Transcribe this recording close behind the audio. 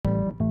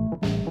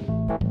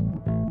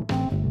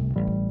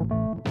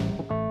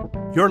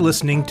You're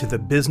listening to the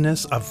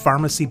Business of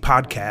Pharmacy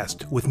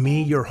podcast with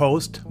me, your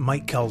host,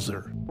 Mike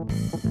Kelzer.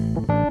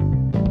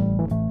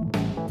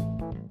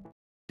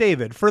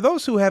 David, for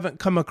those who haven't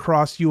come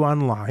across you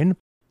online,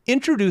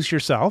 introduce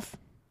yourself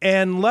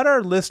and let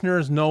our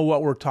listeners know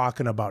what we're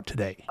talking about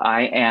today.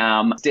 I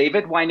am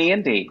David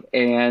Weinandy,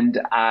 and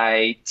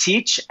I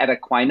teach at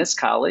Aquinas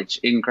College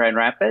in Grand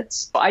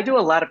Rapids. I do a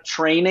lot of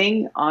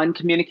training on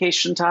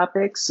communication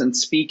topics and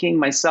speaking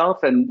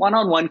myself and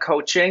one-on-one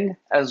coaching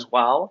as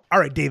well. All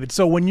right, David.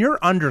 So when you're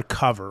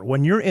undercover,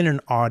 when you're in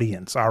an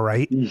audience, all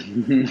right,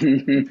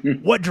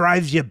 what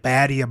drives you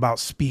batty about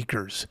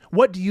speakers?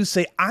 What do you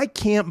say? I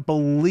can't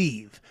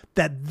believe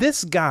that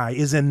this guy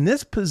is in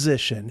this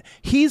position,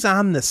 he's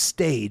on the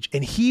stage,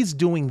 and he's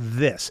doing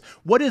this.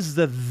 What is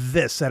the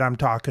this that I'm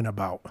talking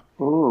about?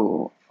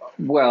 Ooh,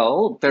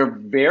 well, there are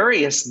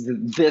various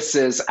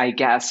thises, I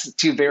guess,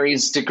 to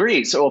various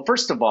degrees. So,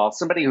 first of all,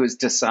 somebody who is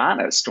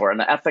dishonest or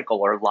unethical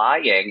or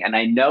lying, and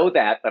I know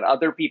that, but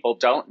other people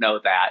don't know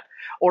that.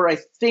 Or I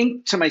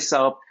think to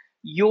myself,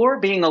 you're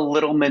being a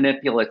little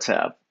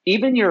manipulative.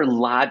 Even your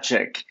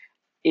logic,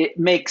 it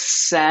makes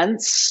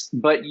sense,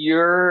 but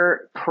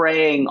you're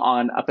preying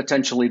on a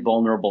potentially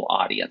vulnerable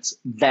audience.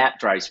 That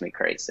drives me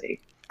crazy.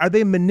 Are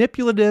they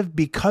manipulative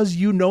because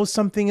you know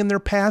something in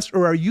their past,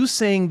 or are you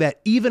saying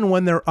that even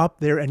when they're up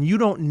there and you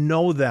don't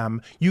know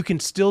them, you can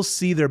still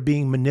see they're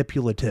being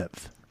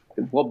manipulative?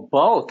 Well,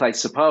 both, I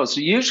suppose.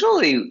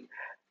 Usually,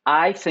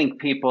 I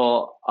think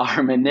people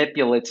are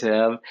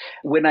manipulative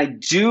when I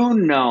do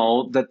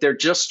know that they're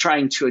just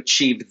trying to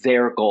achieve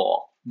their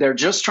goal. They're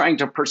just trying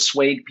to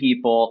persuade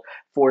people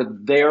for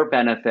their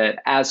benefit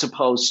as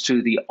opposed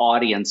to the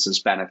audience's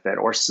benefit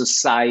or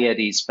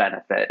society's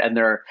benefit. And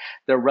they're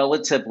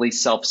relatively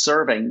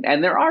self-serving.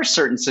 And there are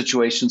certain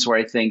situations where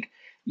I think,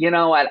 you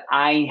know what,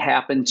 I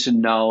happen to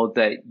know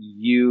that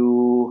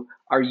you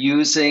are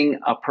using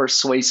a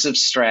persuasive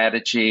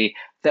strategy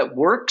that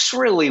works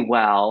really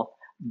well,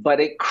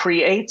 but it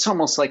creates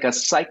almost like a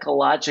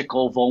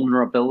psychological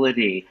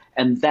vulnerability.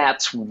 And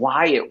that's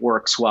why it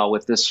works well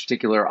with this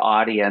particular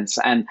audience.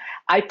 And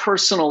I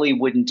personally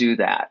wouldn't do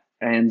that.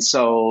 And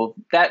so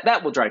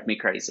that will drive me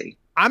crazy.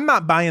 I'm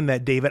not buying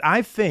that, David.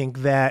 I think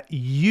that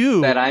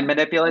That I'm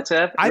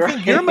manipulative? I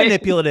think you're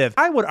manipulative.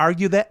 I would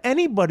argue that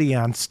anybody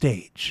on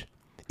stage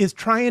is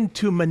trying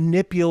to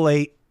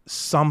manipulate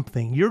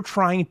something. You're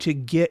trying to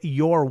get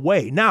your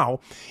way. Now,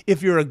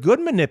 if you're a good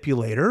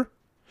manipulator,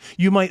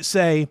 you might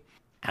say,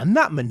 I'm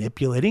not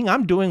manipulating.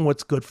 I'm doing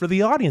what's good for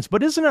the audience.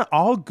 But isn't it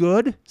all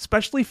good,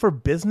 especially for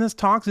business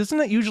talks?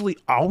 Isn't it usually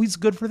always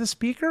good for the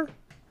speaker?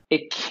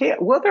 It can't.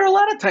 Well, there are a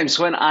lot of times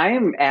when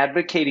I'm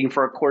advocating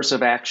for a course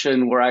of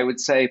action where I would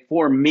say,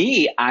 for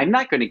me, I'm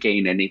not going to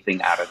gain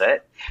anything out of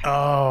it.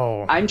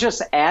 Oh. I'm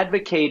just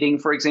advocating,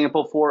 for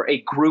example, for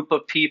a group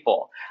of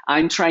people.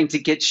 I'm trying to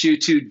get you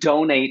to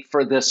donate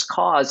for this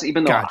cause,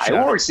 even though Gotcha. I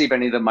won't receive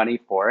any of the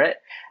money for it.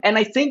 And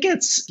I think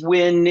it's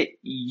when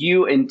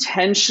you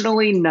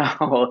intentionally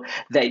know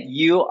that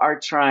you are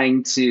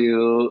trying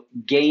to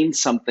gain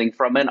something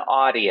from an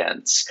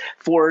audience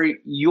for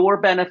your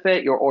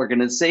benefit, your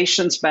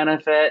organization's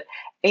benefit,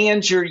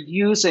 and you're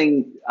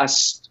using a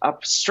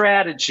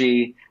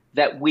strategy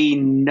that we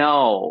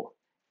know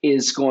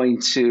is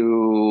going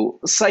to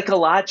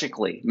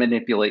psychologically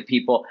manipulate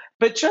people.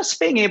 But just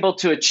being able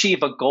to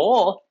achieve a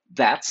goal,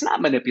 that's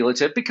not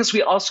manipulative, because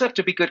we also have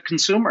to be good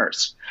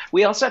consumers.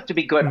 We also have to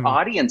be good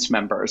audience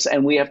members.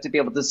 And we have to be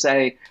able to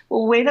say,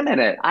 well, wait a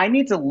minute, I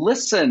need to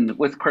listen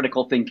with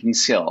critical thinking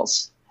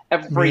skills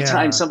every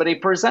time somebody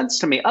presents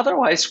to me.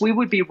 Otherwise, we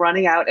would be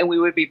running out and we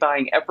would be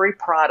buying every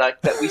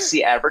product that we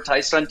see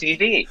advertised on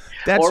TV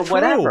or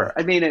whatever.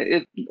 I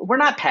mean, we're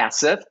not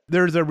passive.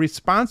 There's a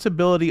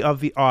responsibility of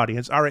the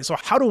audience. All right, so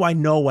how do I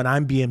know when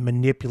I'm being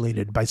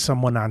manipulated by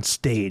someone on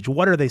stage?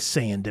 What are they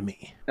saying to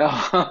me?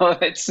 Oh,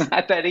 it's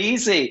not that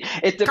easy.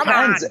 It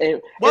depends.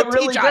 It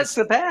really does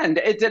depend.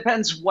 It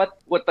depends what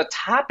the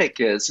topic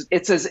is.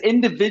 It's as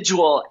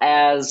individual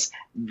as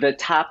the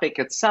topic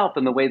itself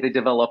and the way they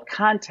develop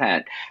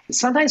content.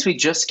 Sometimes we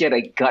just get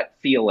a gut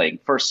feeling,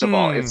 first of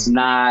all. It's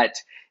not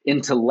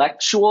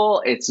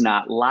intellectual. It's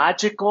not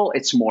logical.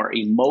 It's more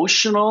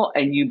emotional.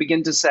 And you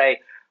begin to say,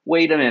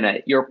 wait a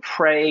minute, you're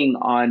preying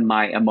on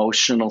my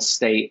emotional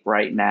state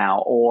right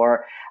now.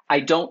 Or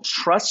I don't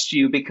trust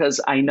you because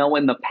I know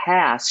in the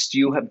past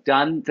you have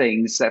done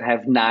things that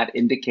have not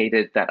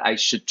indicated that I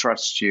should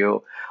trust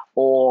you.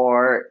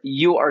 Or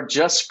you are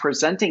just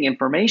presenting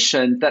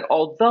information that,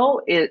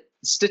 although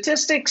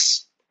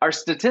statistics are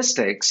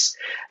statistics,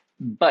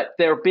 but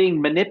they're being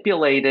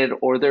manipulated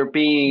or they're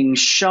being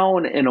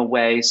shown in a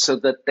way so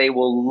that they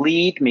will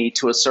lead me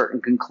to a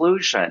certain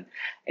conclusion.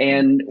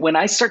 And when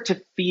I start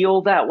to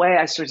feel that way,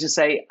 I start to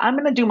say, I'm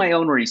going to do my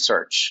own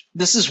research.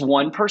 This is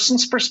one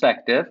person's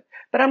perspective,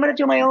 but I'm going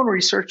to do my own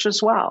research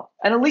as well.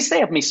 And at least they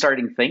have me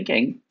starting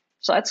thinking.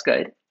 So that's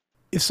good.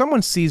 If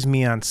someone sees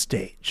me on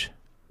stage,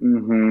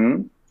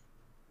 or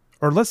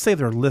let's say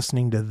they're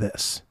listening to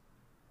this,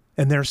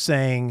 and they're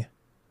saying,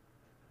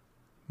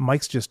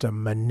 Mike's just a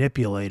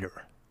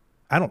manipulator.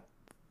 I don't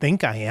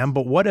think I am,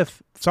 but what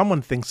if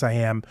someone thinks I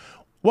am?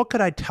 What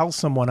could I tell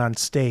someone on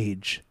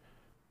stage?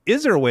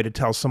 Is there a way to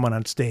tell someone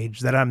on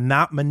stage that I'm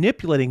not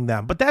manipulating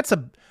them? But that's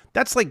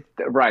like...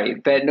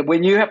 Right. Then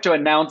when you have to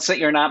announce that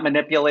you're not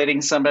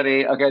manipulating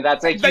somebody, okay,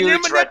 that's a then huge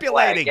you're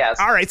manipulating. red flag, yes.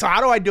 All right, so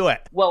how do I do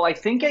it? Well, I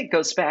think it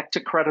goes back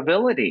to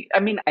credibility. I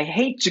mean, I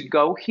hate to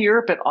go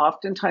here, but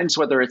oftentimes,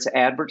 whether it's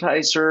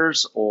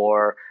advertisers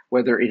or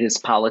whether it is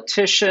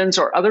politicians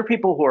or other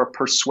people who are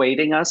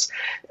persuading us,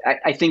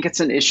 I think it's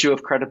an issue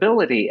of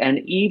credibility. And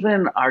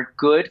even our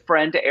good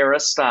friend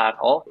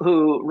Aristotle,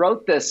 who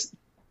wrote this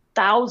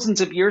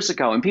thousands of years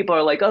ago, and people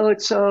are like, oh,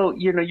 it's so,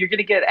 you're going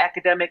to get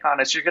academic on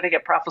us, you're going to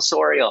get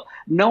professorial.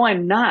 No,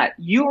 I'm not.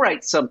 You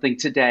write something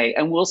today,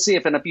 and we'll see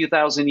if in a few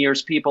thousand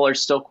years people are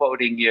still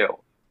quoting you.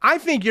 I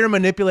think you're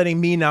manipulating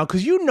me now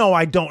because you know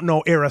I don't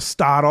know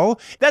Aristotle.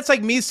 That's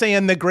like me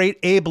saying the great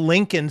Abe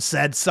Lincoln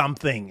said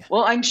something.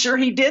 Well, I'm sure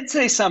he did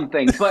say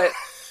something, but...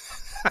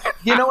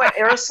 You know what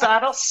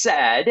Aristotle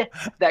said?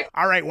 That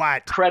all right,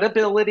 what?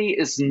 Credibility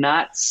is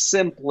not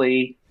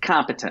simply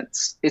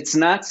competence. It's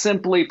not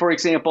simply, for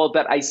example,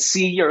 that I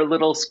see your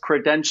little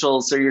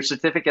credentials or your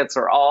certificates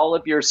or all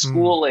of your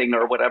schooling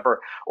or whatever,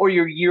 or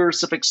your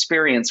years of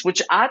experience,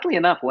 which oddly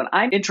enough, when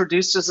I'm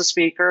introduced as a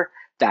speaker,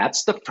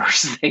 that's the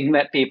first thing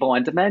that people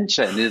want to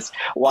mention is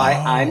why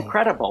I'm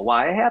credible,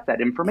 why I have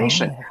that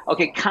information.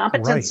 Okay,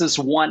 competence is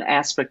one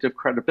aspect of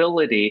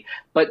credibility,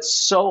 but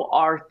so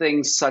are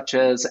things such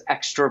as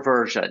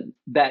extroversion,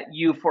 that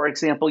you, for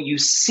example, you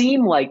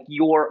seem like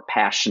you're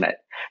passionate.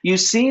 You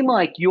seem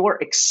like you're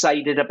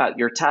excited about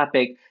your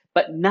topic,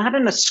 but not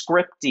in a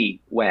scripty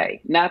way.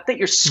 Not that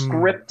you're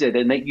scripted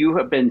and that you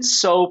have been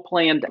so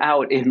planned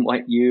out in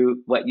what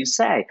you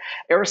say.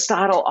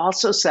 Aristotle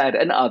also said,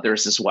 and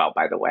others as well,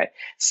 by the way,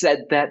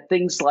 said that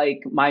things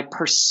like my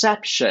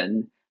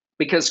perception,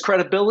 because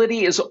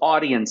credibility is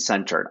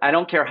audience-centered. I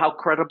don't care how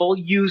credible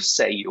you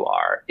say you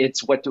are.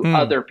 It's what do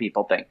other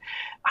people think.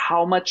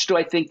 How much do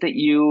I think that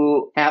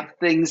you have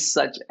things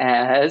such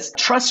as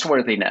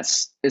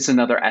trustworthiness is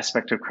another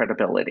aspect of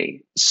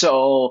credibility.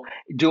 So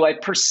do I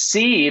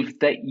perceive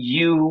that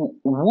you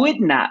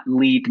would not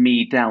lead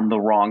me down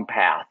the wrong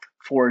path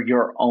for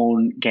your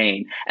own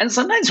gain? And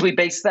sometimes we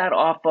base that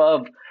off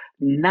of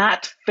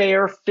not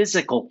fair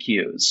physical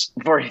cues.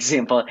 For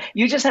example,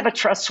 you just have a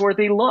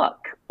trustworthy look.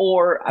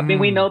 Or, I mean,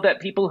 we know that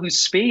people who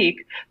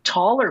speak,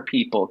 taller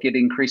people get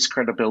increased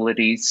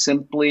credibility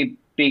simply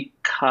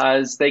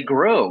because they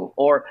grew.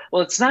 Or,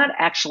 well, it's not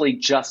actually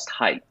just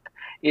height.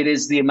 It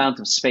is the amount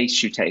of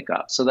space you take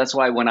up. So that's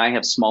why when I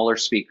have smaller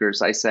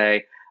speakers, I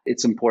say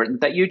it's important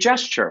that you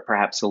gesture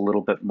perhaps a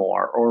little bit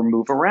more or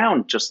move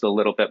around just a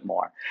little bit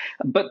more.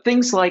 But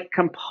things like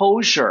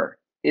composure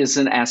is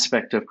an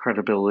aspect of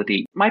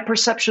credibility. My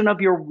perception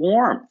of your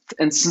warmth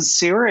and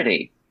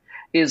sincerity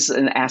is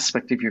an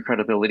aspect of your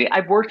credibility.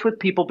 I've worked with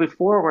people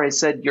before where I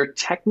said, you're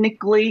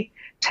technically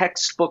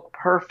textbook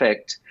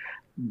perfect,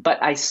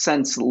 but I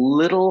sense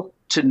little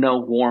to no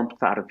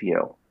warmth out of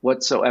you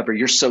whatsoever.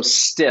 You're so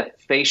stiff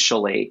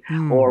facially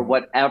or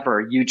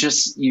whatever.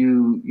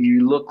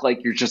 You look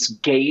like you're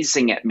just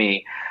gazing at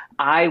me.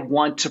 I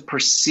want to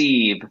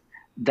perceive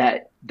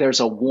that there's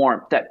a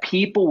warmth, that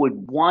people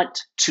would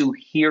want to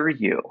hear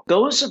you.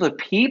 Those are the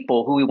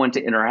people who we want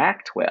to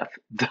interact with.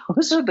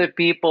 Those are the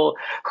people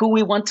who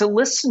we want to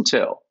listen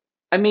to.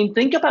 I mean,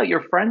 think about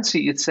your friends who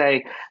you'd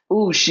say,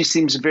 ooh, she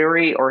seems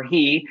very, or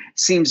he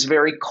seems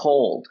very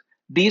cold.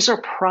 These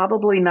are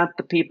probably not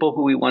the people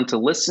who we want to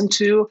listen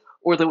to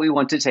or that we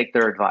want to take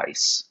their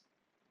advice.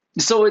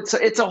 So it's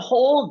a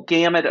whole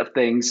gamut of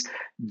things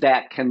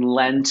that can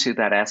lend to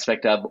that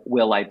aspect of,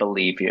 will I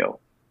believe you?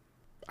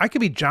 I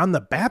could be John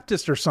the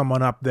Baptist or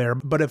someone up there,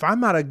 but if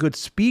I'm not a good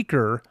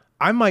speaker,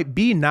 I might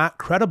be not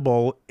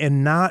credible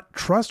and not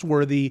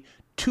trustworthy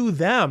to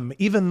them,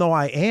 even though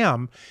I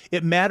am.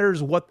 It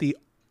matters what the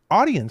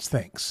audience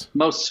thinks.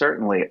 Most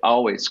certainly,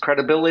 always.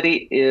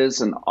 Credibility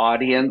is an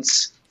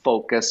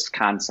audience-focused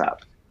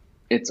concept.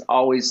 It's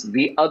always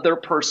the other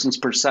person's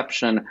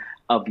perception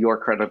of your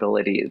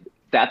credibility.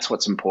 That's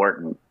what's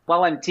important.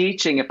 While I'm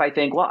teaching, if I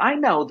think, well, I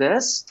know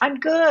this, I'm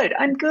good,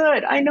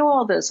 I know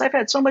all this, I've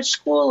had so much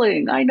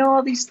schooling, I know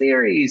all these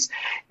theories.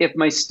 If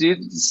my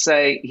students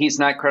say he's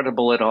not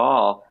credible at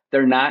all,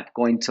 they're not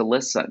going to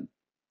listen.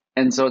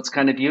 And so it's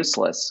kind of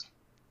useless.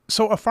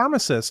 So a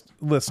pharmacist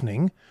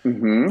listening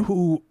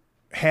who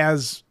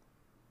has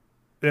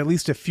at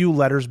least a few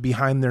letters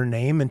behind their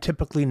name, and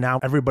typically now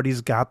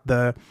everybody's got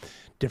the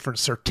different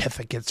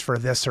certificates for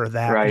this or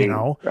that,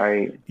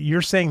 Right.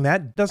 You're saying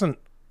that doesn't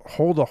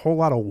hold a whole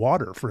lot of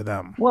water for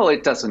them. Well,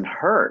 it doesn't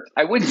hurt.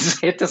 I wouldn't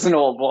say it doesn't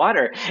hold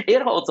water.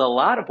 It holds a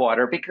lot of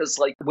water because,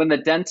 like, when the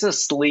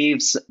dentist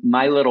leaves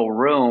my little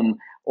room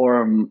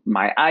or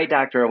my eye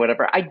doctor or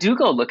whatever, I do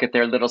go look at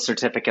their little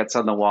certificates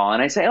on the wall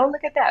and I say, oh,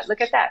 look at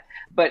that.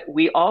 But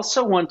we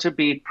also want to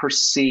be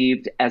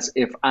perceived as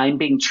if I'm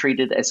being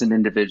treated as an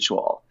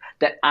individual,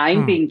 that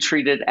I'm being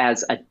treated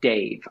as a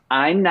Dave.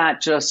 I'm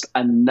not just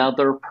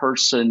another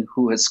person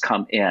who has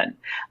come in.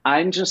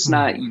 I'm just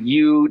not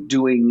you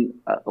doing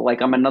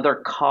like I'm another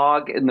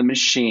cog in the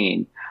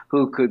machine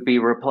who could be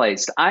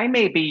replaced. I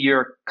may be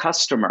your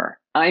customer.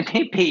 I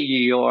may be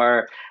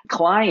your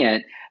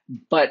client,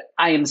 but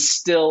I am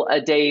still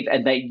a Dave,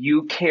 and that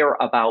you care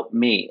about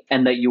me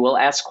and that you will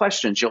ask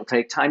questions. You'll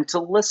take time to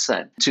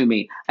listen to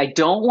me. I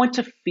don't want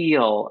to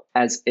feel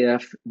as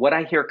if what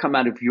I hear come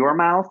out of your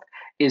mouth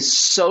is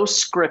so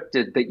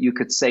scripted that you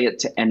could say it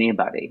to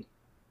anybody,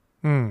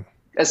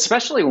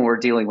 especially when we're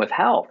dealing with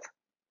health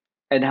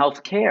and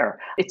healthcare.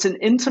 It's an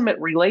intimate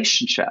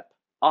relationship.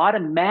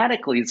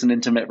 Automatically, it's an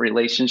intimate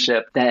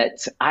relationship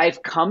that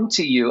I've come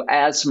to you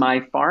as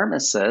my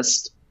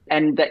pharmacist,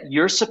 and that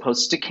you're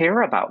supposed to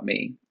care about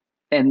me,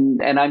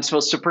 and I'm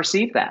supposed to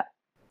perceive that.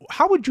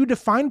 How would you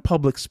define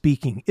public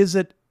speaking? Is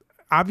it,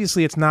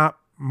 obviously it's not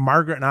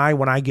Margaret and I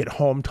when I get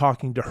home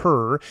talking to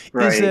her.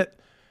 Right.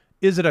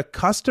 Is it a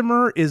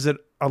customer? Is it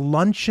a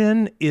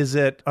luncheon? Is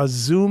it a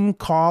Zoom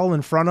call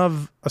in front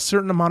of a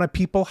certain amount of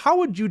people? How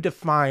would you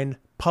define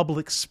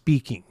public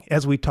speaking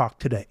as we talk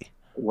today?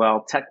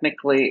 Well,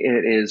 technically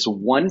it is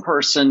one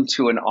person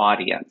to an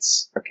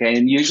audience. Okay.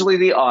 And usually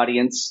the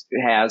audience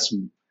has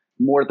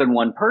more than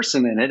one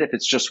person in it. If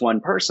it's just one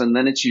person,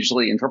 then it's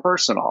usually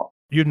interpersonal.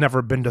 You've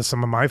never been to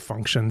some of my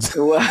functions.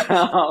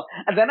 Well,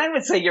 then I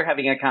would say you're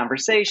having a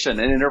conversation,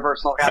 an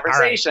interpersonal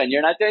conversation. Right.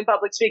 You're not doing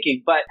public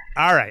speaking. But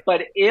all right.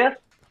 But if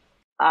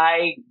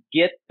I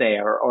get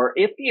there, or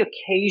if the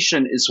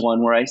occasion is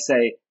one where I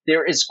say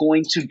there is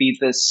going to be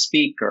this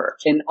speaker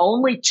and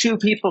only 2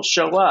 people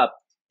show up,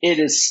 it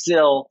is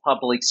still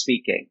public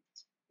speaking.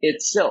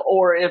 It's still,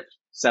 or if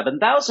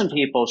 7,000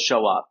 people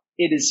show up,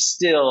 it is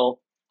still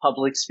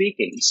public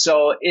speaking.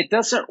 So it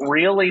doesn't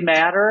really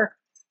matter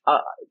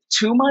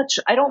too much.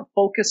 I don't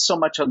focus so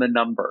much on the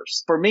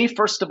numbers. For me,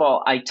 first of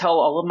all, I tell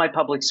all of my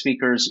public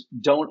speakers,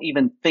 don't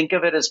even think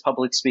of it as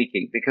public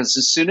speaking, because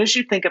as soon as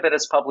you think of it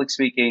as public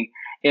speaking,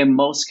 in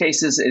most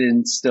cases, it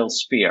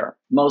instills fear.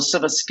 Most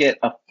of us get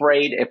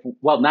afraid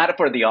not if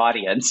we're the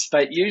audience,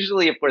 but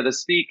usually if we're the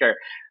speaker,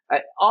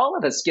 all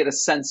of us get a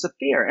sense of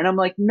fear. And I'm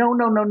like, no.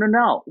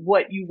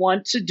 What you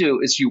want to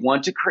do is you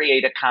want to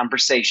create a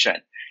conversation.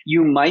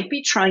 You might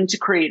be trying to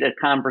create a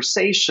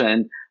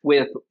conversation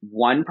with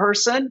one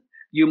person.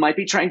 You might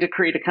be trying to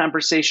create a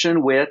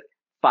conversation with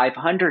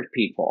 500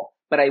 people.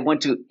 But I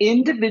want to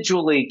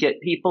individually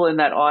get people in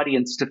that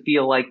audience to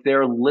feel like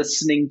they're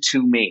listening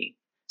to me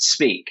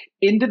speak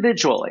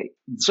individually.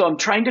 So I'm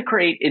trying to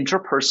create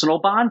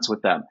interpersonal bonds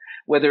with them,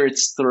 whether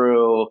it's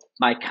through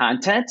my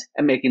content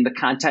and making the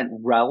content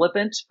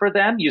relevant for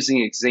them,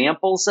 using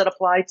examples that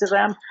apply to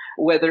them,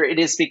 whether it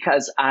is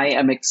because I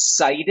am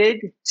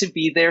excited to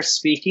be there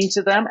speaking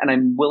to them and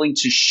I'm willing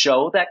to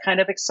show that kind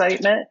of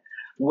excitement,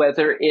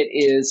 whether it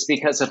is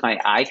because of my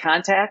eye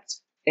contact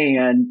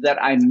and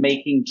that I'm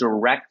making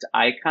direct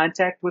eye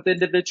contact with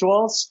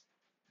individuals.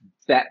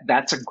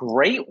 That's a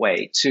great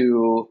way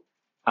to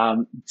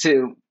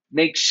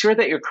make sure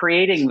that you're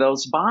creating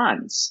those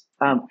bonds.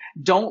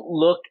 Don't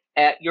look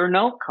at your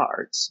note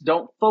cards.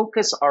 Don't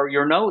focus on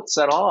your notes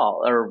at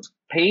all, or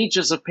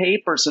pages of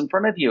papers in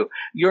front of you.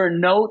 Your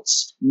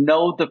notes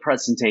know the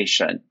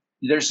presentation.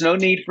 There's no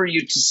need for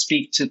you to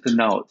speak to the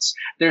notes.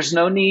 There's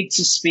no need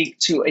to speak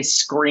to a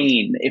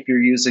screen if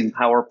you're using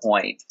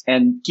PowerPoint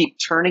and keep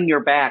turning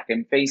your back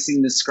and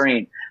facing the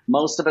screen.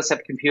 Most of us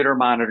have computer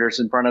monitors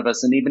in front of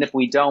us, and even if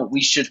we don't,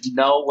 we should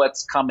know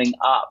what's coming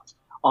up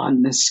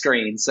on the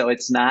screen. So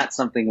it's not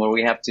something where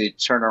we have to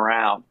turn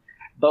around.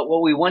 But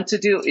what we want to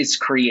do is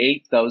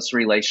create those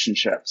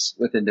relationships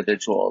with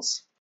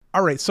individuals.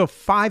 All right. So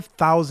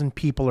 5,000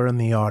 people are in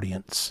the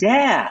audience.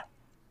 Yeah.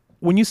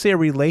 When you say a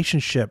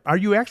relationship, are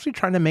you actually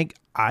trying to make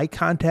eye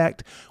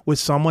contact with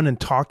someone and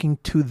talking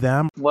to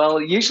them?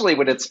 Well, usually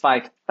when it's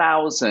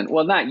 5,000,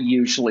 well, not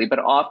usually, but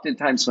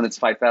oftentimes when it's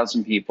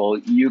 5,000 people,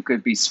 you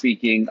could be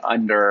speaking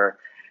under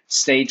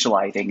stage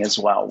lighting as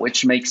well,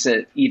 which makes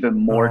it even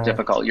more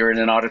difficult. You're in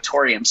an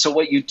auditorium. So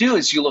what you do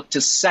is you look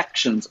to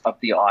sections of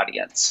the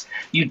audience.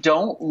 You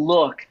don't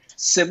look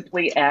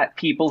simply at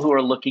people who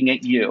are looking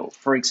at you,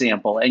 for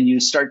example, and you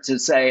start to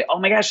say, oh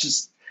my gosh,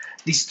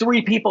 these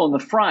 3 people in the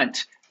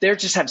front, they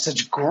just have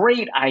such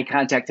great eye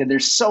contact and they're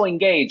so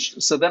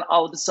engaged. So then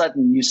all of a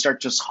sudden you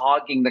start just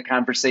hogging the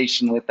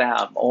conversation with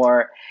them,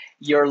 or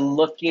you're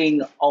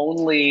looking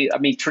only,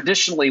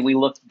 traditionally we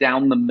look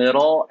down the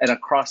middle and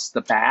across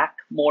the back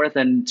more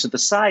than to the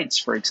sides,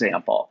 for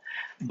example.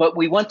 But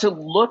we want to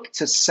look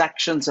to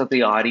sections of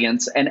the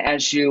audience, and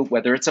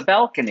whether it's a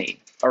balcony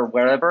or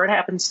wherever it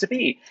happens to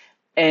be,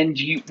 and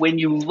when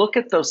you look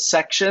at those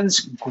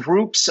sections,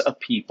 groups of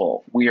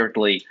people,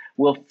 weirdly,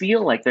 will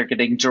feel like they're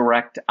getting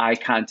direct eye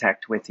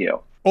contact with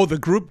you. Oh, the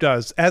group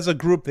does. As a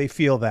group, they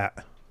feel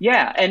that.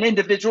 Yeah, and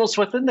individuals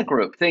within the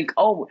group think,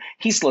 oh,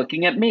 he's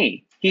looking at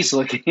me. He's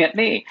looking at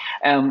me.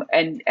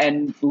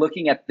 And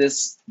looking at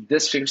this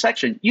figure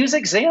section. Use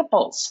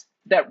examples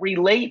that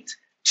relate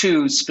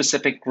to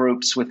specific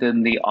groups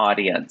within the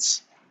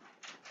audience.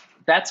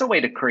 That's a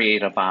way to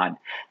create a bond.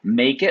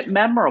 Make it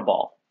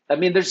memorable.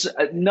 There's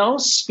no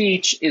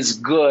speech is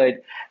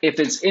good if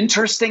it's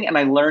interesting and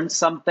I learned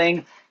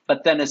something,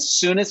 but then as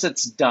soon as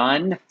it's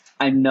done,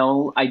 I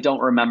know I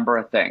don't remember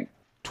a thing.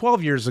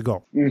 12 years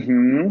ago,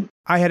 Mm-hmm.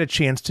 I had a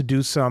chance to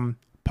do some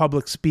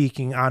public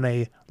speaking on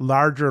a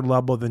larger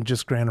level than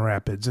just Grand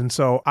Rapids. And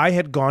so I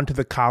had gone to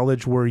the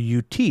college where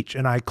you teach,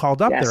 and I called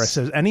up there. I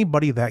said,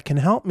 anybody that can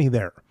help me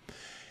there?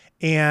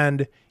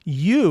 And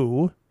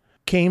you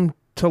came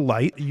to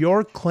light.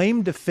 Your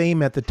claim to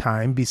fame at the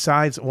time,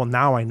 besides, well,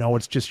 now I know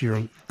it's just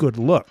your good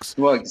looks.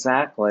 Well,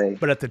 exactly.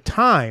 But at the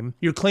time,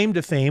 your claim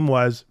to fame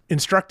was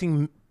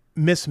instructing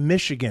Miss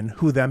Michigan,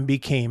 who then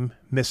became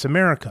Miss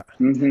America.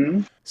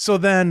 Mm-hmm. So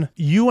then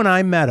you and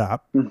I met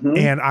up, Mm-hmm.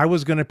 and I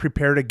was going to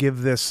prepare to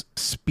give this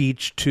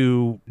speech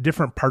to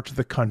different parts of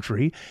the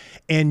country.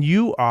 And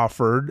you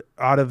offered,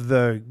 out of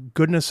the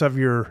goodness of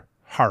your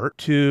heart,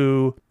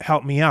 to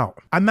help me out.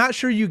 I'm not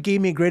sure you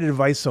gave me great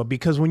advice, though,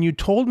 because when you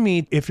told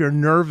me if you're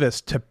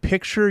nervous to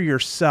picture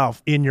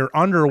yourself in your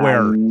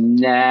underwear.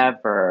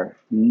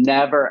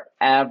 Never,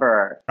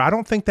 ever. I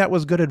don't think that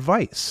was good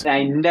advice.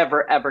 I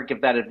never, ever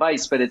give that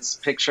advice, but it's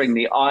picturing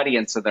the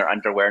audience in their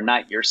underwear,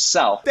 not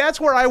yourself.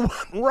 That's where I went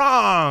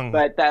wrong.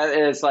 But that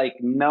is like,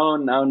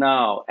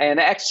 no. And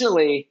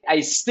actually,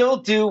 I still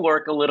do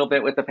work a little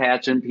bit with the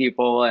pageant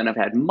people, and I've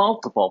had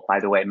multiple, by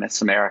the way,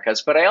 Miss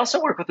Americas, but I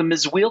also work with the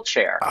Ms.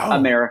 Wheelchair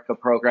America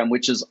program,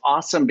 which is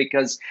awesome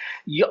because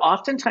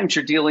oftentimes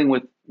you're dealing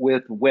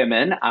with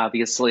women,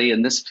 obviously,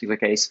 in this particular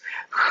case,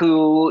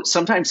 who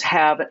sometimes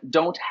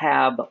don't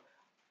have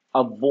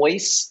a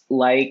voice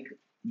like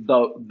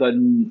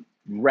the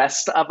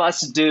rest of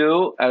us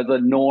do, the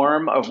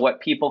norm of what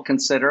people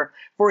consider.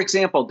 For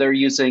example, they're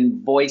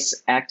using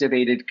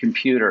voice-activated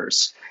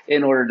computers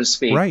in order to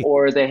speak, right,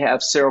 or they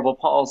have cerebral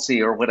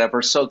palsy or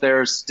whatever, so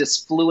there's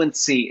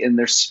disfluency in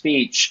their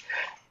speech.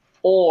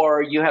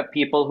 Or you have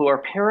people who are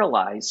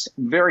paralyzed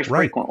very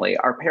frequently,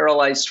 are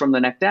paralyzed from the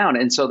neck down,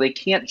 and so they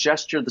can't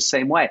gesture the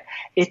same way.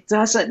 It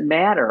doesn't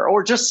matter.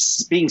 Or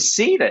just being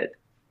seated,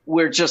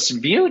 we're just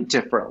viewed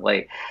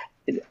differently.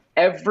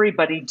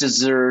 Everybody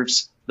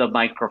deserves the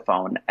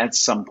microphone at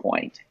some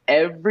point.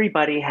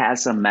 Everybody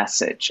has a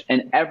message,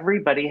 and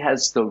everybody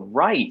has the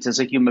right as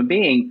a human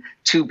being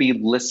to be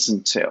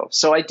listened to.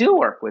 So I do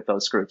work with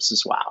those groups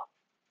as well.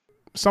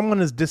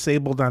 Someone is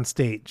disabled on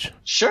stage.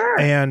 Sure.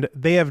 And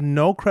they have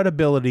no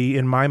credibility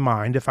in my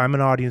mind. If I'm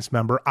an audience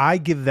member, I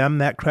give them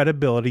that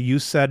credibility. You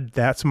said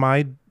that's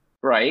my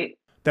right.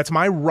 That's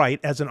my right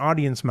as an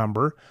audience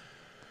member.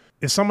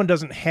 If someone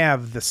doesn't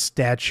have the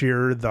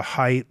stature, the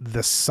height,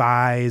 the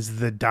size,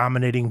 the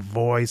dominating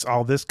voice,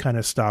 all this kind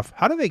of stuff,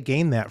 how do they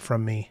gain that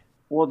from me?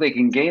 Well, they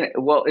can gain it.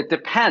 Well, it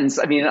depends.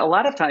 I mean, a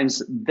lot of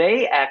times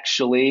they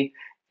actually,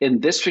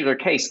 in this particular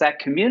case, that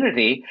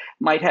community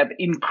might have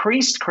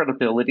increased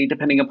credibility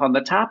depending upon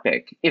the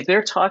topic. If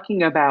they're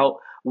talking about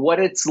what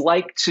it's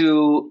like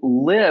to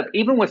live,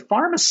 even with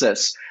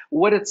pharmacists,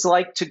 what it's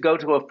like to go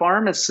to a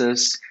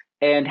pharmacist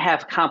and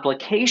have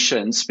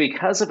complications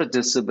because of a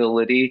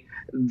disability,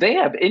 they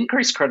have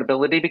increased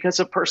credibility because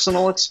of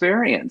personal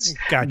experience.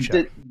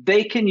 Gotcha.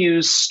 They can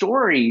use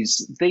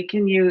stories. They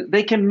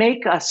can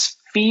make us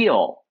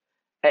feel.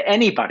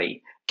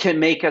 Anybody can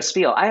make us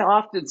feel. I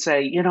often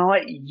say, you know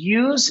what,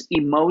 use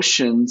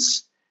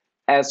emotions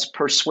as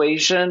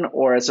persuasion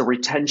or as a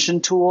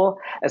retention tool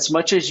as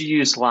much as you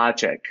use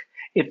logic.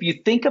 If you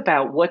think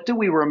about what do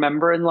we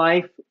remember in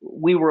life,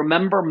 we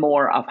remember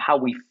more of how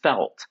we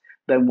felt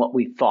than what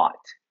we thought.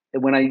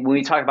 When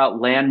we talk about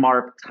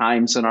landmark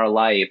times in our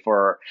life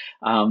or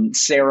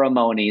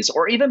ceremonies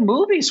or even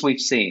movies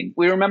we've seen,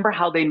 we remember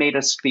how they made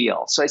us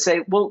feel. So I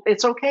say, well,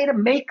 it's okay to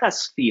make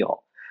us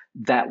feel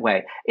that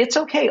way. It's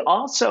okay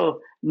also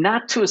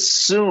not to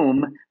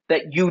assume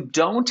that you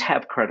don't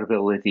have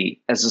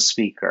credibility as a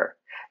speaker.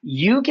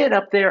 You get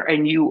up there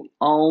and you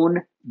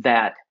own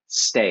that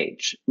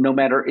stage, no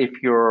matter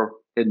if you're,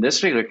 in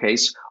this particular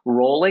case,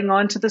 rolling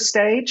onto the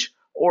stage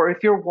or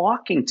if you're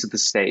walking to the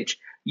stage.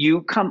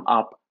 You come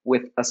up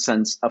with a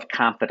sense of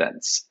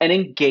confidence and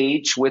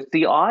engage with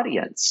the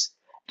audience.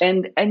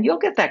 And you'll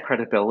get that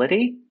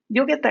credibility.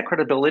 You'll get that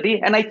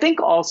credibility. And I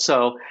think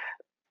also,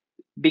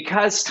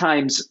 because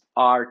times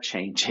are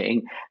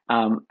changing,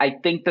 I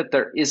think that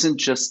there isn't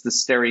just the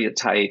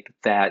stereotype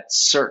that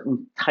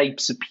certain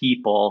types of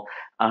people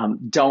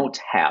don't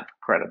have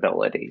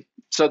credibility.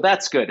 So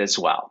that's good as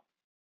well.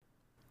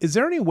 Is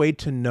there any way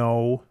to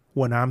know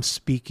when I'm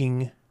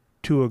speaking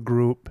to a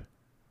group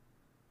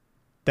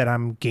that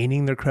I'm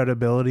gaining their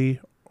credibility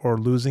or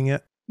losing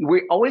it?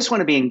 We always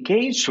want to be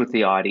engaged with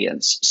the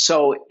audience.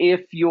 So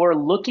if you're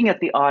looking at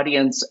the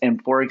audience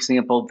and, for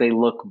example, they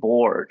look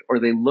bored or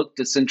they look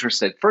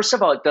disinterested, first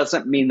of all, it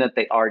doesn't mean that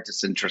they are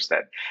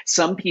disinterested.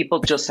 Some people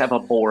just have a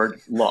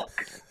bored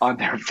look on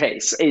their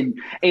face.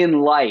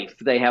 In life,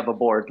 they have a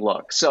bored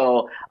look.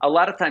 So a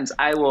lot of times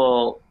I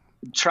will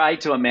try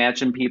to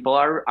imagine people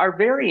are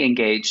very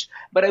engaged,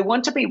 but I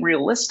want to be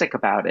realistic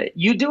about it.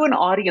 You do an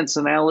audience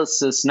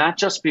analysis not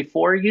just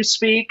before you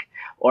speak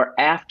or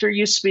after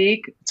you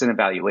speak. It's an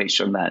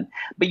evaluation then,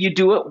 but you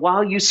do it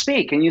while you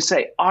speak and you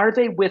say, are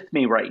they with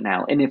me right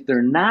now? And if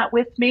they're not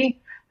with me,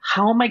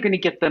 how am I going to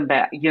get them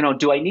back? You know,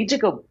 do I need to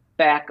go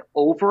back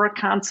over a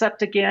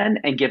concept again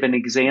and give an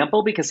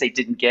example because they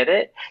didn't get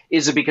it?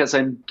 Is it because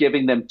I'm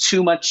giving them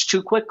too much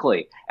too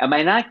quickly? Am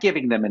I not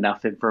giving them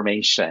enough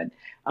information?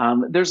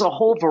 There's a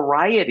whole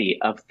variety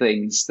of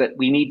things that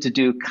we need to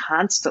do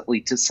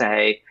constantly to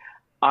say,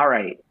 all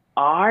right,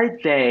 are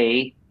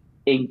they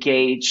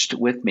engaged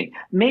with me?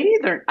 Maybe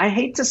they're, I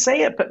hate to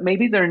say it, but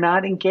maybe they're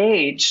not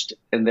engaged,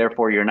 and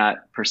therefore you're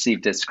not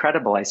perceived as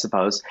credible, I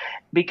suppose,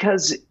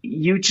 because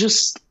you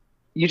just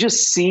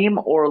seem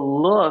or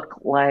look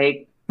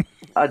like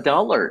a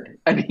dullard.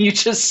 I mean, you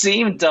just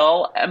seem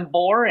dull and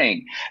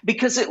boring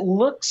because it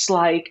looks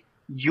like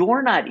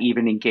you're not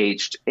even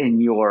engaged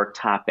in your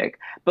topic.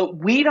 But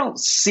we don't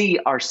see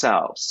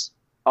ourselves.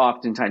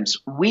 Oftentimes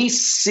we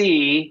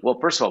see, well,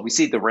 first of all, we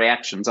see the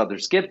reactions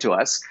others give to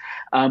us,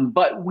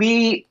 but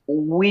we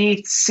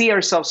see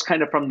ourselves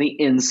kind of from the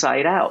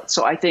inside out.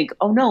 So I think,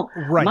 oh no,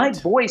 right. my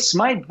voice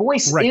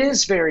right.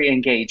 is very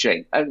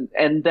engaging.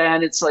 And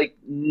then it's like,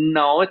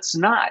 no, it's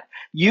not.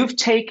 You've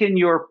taken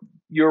your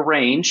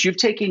range, you've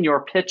taken your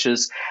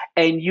pitches,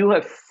 and you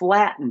have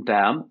flattened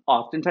them,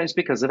 oftentimes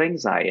because of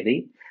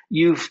anxiety.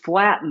 You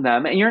flatten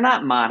them, and you're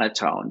not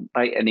monotone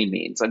by any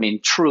means. I mean,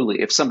 truly,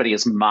 if somebody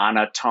is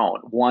monotone,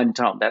 one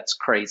tone, that's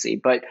crazy.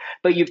 But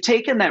you've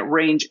taken that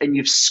range and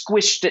you've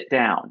squished it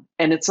down.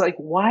 And it's like,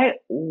 why?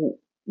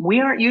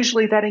 We aren't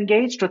usually that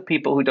engaged with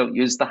people who don't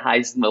use the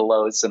highs and the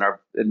lows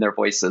in their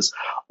voices.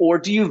 Or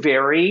do you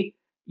vary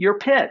your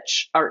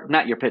pitch, or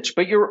not your pitch,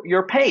 but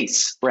your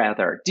pace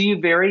rather? Do you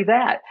vary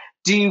that?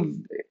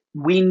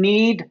 We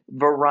need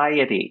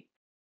variety.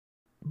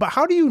 But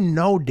how do you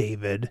know,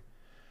 David,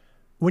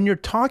 when you're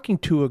talking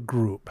to a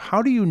group,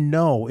 how do you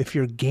know if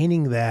you're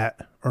gaining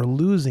that or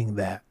losing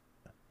that?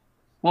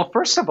 Well,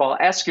 first of all,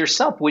 ask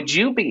yourself, would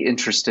you be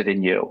interested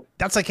in you?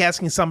 That's like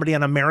asking somebody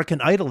on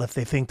American Idol if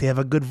they think they have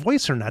a good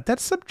voice or not.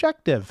 That's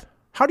subjective.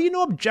 How do you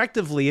know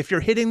objectively if you're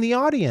hitting the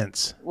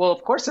audience? Well,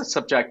 of course it's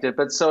subjective,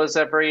 but so is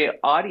every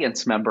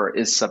audience member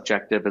is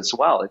subjective as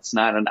well. It's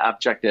not an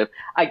objective.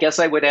 I guess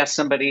I would ask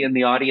somebody in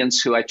the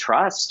audience who I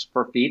trust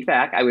for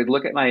feedback. I would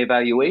look at my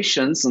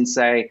evaluations and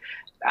say,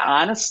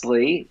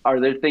 honestly, are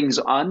there things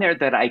on there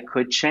that I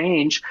could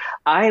change?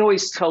 I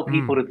always tell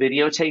people to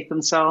videotape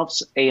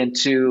themselves and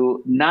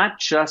to not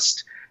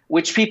just,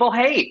 which people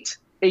hate.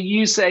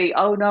 You say,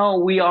 oh, no,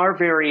 we are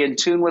very in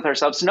tune with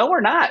ourselves. No, we're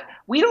not.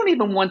 We don't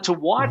even want to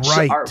watch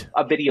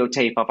a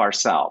videotape of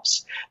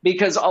ourselves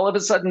because all of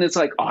a sudden it's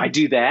like, oh, I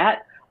do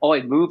that. Oh,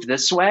 I move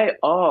this way.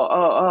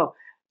 Oh.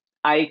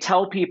 I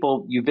tell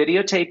people you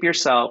videotape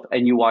yourself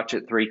and you watch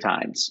it 3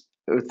 times.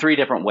 3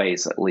 different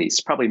ways, at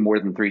least, probably more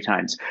than 3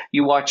 times.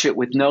 You watch it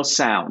with no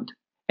sound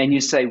and you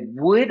say,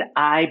 would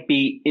I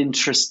be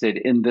interested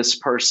in this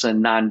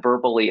person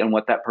non-verbally and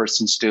what that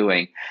person's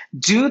doing?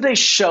 Do they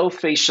show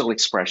facial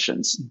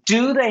expressions?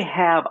 Do they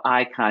have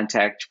eye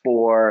contact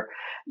for,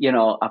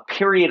 a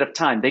period of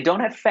time? They don't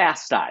have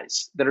fast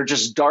eyes that are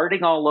just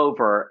darting all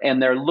over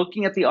and they're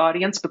looking at the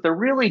audience, but they're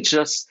really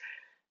just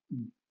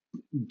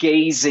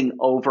gazing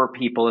over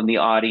people in the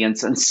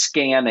audience and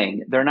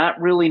scanning. They're not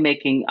really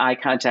making eye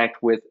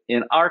contact with,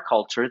 in our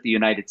culture, the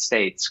United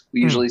States,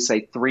 we usually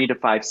say 3 to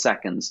 5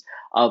 seconds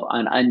of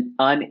an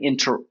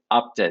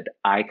uninterrupted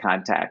eye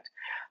contact.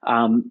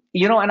 And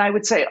I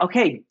would say,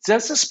 okay,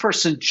 does this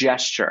person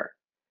gesture?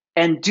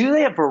 And do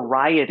they have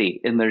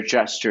variety in their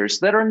gestures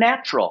that are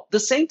natural? The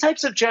same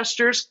types of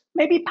gestures,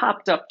 maybe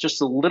popped up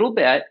just a little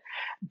bit,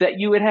 that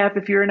you would have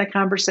if you're in a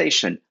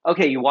conversation.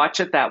 Okay, you watch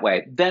it that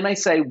way. Then I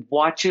say,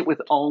 watch it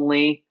with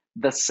only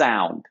the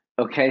sound.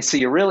 Okay, so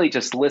you're really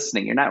just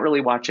listening. You're not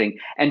really watching,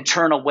 and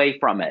turn away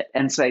from it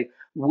and say,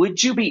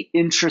 would you be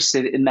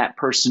interested in that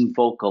person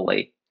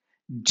vocally?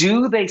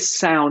 Do they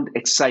sound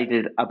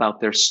excited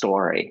about their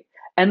story?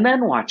 And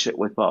then watch it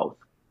with both.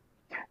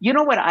 You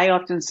know what I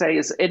often say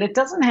is, and it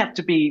doesn't have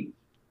to be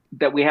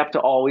that we have to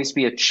always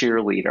be a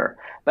cheerleader,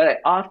 but I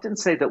often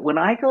say that when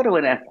I go to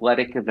an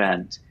athletic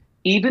event,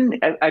 even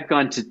I've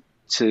gone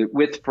to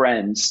with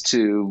friends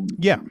to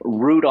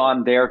root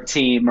on their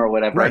team or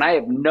whatever, and I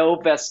have no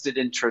vested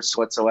interest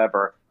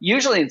whatsoever,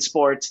 usually in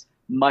sports,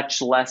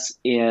 much less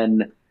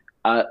in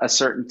a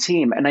certain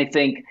team. And I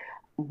think,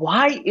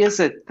 why is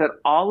it that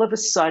all of a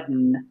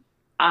sudden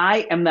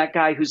I am that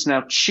guy who's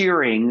now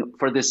cheering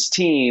for this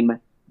team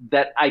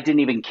that I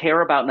didn't even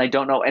care about and I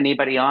don't know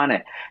anybody on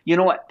it? You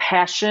know what?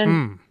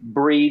 Passion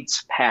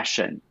breeds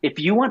passion. If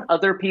you want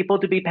other people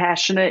to be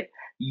passionate,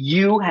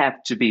 you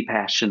have to be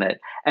passionate.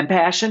 And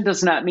passion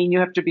does not mean you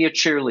have to be a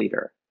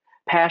cheerleader.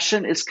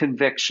 Passion is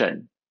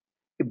conviction.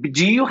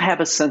 Do you have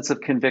a sense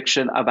of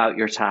conviction about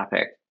your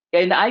topic?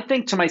 And I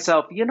think to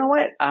myself, you know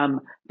what?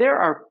 There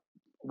are,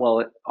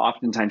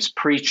 oftentimes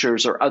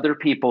preachers or other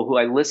people who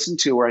I listen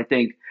to where I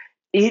think,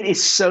 it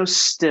is so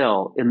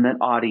still in the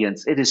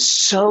audience. It is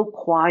so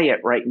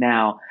quiet right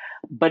now,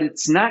 but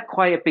it's not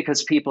quiet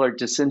because people are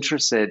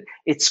disinterested.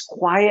 It's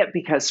quiet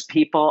because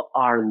people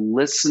are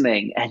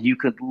listening, and you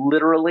could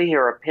literally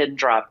hear a pin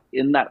drop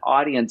in that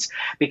audience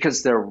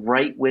because they're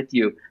right with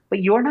you.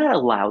 But you're not a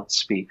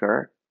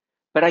loudspeaker.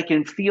 but I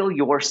can feel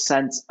your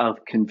sense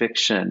of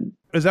conviction.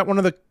 Is that one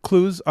of the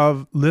clues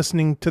of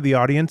listening to the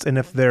audience? And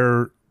if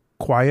they're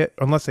quiet,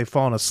 unless they've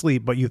fallen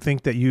asleep, but you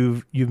think that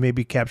you've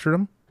maybe captured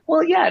them?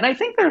 Well, yeah, and I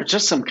think there are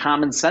just some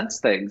common sense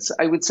things.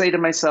 I would say to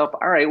myself,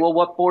 all right, well,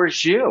 what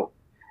bores you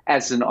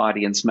as an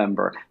audience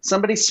member?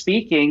 Somebody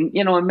speaking,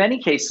 in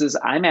many cases,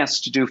 I'm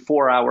asked to do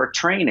 4-hour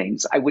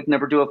trainings. I would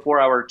never do a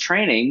 4-hour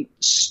training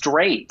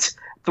straight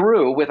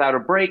through without a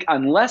break,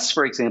 unless,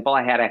 for example,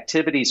 I had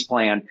activities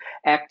planned,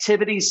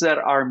 activities that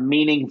are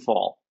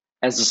meaningful.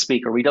 As a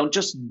speaker, we don't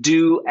just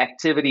do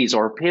activities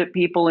or pit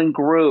people in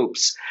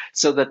groups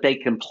so that they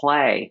can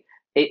play.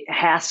 It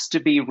has to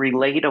be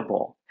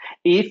relatable.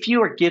 If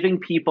you are giving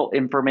people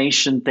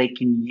information they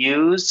can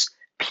use,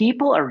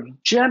 people are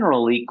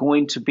generally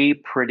going to be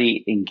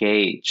pretty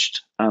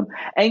engaged. And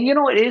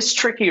it is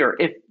trickier.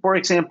 If, for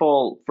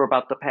example, for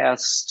about the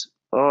past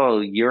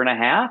year and a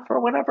half or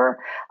whatever,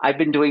 I've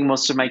been doing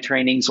most of my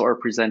trainings or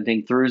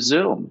presenting through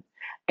Zoom.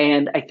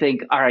 And I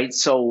think, all right,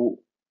 so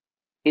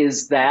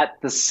is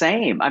that the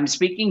same? I'm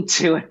speaking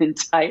to an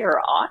entire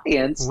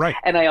audience, right,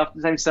 and I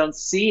oftentimes don't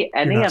see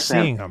any of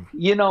them.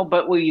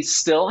 But we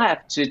still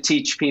have to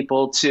teach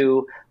people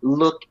to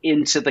look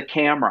into the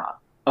camera.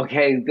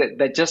 Okay,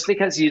 that just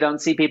because you don't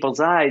see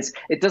people's eyes,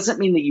 it doesn't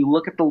mean that you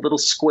look at the little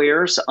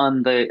squares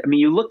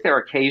you look there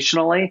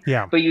occasionally,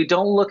 but you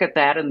don't look at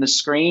that in the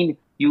screen.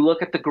 You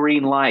look at the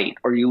green light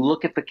or you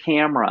look at the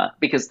camera,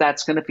 because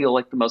that's going to feel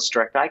like the most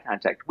direct eye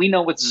contact. We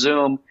know with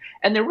Zoom,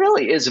 and there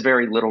really is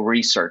very little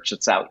research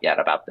that's out yet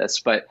about this,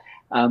 but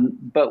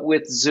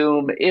with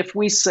Zoom, if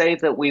we say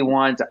that we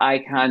want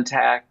eye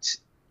contact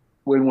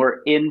when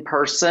we're in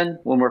person,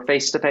 when we're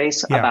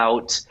face-to-face,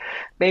 about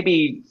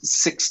maybe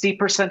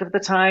 60% of the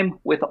time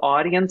with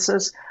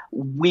audiences,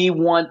 we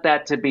want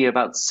that to be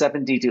about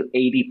 70 to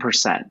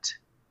 80%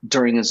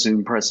 during a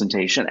Zoom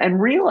presentation,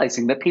 and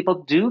realizing that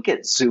people do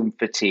get Zoom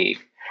fatigue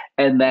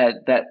and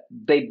that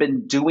they've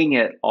been doing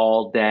it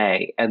all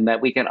day and that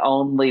we can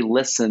only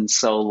listen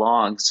so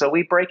long. So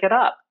we break it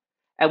up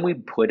and we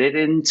put it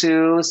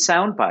into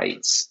sound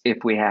bites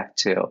if we have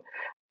to.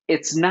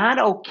 It's not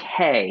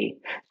okay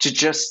to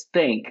just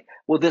think,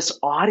 well, this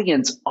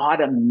audience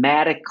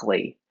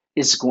automatically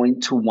is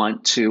going to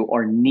want to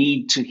or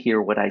need to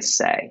hear what I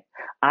say.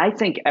 I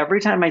think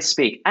every time I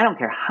speak, I don't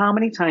care how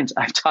many times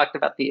I've talked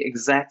about the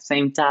exact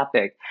same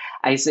topic,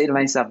 I say to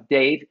myself,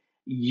 Dave,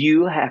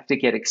 you have to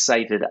get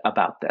excited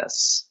about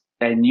this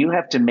and you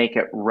have to make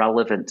it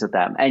relevant to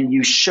them. And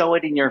you show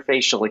it in your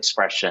facial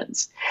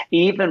expressions,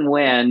 even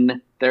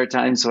when there are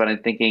times when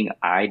I'm thinking,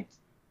 I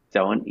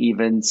don't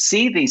even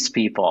see these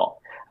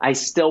people. I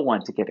still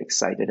want to get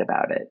excited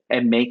about it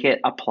and make it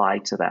apply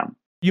to them.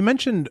 You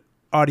mentioned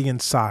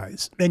audience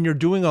size, and you're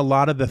doing a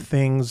lot of the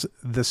things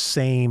the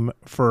same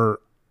for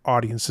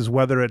audiences,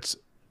 whether it's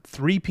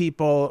 3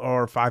 people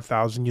or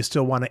 5,000, you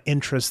still want to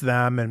interest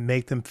them and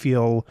make them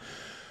feel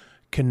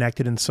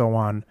connected and so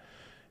on.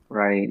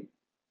 Right.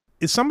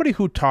 Is somebody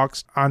who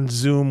talks on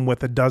Zoom with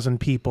 12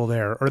 people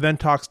there, or then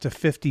talks to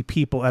 50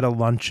 people at a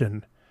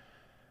luncheon,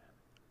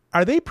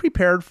 are they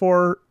prepared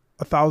for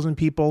 1,000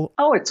 people?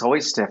 Oh, it's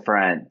always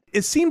different.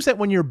 It seems that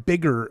when you're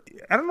bigger,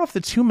 I don't know if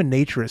it's human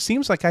nature. It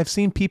seems like I've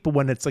seen people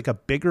when it's like a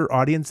bigger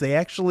audience, they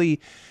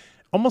actually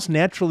almost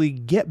naturally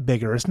get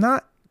bigger. It's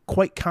not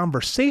quite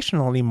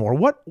conversational anymore.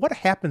 What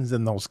happens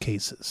in those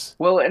cases?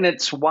 Well, and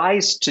it's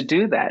wise to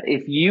do that.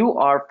 If you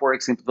are, for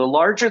example, the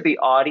larger the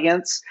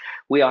audience,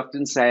 we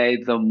often say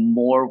the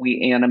more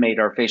we animate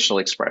our facial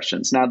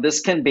expressions. Now,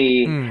 this can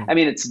be,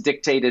 it's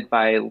dictated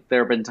by,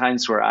 there have been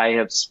times where I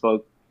have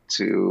spoke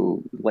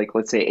to, like,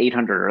 let's say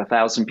 800 or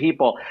 1,000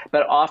 people,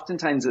 but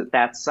oftentimes at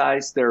that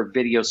size, there are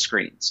video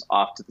screens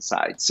off to the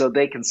side. So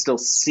they can still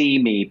see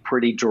me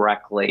pretty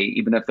directly,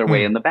 even if they're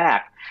way in the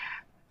back.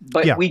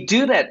 But we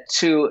do that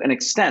to an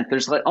extent.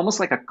 There's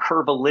almost like a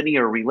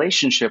curvilinear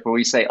relationship where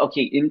we say,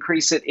 okay,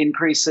 increase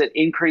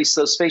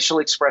those facial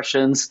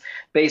expressions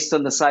based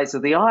on the size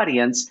of the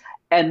audience,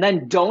 and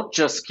then don't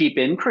just keep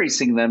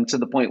increasing them to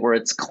the point where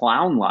it's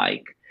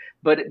clown-like.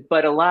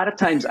 But a lot of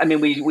times,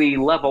 we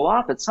level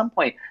off at some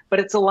point,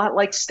 but it's a lot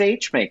like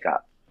stage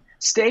makeup.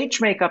 Stage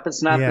makeup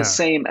is not the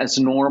same as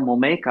normal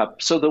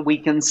makeup, so that we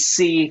can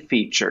see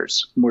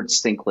features more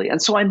distinctly.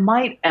 And so I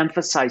might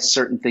emphasize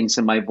certain things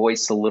in my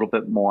voice a little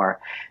bit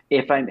more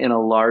if I'm in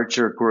a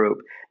larger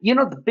group.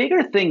 The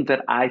bigger thing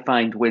that I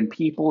find when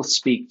people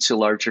speak to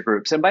larger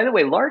groups, and by the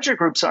way, larger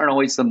groups aren't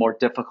always the more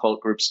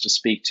difficult groups to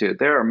speak to.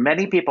 There are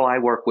many people I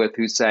work with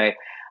who say,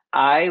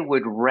 I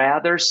would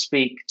rather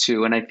speak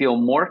to, and I feel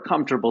more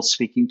comfortable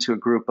speaking to a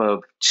group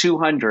of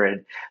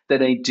 200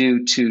 than I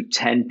do to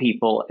 10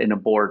 people in a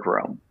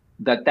boardroom.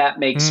 That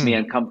makes me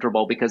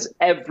uncomfortable because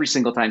every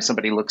single time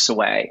somebody looks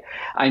away,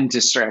 I'm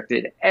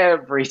distracted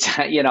every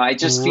time. I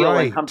just feel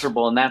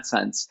uncomfortable in that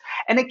sense.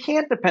 And it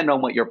can't depend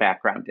on what your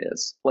background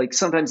is. Like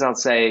sometimes I'll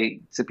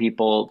say to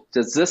people,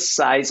 does this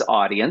size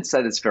audience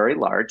that is very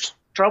large,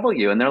 trouble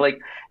you? And they're like,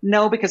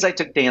 no, because I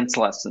took dance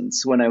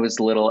lessons when I was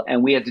little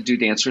and we had to do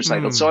dance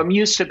recitals. So I'm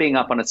used to being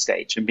up on a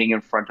stage and being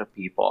in front of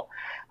people.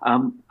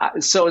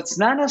 So it's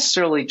not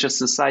necessarily just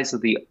the size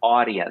of the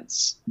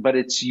audience, but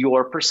it's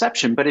your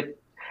perception. But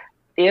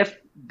if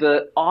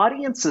the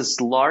audience is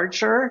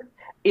larger,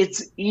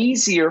 it's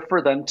easier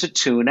for them to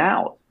tune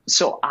out.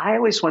 So I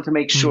always want to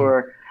make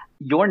sure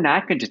you're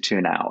not going to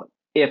tune out,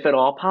 if at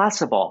all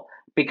possible,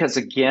 because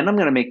again, I'm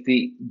going to make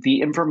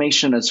the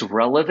information as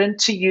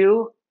relevant to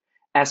you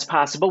as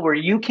possible, where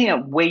you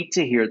can't wait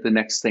to hear the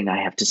next thing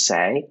I have to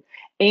say.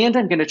 And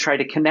I'm going to try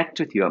to connect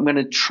with you. I'm going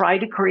to try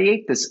to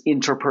create this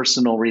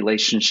interpersonal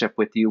relationship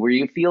with you where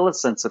you feel a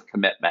sense of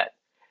commitment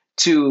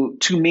to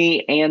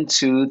me and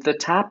to the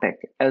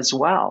topic as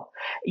well.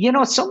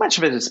 So much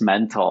of it is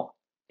mental.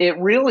 It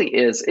really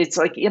is. It's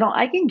like,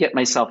 I can get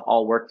myself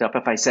all worked up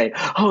if I say,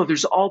 oh,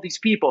 there's all these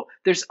people,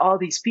 there's all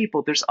these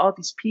people, there's all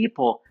these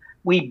people.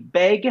 We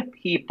beg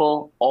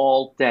people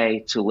all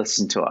day to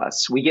listen to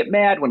us. We get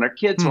mad when our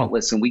kids won't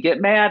listen. We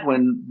get mad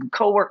when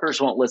coworkers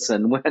won't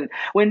listen,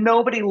 when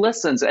nobody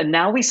listens. And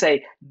now we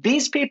say,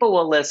 these people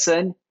will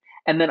listen.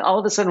 And then all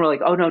of a sudden we're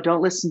like, oh no,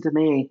 don't listen to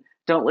me.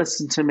 Don't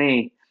listen to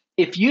me.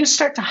 If you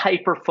start to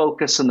hyper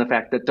focus on the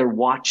fact that they're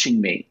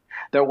watching me,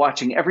 they're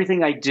watching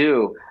everything I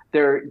do,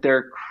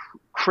 they're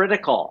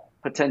critical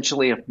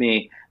potentially of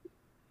me.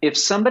 If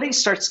somebody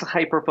starts to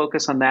hyper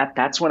focus on that,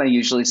 that's when I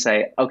usually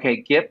say, okay,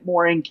 get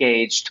more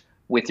engaged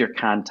with your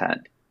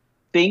content.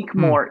 Think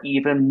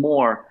even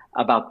more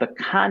about the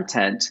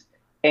content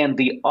and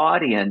the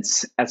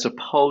audience as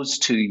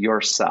opposed to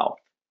yourself.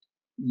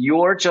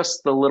 You're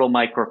just the little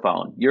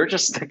microphone. You're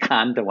just the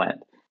conduit.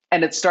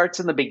 And it starts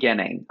in the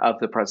beginning of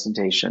the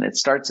presentation. It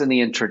starts in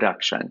the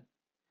introduction.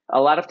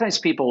 A lot of times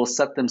people will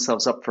set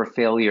themselves up for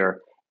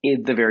failure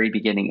in the very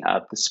beginning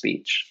of the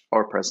speech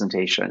or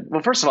presentation.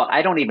 Well, first of all,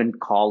 I don't even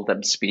call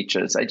them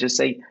speeches. I just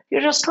say,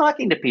 you're just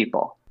talking to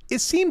people. It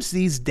seems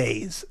these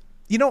days,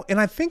 and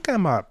I think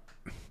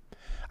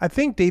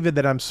David,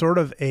 that I'm sort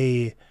of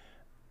a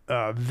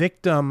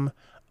victim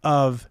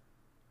of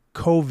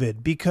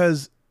COVID,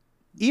 because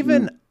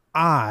even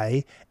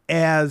I,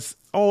 as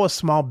a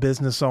small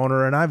business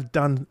owner, and I've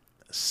done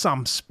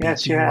some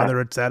speaking,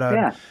 whether it's at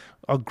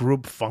a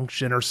group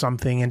function or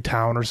something in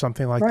town or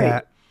something like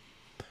that.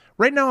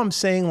 Right now I'm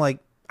saying, like,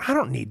 I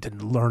don't need to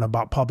learn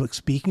about public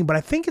speaking, but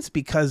I think it's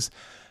because,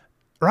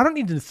 or I don't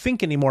need to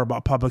think anymore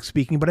about public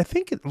speaking, but I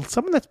think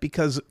some of that's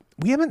because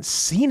we haven't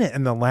seen it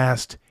in the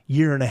last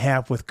year and a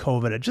half with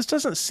COVID. It just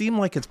doesn't seem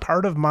like it's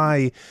part of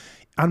on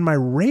my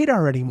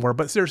radar anymore,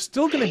 but there's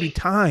still going to be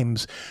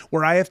times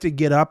where I have to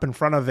get up in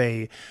front of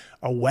a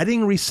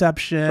wedding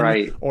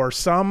reception or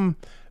some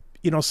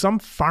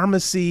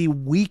pharmacy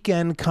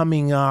weekend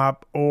coming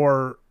up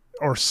or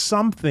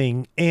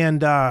something. And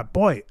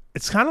boy,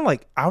 it's kind of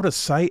like out of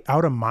sight,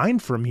 out of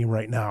mind for me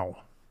right now.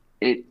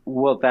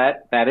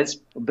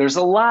 There's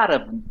a lot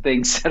of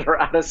things that are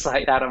out of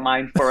sight, out of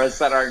mind for us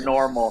that are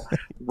normal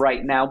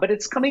right now, but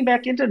it's coming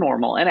back into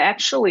normal. And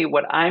actually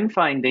what I'm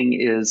finding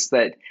is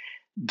that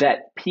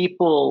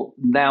people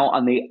now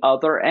on the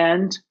other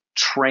end,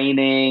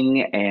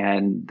 training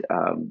and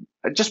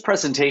just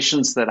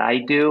presentations that I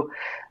do,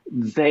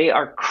 they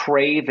are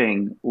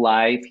craving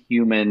live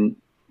human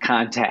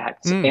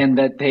contact and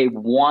that they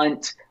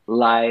want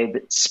live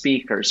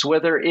speakers,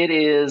 whether it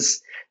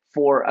is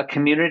for a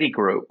community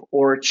group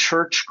or a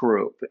church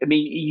group. I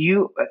mean,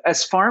 you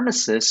as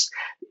pharmacists,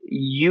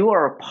 you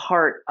are a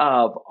part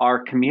of our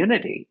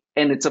community.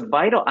 And it's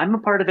I'm a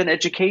part of an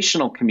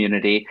educational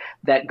community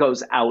that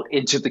goes out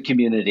into the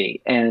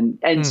community. And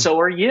so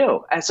are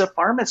you as a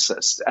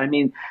pharmacist. I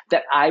mean,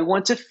 that I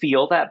want to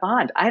feel that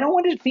bond. I don't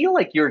want to feel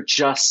like you're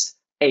just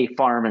a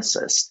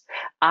pharmacist.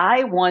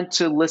 I want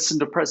to listen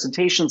to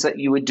presentations that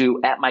you would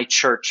do at my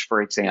church,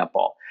 for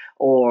example,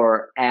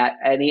 or at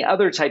any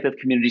other type of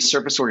community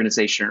service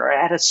organization or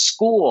at a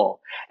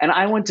school. And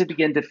I want to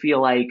begin to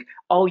feel like,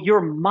 oh, you're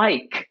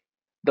Mike,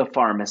 the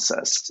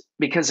pharmacist.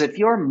 Because if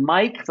you're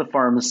Mike, the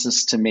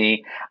pharmacist to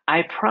me,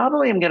 I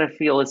probably am going to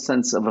feel a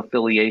sense of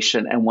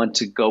affiliation and want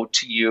to go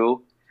to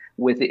you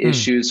with the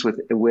issues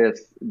with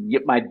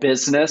my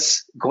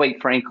business,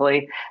 quite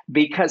frankly,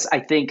 because I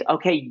think,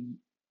 okay,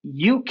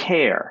 you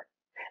care.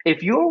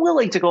 If you're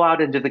willing to go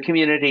out into the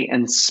community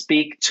and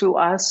speak to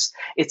us,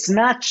 it's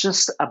not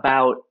just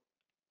about,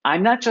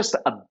 I'm not just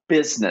a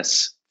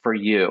business for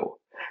you.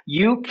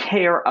 You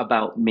care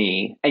about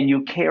me and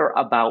you care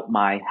about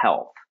my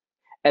health.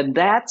 And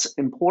that's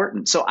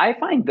important. So I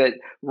find that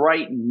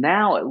right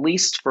now, at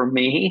least for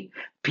me,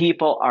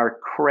 people are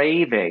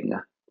craving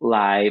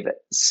live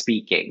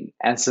speaking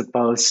as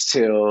opposed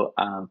to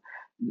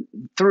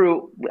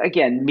through,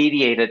 again,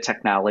 mediated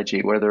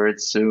technology, whether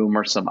it's Zoom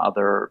or some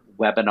other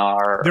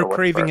webinar. They're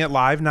craving it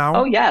live now?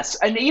 Oh, yes.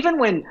 And even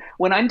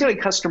when I'm doing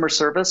customer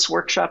service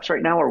workshops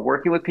right now or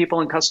working with people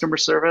in customer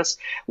service,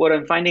 what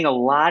I'm finding a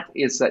lot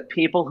is that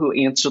people who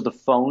answer the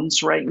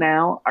phones right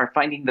now are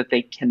finding that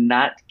they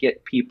cannot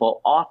get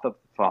people off of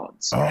the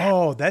phones.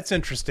 Oh, that's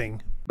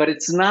interesting. But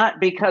it's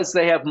not because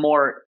they have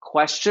more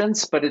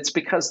questions, but it's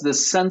because the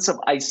sense of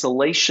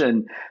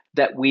isolation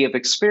that we have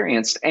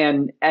experienced.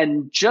 And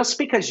just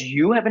because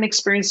you haven't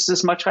experienced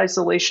as much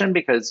isolation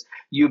because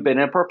you've been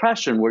in a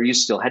profession where you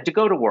still had to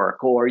go to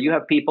work or you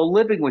have people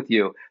living with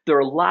you, there are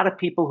a lot of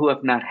people who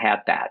have not had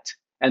that.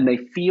 And they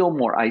feel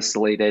more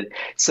isolated.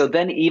 So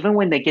then even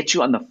when they get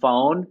you on the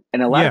phone,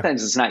 and a lot of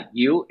times it's not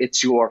you,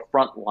 it's your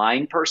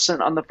frontline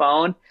person on the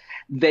phone,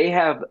 they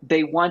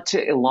want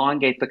to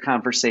elongate the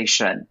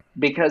conversation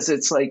because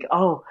it's like,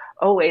 oh,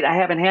 wait, I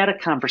haven't had a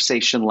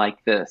conversation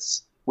like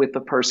this with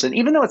the person.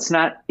 Even though it's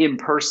not in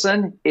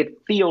person,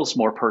 it feels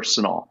more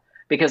personal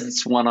because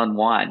it's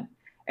one-on-one.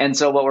 And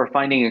so what we're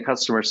finding in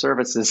customer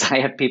service is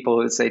I have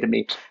people who say to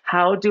me,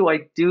 how do I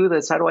do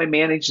this? How do I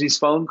manage these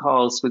phone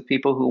calls with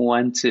people who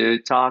want to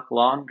talk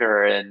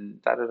longer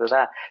and da, da, da,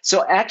 da.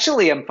 So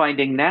actually, I'm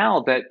finding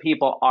now that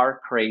people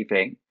are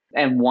craving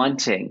and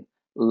wanting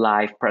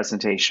live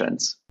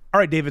presentations. All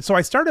right, David. So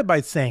I started by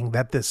saying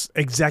that this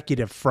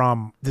executive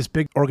from this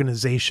big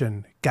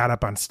organization got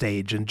up on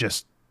stage and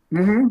just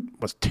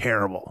was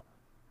terrible.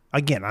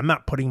 Again, I'm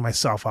not putting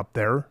myself up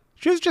there.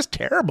 She was just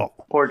terrible.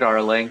 Poor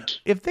darling.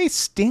 If they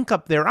stink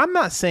up there, I'm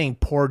not saying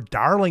poor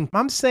darling.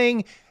 I'm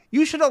saying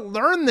you should have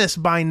learned this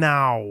by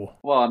now.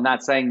 Well, I'm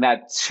not saying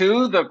that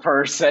to the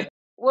person.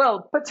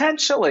 Well,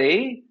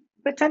 potentially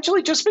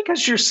just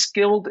because you're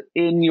skilled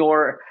in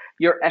your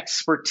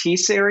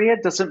expertise area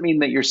doesn't mean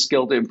that you're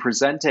skilled in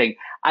presenting.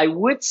 I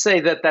would say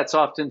that that's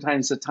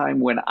oftentimes a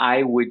time when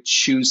I would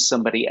choose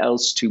somebody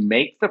else to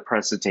make the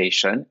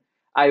presentation.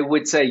 I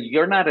would say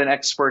you're not an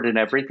expert in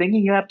everything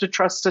and you have to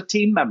trust a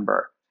team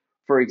member,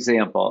 for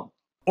example.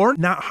 Or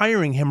not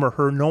hiring him or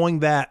her, knowing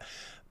that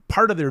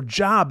part of their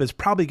job is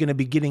probably going to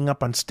be getting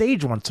up on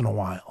stage once in a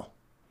while.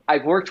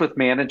 I've worked with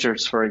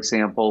managers, for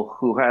example,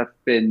 who have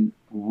been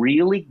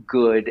really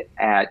good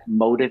at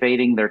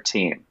motivating their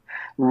team.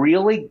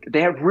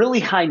 They have really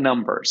high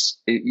numbers.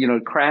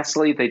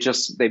 Crassly,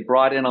 they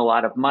brought in a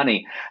lot of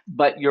money.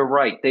 But you're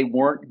right, they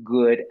weren't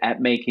good at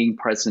making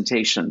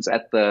presentations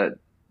at the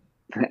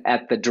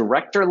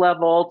director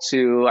level.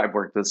 I've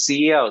worked with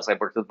CEOs, I've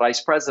worked with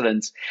vice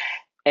presidents,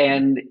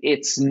 and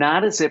it's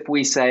not as if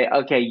we say,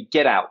 okay,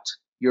 get out.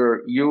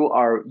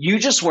 You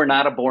just were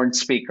not a born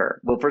speaker.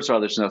 Well, first of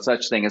all, there's no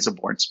such thing as a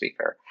born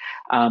speaker.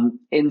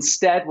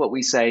 Instead, what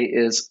we say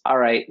is, all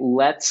right,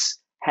 let's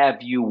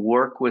have you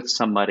work with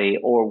somebody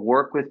or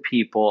work with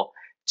people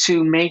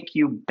to make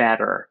you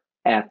better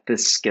at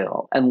this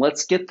skill. And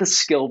let's get the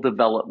skill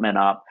development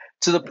up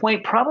to the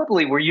point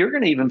probably where you're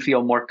going to even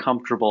feel more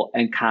comfortable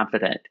and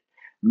confident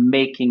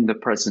making the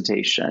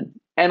presentation.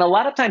 And a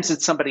lot of times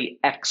it's somebody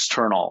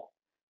external,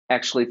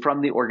 actually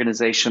from the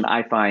organization,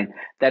 I find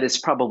that is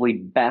probably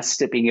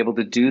best at being able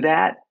to do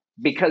that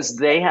because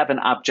they have an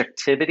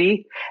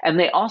objectivity and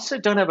they also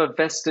don't have a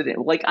vested,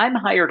 like I'm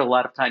hired a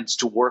lot of times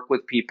to work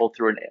with people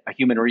through a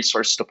human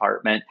resource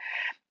department.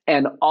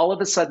 And all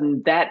of a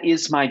sudden that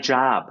is my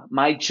job.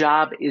 My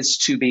job is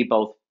to be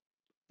both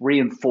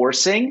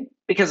reinforcing,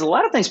 because a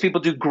lot of times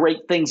people do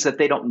great things that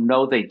they don't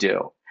know they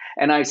do.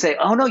 And I say,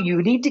 oh no,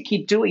 you need to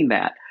keep doing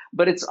that.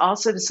 But it's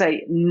also to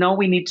say, no,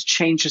 we need to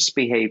change this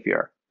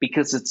behavior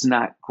because it's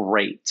not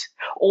great.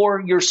 Or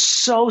you're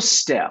so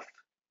stiff,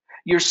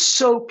 you're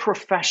so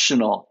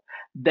professional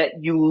that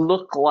you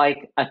look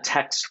like a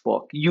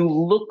textbook. You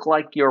look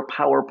like your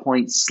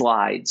PowerPoint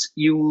slides.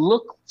 You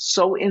look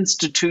so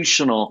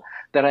institutional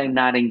that I'm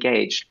not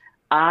engaged.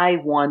 I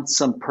want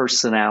some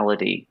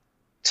personality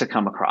to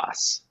come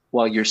across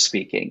while you're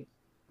speaking.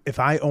 If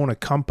I own a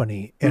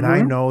company and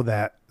I know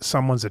that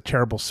someone's a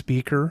terrible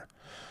speaker,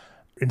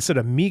 instead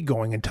of me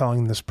going and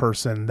telling this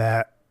person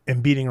that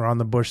and beating around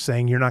the bush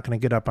saying you're not going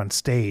to get up on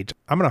stage,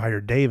 I'm going to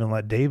hire Dave and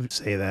let Dave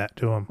say that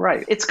to him.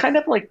 Right. It's kind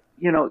of like,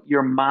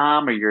 your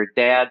mom or your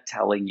dad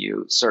telling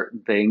you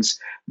certain things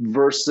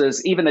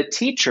versus even a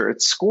teacher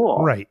at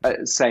school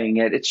saying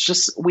it. It's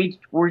just,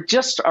 we're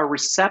just are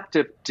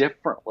receptive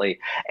differently.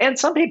 And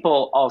some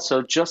people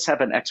also just have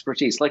an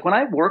expertise. Like when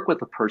I work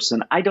with a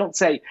person, I don't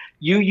say,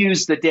 you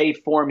use the Dave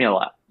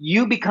formula,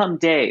 you become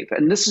Dave,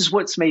 and this is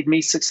what's made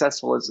me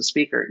successful as a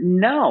speaker.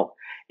 No,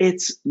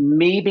 it's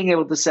me being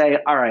able to say,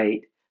 all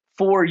right,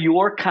 for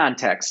your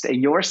context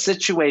and your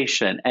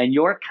situation and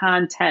your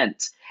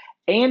content,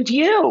 and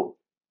you,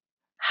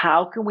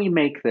 how can we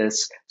make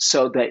this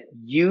so that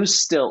you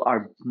still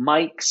are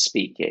Mike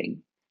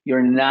speaking?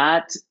 You're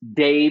not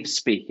Dave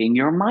speaking,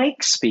 you're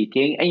Mike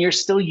speaking, and you're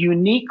still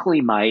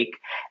uniquely Mike.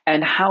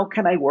 And how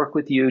can I work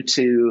with you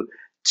to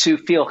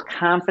feel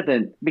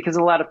confident? Because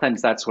a lot of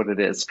times that's what it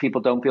is.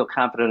 People don't feel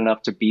confident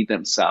enough to be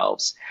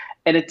themselves.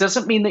 And it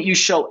doesn't mean that you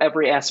show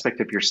every aspect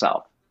of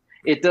yourself.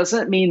 It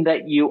doesn't mean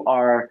that you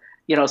are,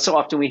 so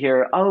often we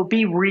hear, oh,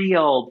 be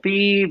real,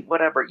 be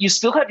whatever. You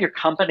still have your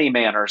company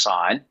manners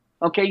on.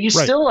 Okay. You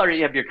still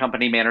have your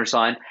company manners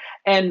on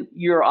and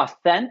you're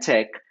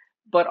authentic,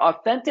 but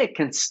authentic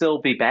can still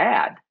be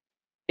bad.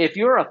 If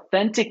you're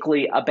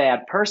authentically a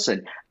bad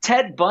person,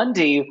 Ted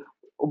Bundy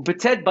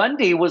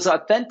was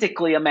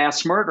authentically a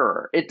mass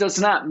murderer. It does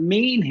not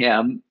mean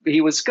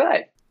he was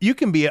good. You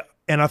can be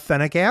an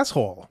authentic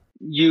asshole.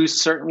 You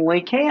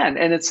certainly can.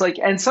 And it's like,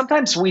 and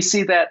sometimes we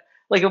see that,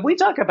 like if we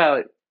talk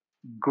about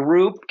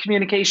group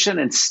communication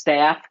and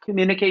staff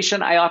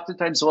communication, I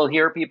oftentimes will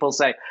hear people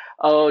say,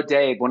 oh,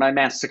 Dave, when I'm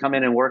asked to come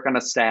in and work on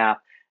a staff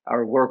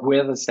or work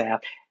with a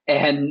staff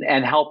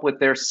and help with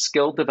their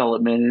skill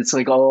development, it's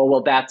like, oh,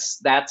 well,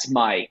 that's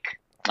Mike.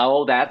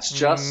 Oh, that's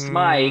just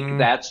Mike.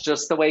 That's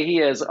just the way he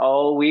is.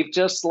 Oh, we've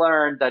just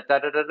learned that, da,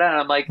 da, da, da.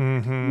 I'm like,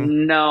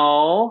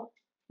 no,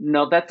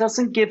 that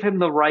doesn't give him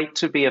the right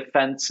to be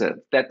offensive.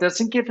 That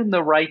doesn't give him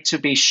the right to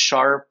be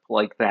sharp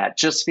like that,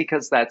 just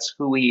because that's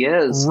who he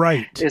is.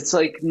 Right. It's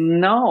like,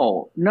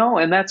 no,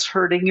 and that's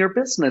hurting your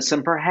business.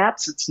 And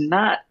perhaps it's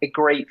not a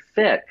great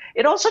fit.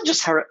 It also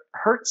just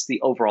hurts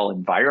the overall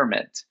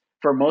environment.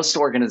 For most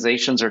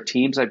organizations or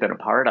teams I've been a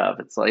part of,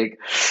 it's like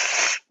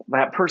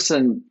that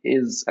person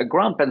is a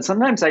grump. And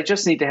sometimes I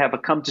just need to have a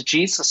come to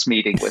Jesus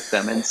meeting with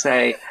them and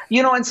say,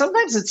 and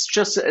sometimes it's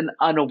just an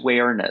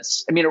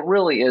unawareness. I mean, it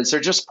really is. They're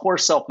just poor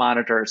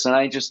self-monitors. And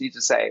I just need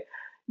to say,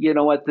 you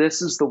know what,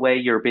 this is the way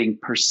you're being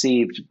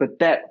perceived, but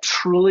that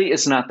truly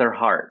is not their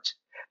heart.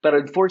 But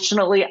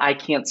unfortunately, I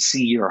can't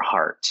see your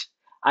heart.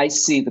 I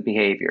see the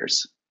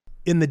behaviors.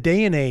 In the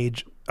day and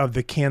age of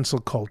the cancel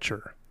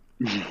culture,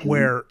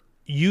 where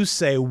you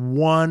say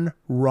one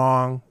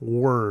wrong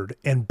word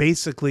and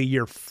basically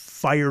you're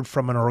fired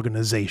from an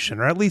organization,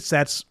 or at least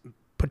that's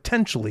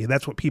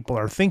what people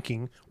are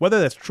thinking, whether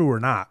that's true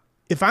or not.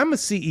 If I'm a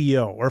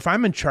CEO or if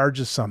I'm in charge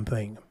of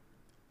something,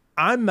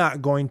 I'm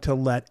not going to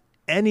let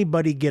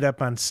anybody get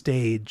up on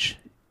stage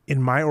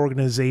in my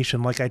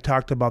organization. Like I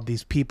talked about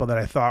these people that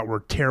I thought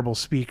were terrible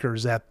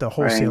speakers at the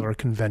wholesaler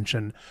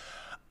convention.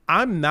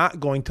 I'm not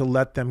going to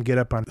let them get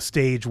up on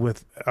stage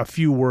with a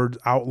few words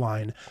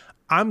outline.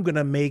 I'm going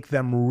to make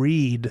them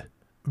read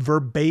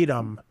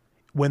verbatim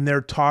when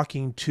they're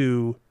talking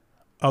to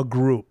a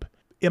group.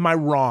 Am I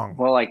wrong?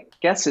 Well, I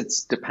guess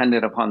it's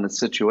dependent upon the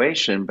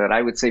situation, but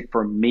I would say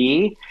for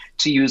me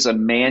to use a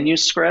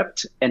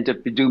manuscript and to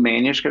do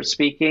manuscript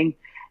speaking,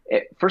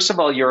 first of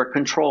all, you're a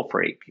control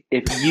freak.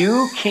 If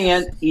you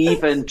can't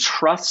even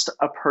trust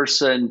a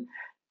person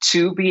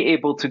to be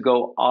able to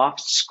go off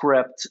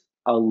script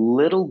a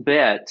little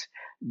bit,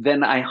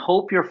 then I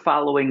hope you're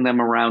following them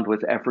around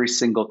with every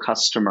single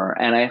customer.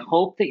 And I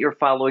hope that you're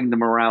following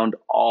them around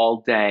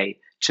all day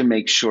to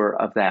make sure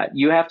of that.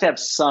 You have to have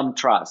some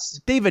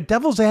trust. David,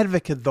 devil's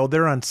advocate, though,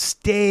 they're on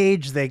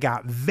stage, they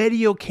got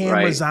video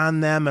cameras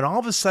on them, and all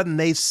of a sudden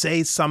they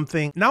say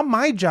something. Now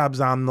my job's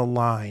on the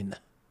line.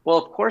 Well,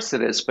 of course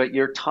it is, but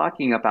you're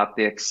talking about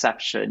the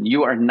exception.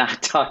 You are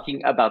not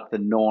talking about the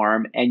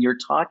norm, and you're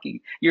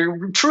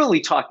truly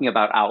talking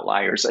about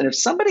outliers. And if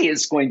somebody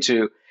is going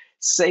to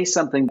say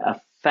something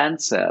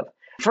offensive,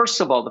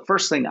 first of all, the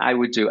first thing I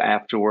would do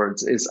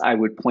afterwards is I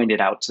would point it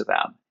out to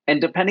them. And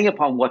depending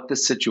upon what the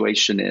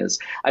situation is,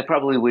 I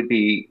probably would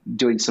be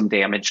doing some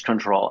damage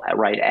control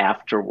right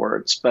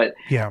afterwards. But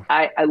yeah.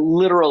 I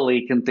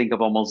literally can think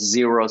of almost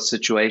zero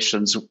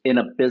situations in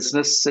a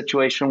business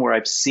situation where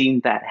I've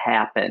seen that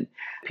happen.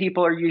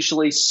 People are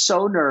usually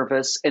so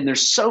nervous and they're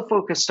so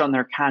focused on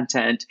their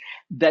content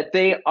that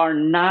they are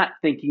not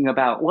thinking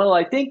about, well,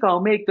 I think I'll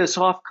make this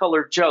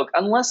off-color joke,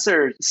 unless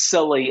they're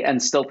silly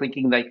and still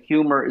thinking that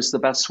humor is the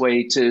best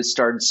way to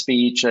start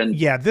speech. And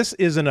yeah, this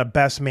isn't a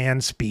best man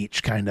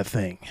speech kind of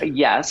thing.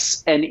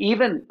 Yes. And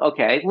even,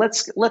 okay,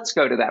 let's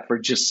go to that for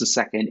just a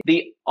second.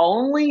 The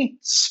only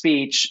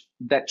speech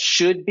that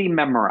should be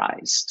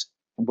memorized,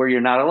 where you're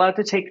not allowed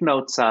to take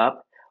notes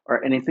up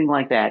or anything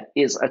like that,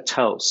 is a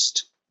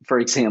toast, for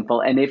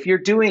example. And if you're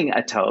doing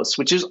a toast,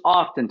 which is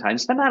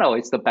oftentimes, but not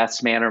always, the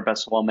best man or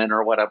best woman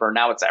or whatever,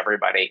 now it's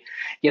everybody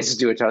gets to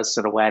do a toast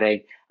at a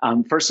wedding.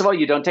 First of all,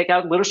 you don't take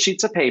out little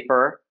sheets of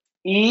paper,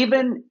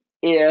 even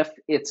if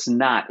it's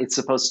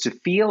supposed to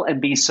feel and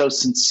be so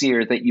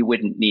sincere that you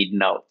wouldn't need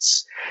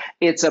notes.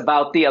 It's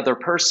about the other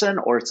person,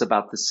 or it's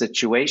about the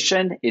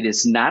situation. It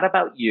is not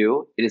about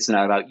you. It is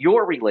not about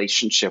your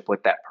relationship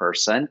with that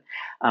person.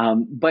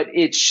 But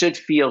it should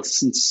feel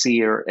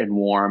sincere and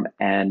warm,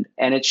 and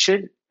it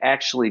should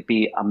actually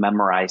be a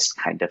memorized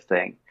kind of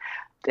thing.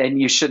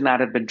 And you should not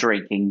have been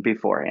drinking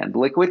beforehand.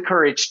 Liquid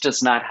courage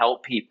does not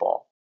help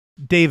people.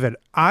 David,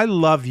 I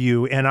love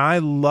you and I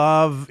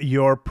love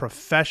your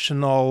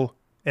professional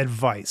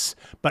advice,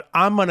 but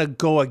I'm going to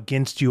go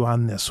against you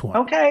on this one.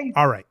 Okay.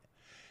 All right.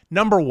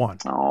 Number one.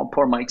 Oh,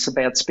 poor Mike's a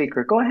bad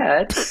speaker. Go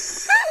ahead.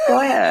 Go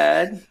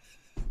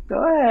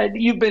ahead.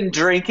 You've been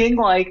drinking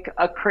like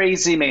a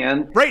crazy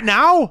man. Right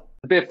now?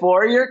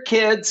 Before your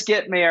kids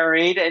get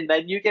married, and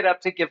then you get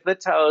up to give the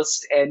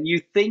toast and you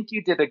think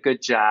you did a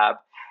good job,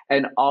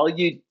 and all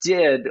you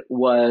did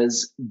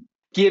was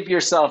give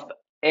yourself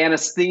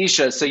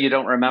anesthesia so you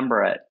don't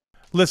remember it.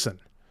 Listen,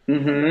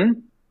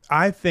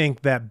 I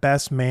think that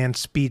best man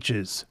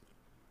speeches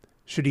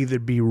should either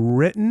be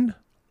written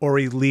or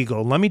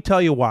illegal. Let me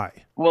tell you why.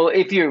 Well,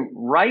 if you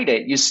write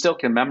it, you still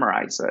can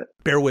memorize it.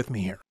 Bear with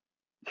me here.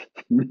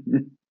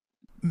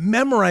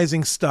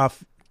 Memorizing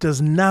stuff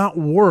does not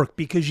work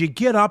because you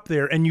get up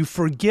there and you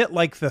forget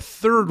like the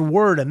third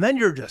word and then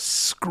you're just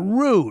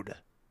screwed.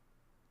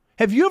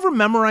 Have you ever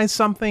memorized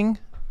something?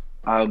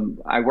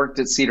 I worked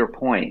at Cedar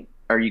Point.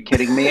 Are you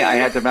kidding me? I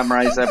had to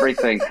memorize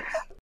everything.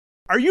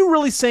 Are you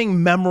really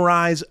saying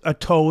memorize a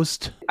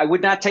toast? I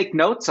would not take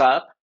notes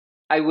up.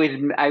 I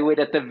would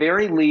at the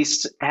very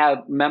least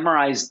have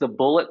memorized the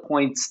bullet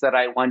points that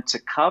I want to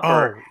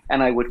cover,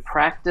 and I would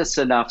practice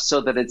enough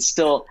so that it's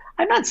still,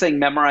 I'm not saying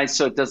memorize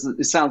so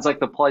it sounds like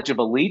the Pledge of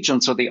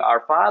Allegiance or the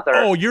Our Father.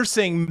 Oh, you're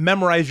saying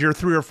memorize your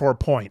 3 or 4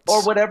 points.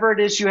 Or whatever it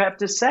is you have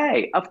to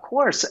say, of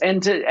course,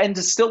 and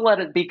to still let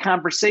it be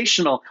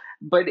conversational.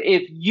 But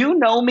if you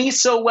know me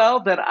so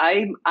well that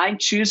I'm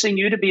choosing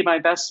you to be my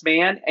best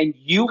man and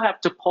you have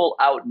to pull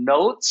out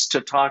notes to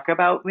talk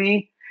about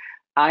me,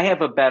 I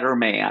have a better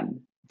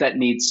man that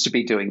needs to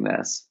be doing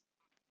this.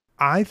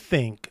 I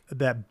think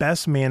that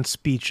best man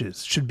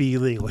speeches should be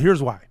illegal.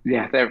 Here's why.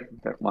 Yeah,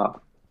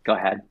 well, go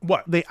ahead.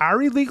 What, they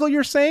are illegal,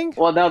 you're saying?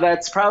 Well, no,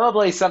 that's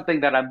probably something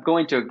that I'm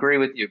going to agree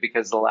with you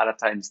because a lot of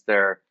times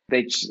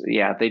they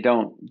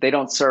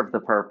don't serve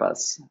the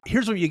purpose.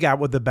 Here's what you got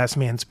with the best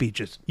man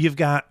speeches. You've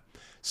got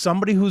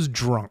somebody who's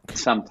drunk.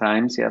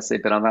 Sometimes, yes,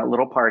 they've been on that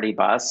little party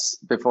bus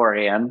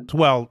beforehand.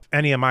 Well,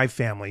 any of my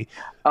family.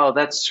 Oh,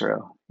 that's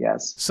true.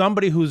 Yes.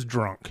 Somebody who's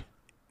drunk,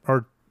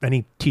 or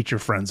any teacher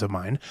friends of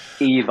mine.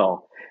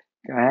 Evil.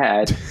 Go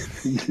ahead.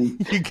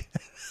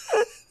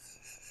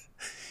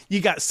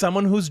 You got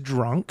someone who's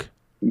drunk.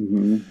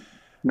 Mm-hmm.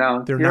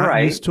 No, they're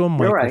not used to a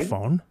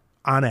microphone.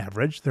 On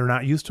average, they're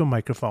not used to a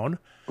microphone.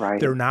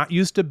 Right. They're not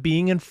used to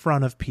being in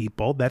front of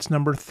people. That's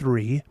number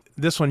 3.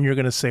 This one you're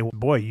going to say,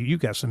 boy, you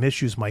got some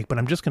issues, Mike, but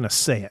I'm just going to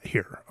say it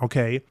here,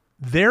 okay?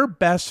 They're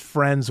best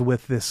friends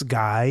with this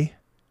guy,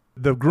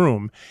 the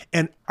groom,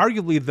 and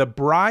arguably the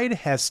bride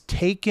has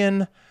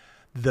taken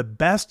the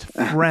best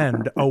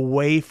friend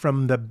away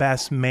from the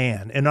best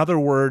man. In other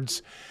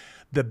words,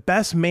 the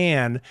best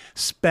man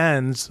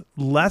spends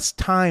less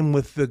time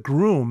with the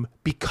groom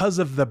because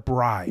of the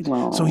bride.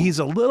 Wow. So he's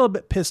a little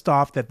bit pissed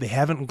off that they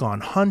haven't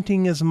gone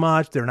hunting as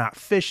much. They're not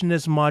fishing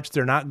as much.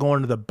 They're not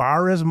going to the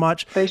bar as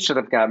much. They should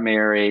have got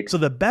married. So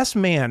the best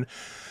man,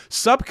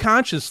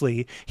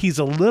 subconsciously, he's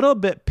a little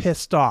bit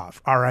pissed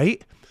off, all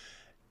right?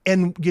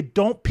 And you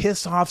don't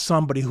piss off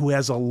somebody who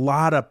has a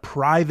lot of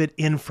private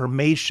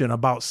information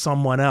about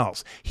someone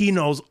else. He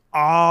knows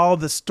all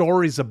the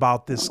stories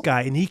about this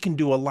guy, and he can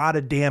do a lot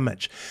of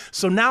damage.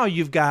 So now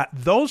you've got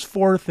those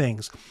 4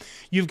 things.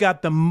 You've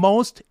got the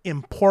most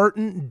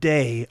important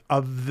day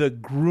of the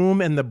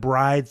groom and the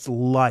bride's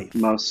life.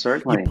 Most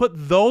certainly. You put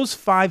those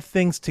 5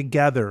 things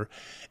together,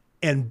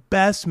 and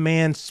best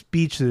man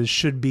speeches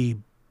should be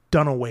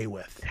done away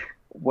with.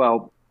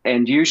 Well,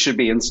 and you should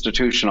be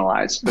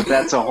institutionalized, but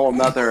that's a whole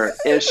nother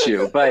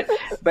issue. But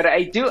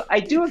I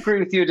do agree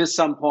with you to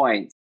some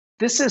point.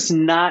 This is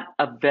not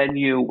a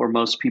venue where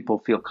most people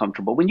feel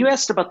comfortable. When you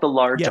asked about the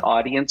large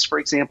audience, for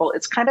example,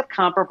 it's kind of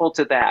comparable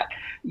to that.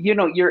 You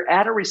know, you're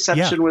at a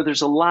reception where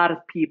there's a lot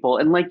of people.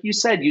 And like you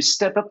said, you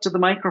step up to the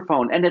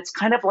microphone and it's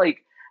kind of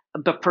like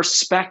the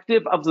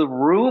perspective of the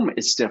room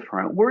is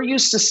different. We're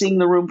used to seeing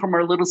the room from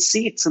our little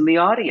seats in the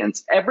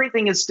audience.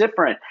 Everything is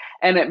different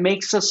and it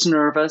makes us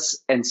nervous.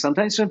 And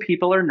sometimes when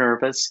people are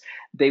nervous,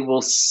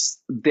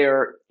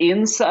 their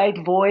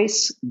inside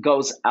voice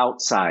goes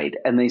outside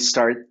and they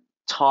start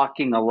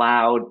talking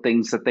aloud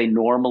things that they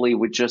normally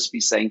would just be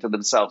saying to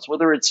themselves,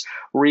 whether it's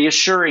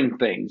reassuring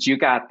things, you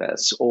got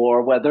this,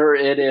 or whether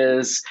it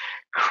is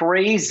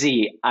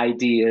crazy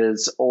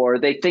ideas, or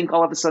they think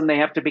all of a sudden they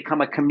have to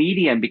become a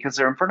comedian because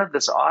they're in front of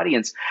this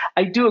audience.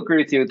 I do agree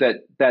with you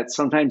that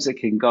sometimes it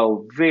can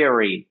go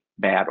very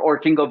bad, or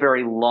it can go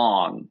very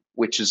long,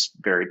 which is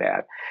very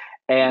bad.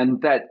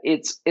 And that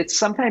it's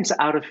sometimes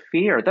out of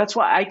fear. That's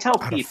why I tell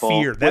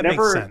people, fear. That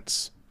makes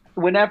sense.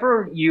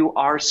 Whenever you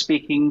are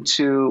speaking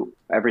to,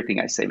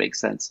 everything I say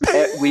makes sense.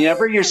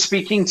 Whenever you're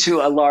speaking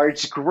to a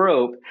large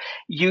group,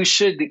 you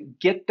should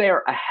get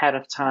there ahead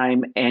of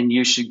time and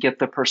you should get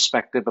the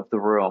perspective of the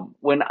room.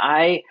 When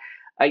I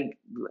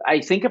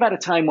think about a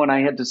time when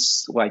I had to,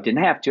 well, I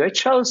didn't have to, I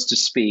chose to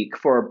speak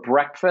for a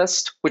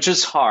breakfast, which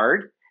is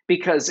hard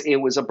because it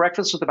was a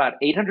breakfast with about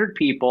 800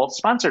 people,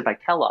 sponsored by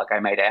Kellogg, I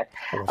might add.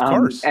 Well, of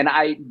course.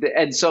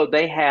 And so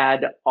they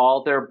had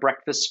all their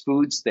breakfast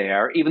foods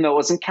there, even though it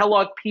wasn't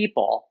Kellogg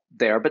people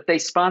there, but they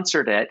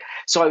sponsored it.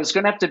 So I was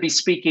going to have to be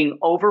speaking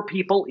over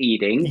people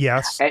eating.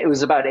 Yes. It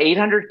was about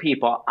 800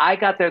 people. I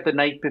got there the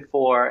night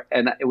before,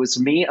 and it was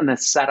me and the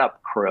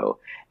setup crew.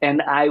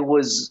 And I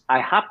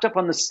hopped up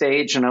on the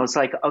stage and I was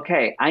like,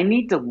 okay, I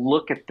need to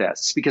look at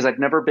this because I've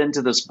never been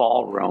to this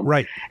ballroom.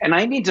 Right. And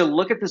I need to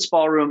look at this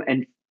ballroom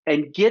and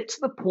get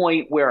to the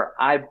point where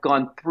I've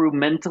gone through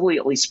mentally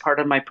at least part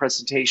of my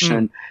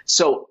presentation.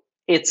 So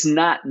it's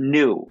not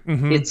new.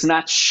 Mm-hmm. It's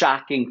not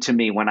shocking to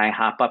me when I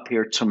hop up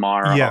here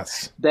tomorrow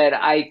that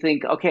I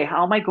think, okay,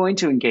 how am I going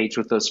to engage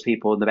with those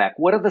people in the back?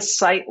 What are the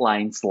sight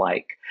lines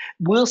like?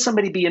 Will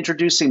somebody be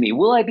introducing me?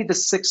 Will I be the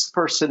 6th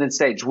person in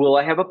stage? Will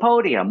I have a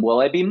podium?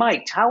 Will I be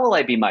mic'd? How will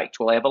I be mic'd?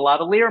 Will I have a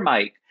lavalier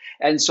mic?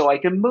 And so I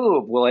can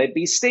move. Will I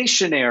be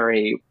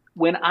stationary?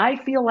 When I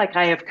feel like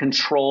I have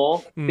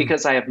control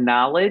because I have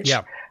knowledge,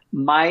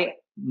 my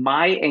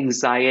my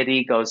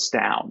anxiety goes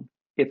down.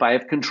 If I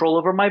have control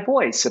over my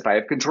voice, if I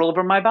have control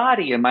over my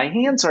body and my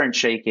hands aren't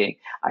shaking,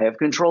 I have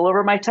control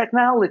over my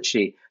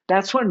technology.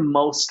 That's when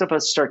most of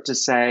us start to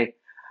say,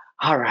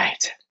 all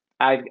right,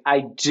 I've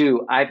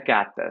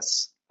got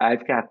this.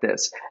 I've got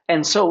this.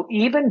 And so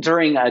even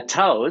during a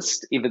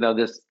toast, even though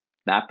this is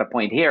not the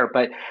point here,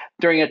 but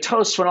during a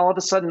toast, when all of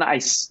a sudden I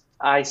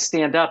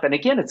stand up, and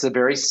again, it's a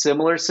very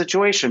similar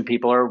situation.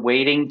 People are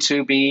waiting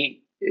to be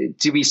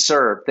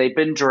served. They've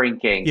been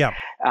drinking. Yeah.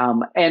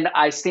 And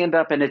I stand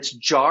up and it's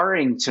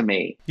jarring to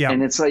me. Yeah.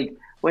 And it's like,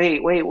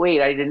 wait,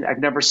 I've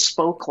never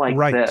spoke like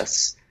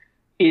this.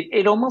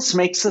 It almost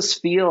makes us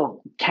feel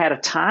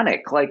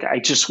catatonic. Like I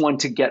just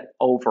want to get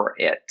over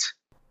it.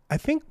 I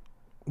think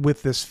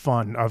with this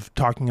fun of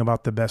talking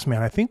about the best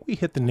man, I think we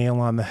hit the nail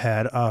on the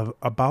head of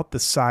about the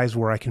size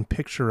where I can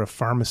picture a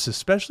pharmacist,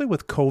 especially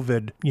with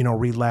COVID,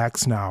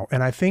 relax now.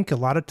 And I think a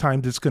lot of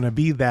times it's going to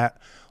be that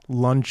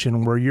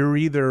luncheon where you're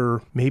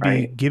either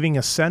maybe giving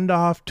a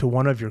send-off to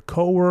one of your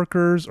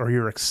coworkers or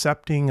you're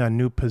accepting a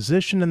new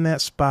position in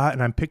that spot.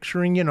 And I'm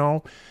picturing,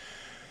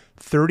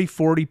 30,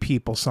 40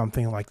 people,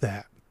 something like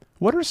that.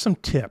 What are some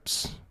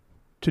tips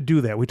to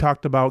do that? We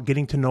talked about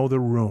getting to know the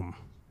room,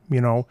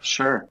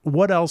 Sure.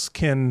 What else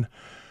can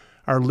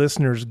our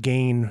listeners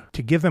gain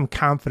to give them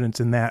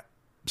confidence in that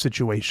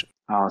situation?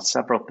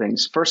 Several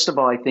things. First of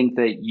all, I think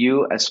that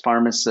you as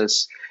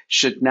pharmacists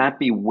should not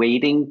be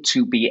waiting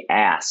to be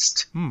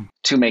asked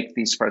to make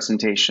these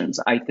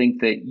presentations. I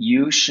think that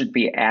you should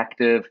be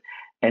active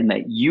and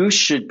that you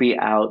should be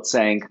out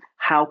saying,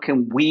 how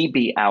can we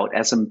be out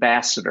as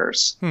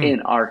ambassadors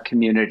in our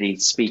community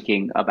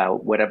speaking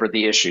about whatever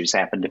the issues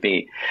happen to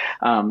be?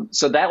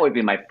 So that would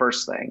be my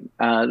first thing.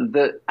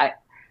 There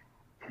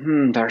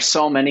are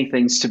so many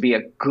things to be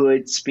a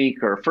good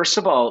speaker. First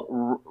of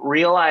all,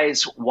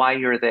 realize why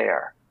you're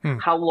there.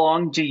 How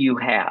long do you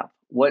have?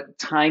 What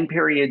time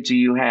period do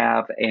you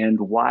have? And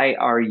why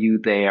are you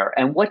there?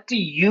 And what do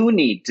you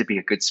need to be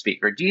a good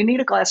speaker? Do you need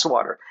a glass of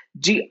water?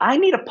 I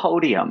need a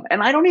podium,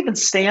 and I don't even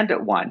stand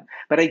at one,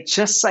 but I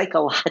just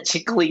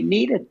psychologically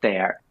need it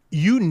there.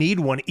 You need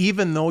one,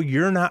 even though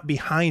you're not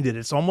behind it.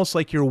 It's almost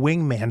like your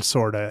wingman,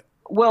 sort of.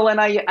 Well,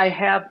 and I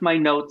have my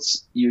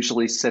notes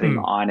usually sitting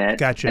on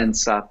it and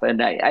stuff,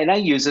 and I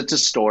use it to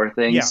store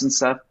things and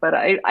stuff, but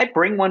I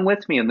bring one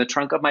with me in the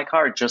trunk of my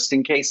car just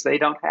in case they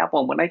don't have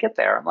one when I get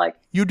there. I'm like,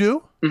 you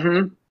do?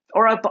 Mm-hmm.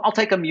 Or I'll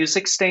take a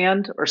music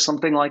stand or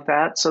something like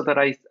that so that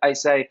I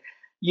say,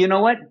 you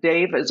know what,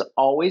 Dave is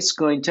always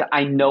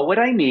I know what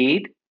I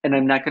need, and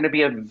I'm not going to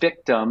be a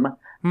victim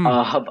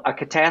of a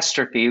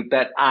catastrophe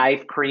that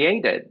I've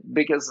created,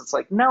 because it's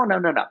like, no.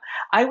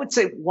 I would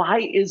say, why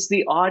is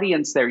the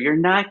audience there? You're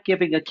not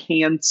giving a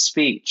canned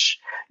speech.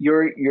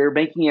 You're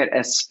making it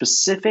as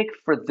specific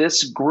for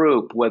this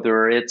group,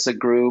 whether it's a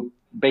group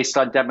based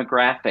on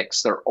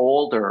demographics, they're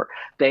older,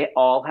 they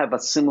all have a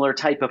similar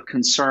type of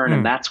concern,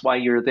 and that's why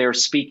you're there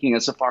speaking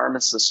as a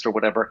pharmacist or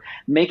whatever.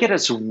 Make it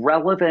as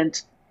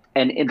relevant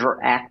and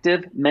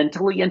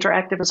mentally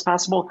interactive as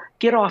possible.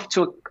 Get off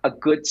to a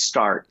good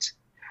start.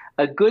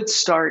 A good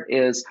start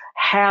is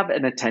have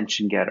an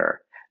attention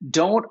getter.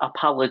 Don't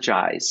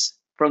apologize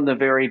from the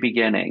very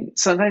beginning.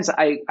 Sometimes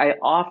I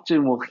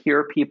often will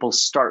hear people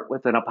start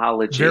with an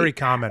apology. Very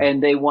common.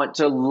 And they want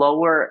to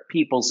lower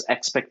people's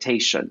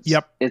expectations.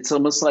 Yep. It's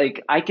almost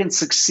like I can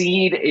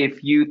succeed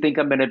if you think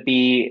I'm going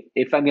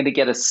to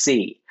get a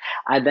C.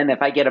 And then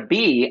if I get a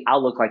B,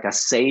 I'll look like a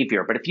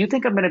savior. But if you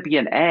think I'm going to be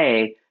an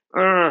A,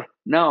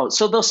 no.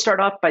 So they'll start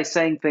off by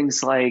saying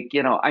things like,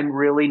 I'm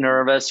really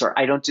nervous, or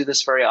I don't do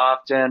this very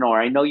often,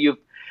 or I know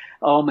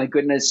oh my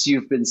goodness,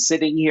 you've been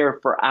sitting here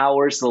for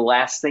hours. The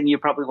last thing you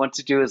probably want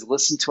to do is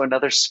listen to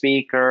another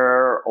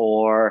speaker,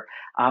 or,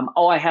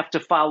 I have to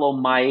follow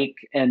Mike,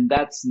 and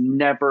that's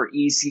never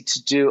easy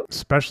to do.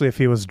 Especially if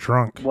he was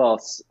drunk. Well,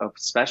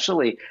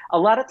 especially. A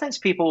lot of times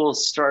people will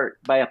start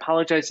by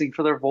apologizing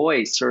for their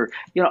voice, or,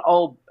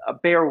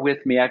 bear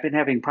with me. I've been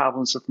having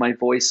problems with my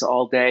voice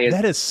all day.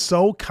 That is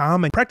so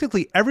common.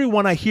 Practically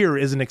everyone I hear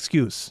is an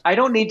excuse. I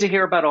don't need to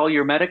hear about all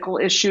your medical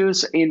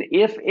issues. And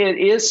if it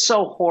is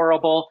so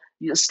horrible,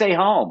 stay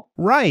home.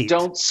 Right.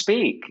 Don't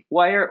speak.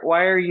 Why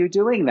are you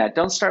doing that?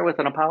 Don't start with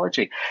an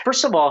apology.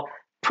 First of all,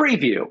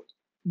 preview.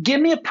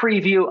 Give me a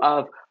preview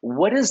of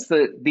what is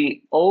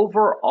the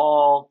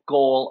overall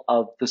goal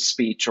of the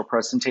speech or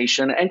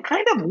presentation, and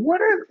kind of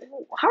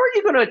how are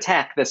you going to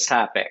attack this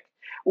topic?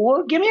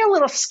 Well, give me a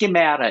little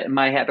schemata in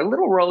my head, a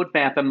little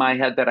roadmap in my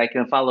head that I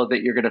can follow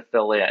that you're going to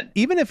fill in.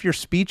 Even if your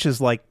speech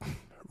is like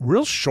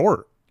real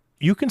short,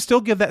 you can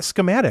still give that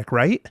schematic,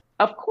 right?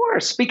 Of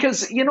course,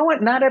 because you know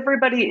what? Not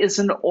everybody is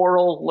an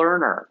oral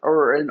learner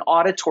or an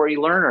auditory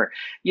learner,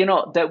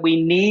 that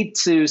we need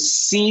to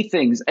see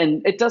things.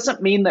 And it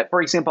doesn't mean that,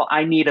 for example,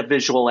 I need a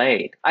visual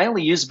aid. I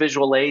only use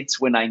visual aids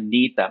when I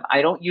need them.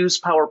 I don't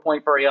use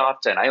PowerPoint very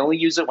often. I only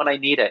use it when I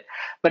need it.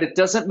 But it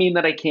doesn't mean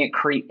that I can't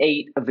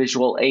create a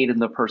visual aid in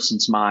the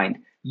person's mind.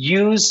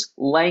 Use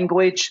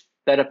language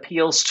that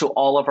appeals to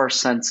all of our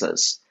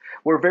senses.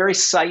 We're very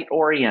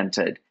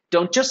sight-oriented.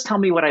 Don't just tell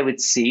me what I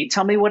would see.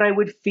 Tell me what I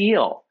would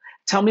feel.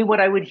 Tell me what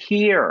I would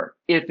hear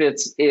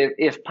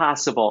if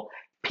possible.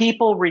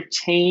 People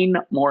retain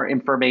more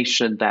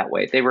information that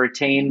way. They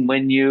retain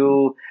when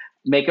you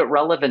make it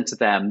relevant to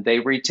them. They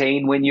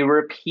retain when you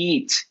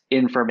repeat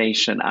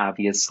information,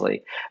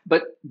 obviously.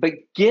 But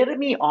get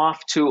me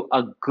off to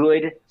a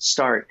good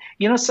start.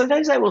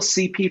 Sometimes I will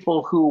see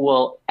people who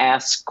will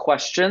ask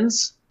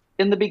questions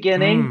in the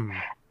beginning,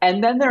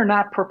 and then they're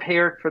not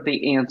prepared for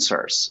the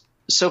answers.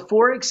 So,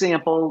 for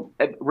example,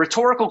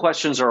 rhetorical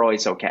questions are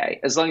always okay,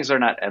 as long as they're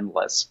not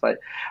endless. But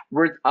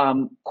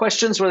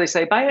questions where they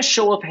say, by a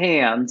show of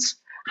hands,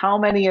 how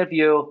many of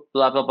you,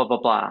 blah, blah, blah, blah,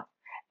 blah.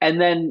 And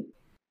then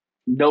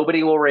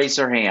nobody will raise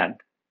their hand.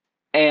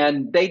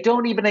 And they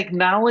don't even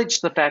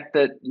acknowledge the fact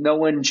that no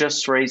one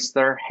just raised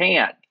their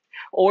hand,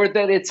 or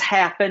that it's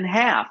half and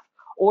half,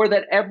 or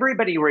that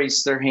everybody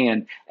raised their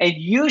hand. And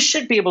you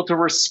should be able to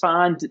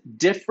respond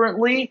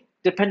differently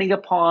depending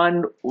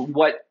upon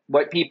what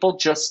people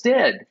just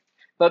did.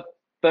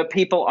 But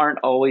people aren't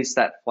always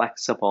that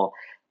flexible.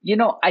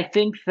 I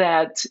think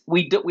that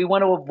we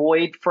want to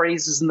avoid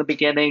phrases in the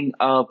beginning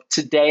of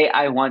today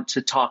I want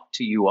to talk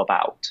to you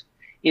about.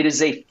 It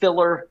is a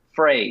filler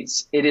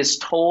phrase. It is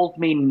told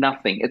me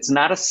nothing. It's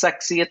not a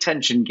sexy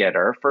attention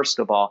getter, first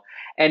of all.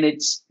 And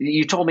it's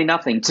you told me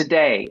nothing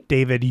today.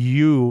 David,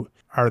 you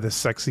are the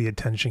sexy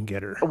attention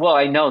getter. Well,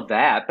 I know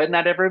that, but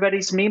not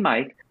everybody's me,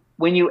 Mike.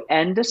 When you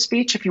end a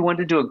speech, if you want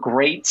to do a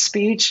great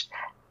speech,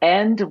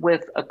 end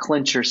with a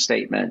clincher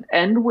statement.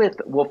 End with,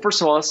 well,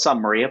 first of all, a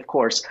summary, of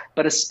course,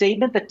 but a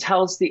statement that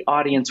tells the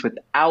audience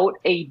without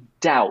a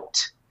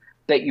doubt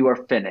that you are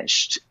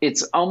finished.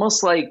 It's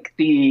almost like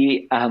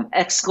the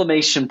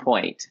exclamation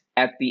point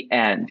at the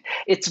end.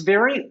 It's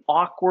very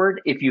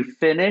awkward if you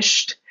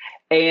finished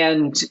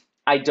and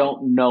I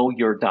don't know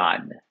you're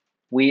done.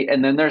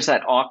 And then there's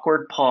that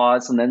awkward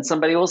pause, and then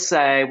somebody will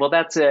say, well,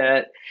 that's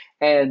it.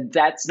 And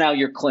that's now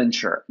your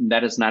clincher.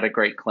 That is not a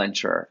great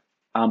clincher.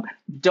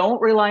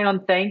 Don't rely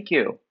on thank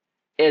you.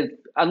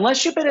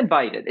 Unless you've been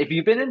invited. If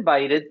you've been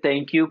invited,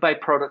 thank you by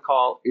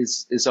protocol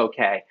is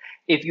okay.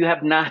 If you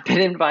have not been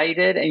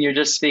invited and you're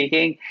just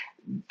speaking,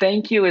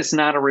 thank you is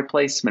not a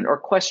replacement. Or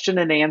question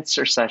and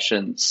answer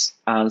sessions.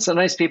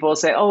 Sometimes people will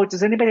say, oh,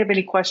 does anybody have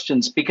any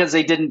questions? Because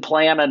they didn't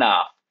plan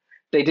enough.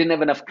 They didn't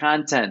have enough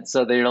content.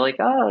 So they're like,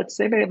 oh, does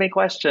anybody have any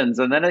questions?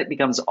 And then it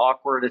becomes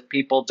awkward if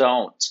people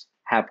don't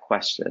have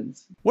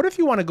questions. What if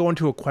you want to go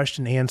into a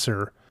question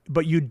answer,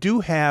 but you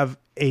do have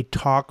a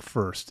talk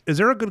first? Is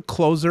there a good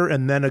closer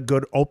and then a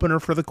good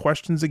opener for the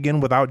questions again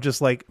without just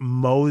like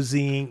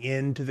moseying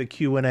into the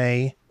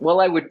Q&A?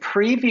 Well, I would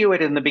preview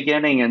it in the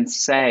beginning and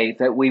say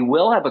that we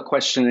will have a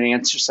question and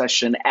answer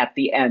session at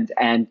the end.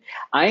 And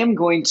I am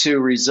going to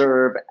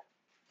reserve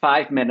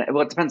 5 minutes.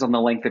 Well, it depends on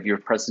the length of your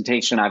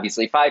presentation,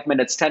 obviously, 5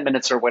 minutes, 10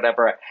 minutes or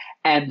whatever.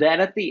 And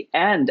then at the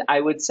end,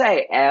 I would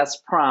say, as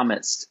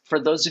promised, for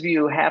those of you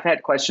who have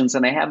had questions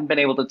and I haven't been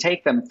able to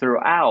take them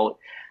throughout,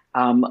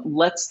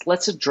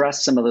 let's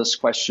address some of those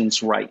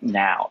questions right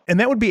now. And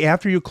that would be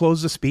after you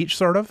close the speech,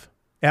 sort of?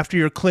 After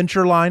your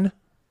clincher line?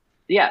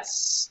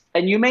 Yes.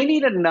 And you may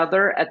need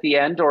another at the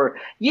end, or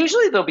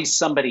usually there'll be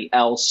somebody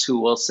else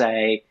who will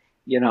say,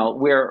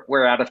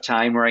 we're out of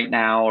time right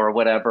now or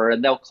whatever,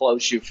 and they'll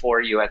close you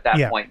for you at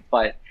that point.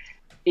 But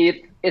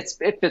if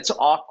it's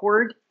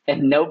awkward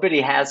and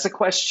nobody has a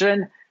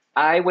question,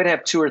 I would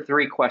have 2 or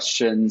 3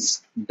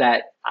 questions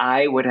that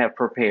I would have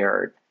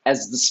prepared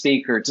as the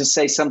speaker to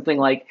say something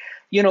like,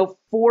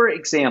 for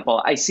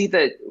example, I see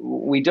that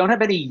we don't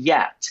have any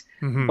yet,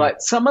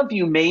 but some of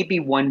you may be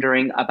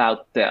wondering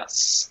about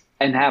this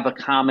and have a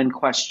common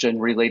question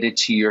related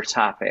to your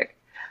topic.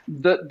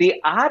 The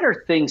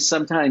odder thing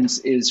sometimes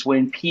is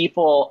when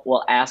people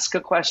will ask a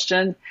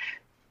question,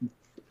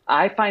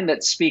 I find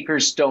that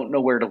speakers don't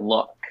know where to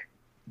look.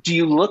 Do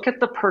you look at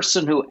the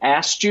person who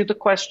asked you the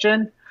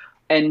question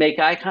and make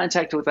eye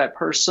contact with that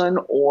person,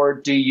 or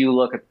do you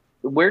look at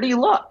where do you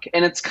look?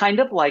 And it's kind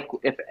of like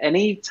if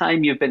any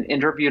time you've been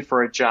interviewed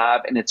for a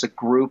job and it's a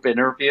group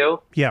interview,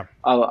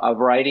 a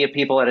variety of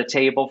people at a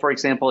table, for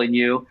example, and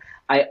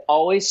I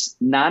always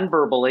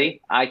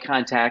non-verbally eye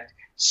contact,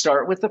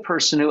 start with the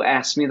person who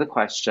asked me the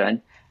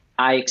question.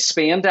 I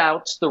expand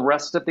out to the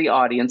rest of the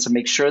audience and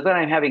make sure that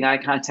I'm having eye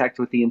contact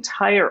with the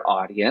entire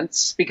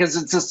audience because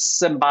it's a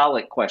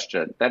symbolic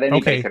question that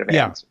anybody could have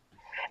answered.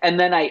 And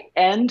then I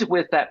end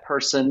with that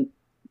person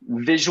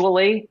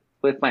visually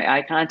with my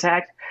eye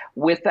contact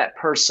with that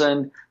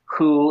person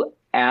who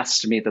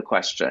asked me the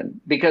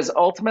question, because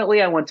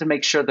ultimately I want to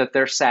make sure that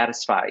they're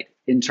satisfied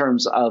in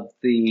terms of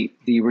the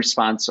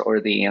response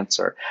or the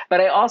answer. But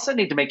I also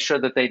need to make sure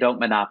that they don't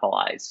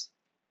monopolize,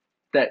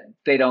 that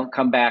they don't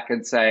come back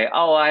and say,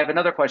 oh, I have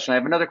another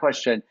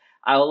question.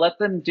 I'll let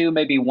them do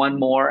maybe one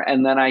more,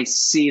 and then I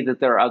see that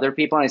there are other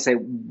people, and I say,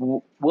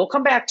 we'll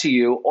come back to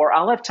you, or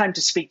I'll have time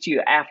to speak to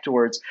you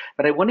afterwards,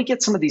 but I want to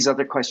get some of these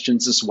other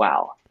questions as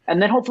well. And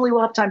then hopefully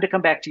we'll have time to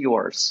come back to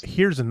yours.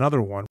 Here's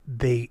another one.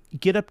 They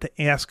get up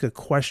to ask a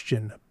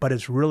question, but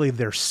it's really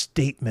their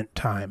statement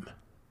time.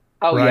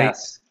 Oh, right?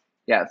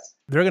 Yes.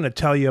 they're going to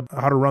tell you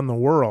how to run the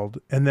world,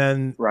 and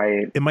then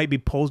it might be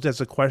posed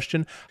as a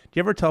question. Do you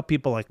ever tell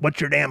people, like,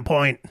 what's your damn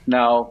point?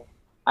 No,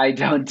 I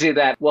don't do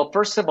that. Well,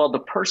 first of all, the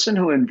person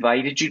who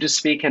invited you to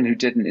speak and who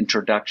did an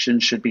introduction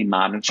should be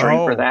monitoring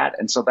for that.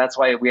 And so that's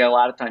why we a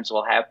lot of times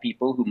will have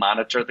people who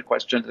monitor the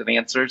questions and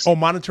answers. Oh,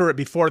 monitor it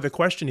before the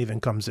question even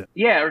comes in.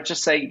 Yeah, or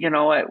just say, you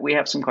know what, we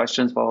have some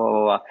questions, blah, blah,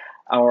 blah, blah.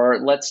 Or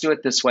let's do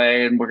it this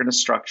way, and we're going to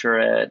structure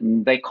it.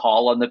 And they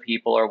call on the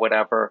people or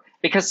whatever,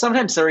 because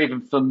sometimes they're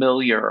even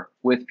familiar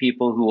with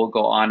people who will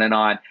go on and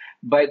on.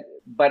 But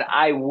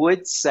I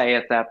would say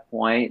at that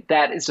point,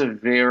 that is a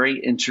very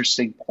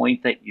interesting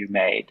point that you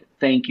made.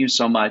 Thank you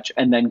so much.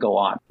 And then go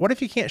on. What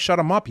if you can't shut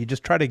them up? You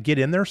just try to get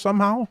in there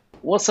somehow?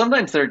 Well,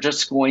 sometimes they're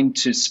just going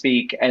to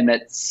speak. And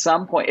at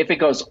some point, if it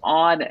goes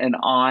on and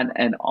on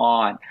and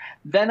on,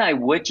 then I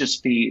would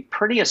just be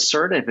pretty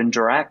assertive and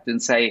direct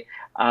and say,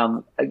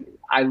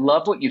 I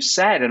love what you've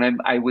said,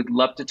 and I would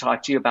love to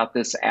talk to you about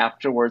this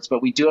afterwards,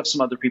 but we do have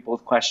some other people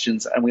with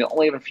questions, and we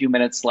only have a few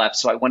minutes left,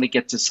 so I want to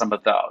get to some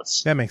of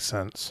those. That makes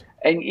sense.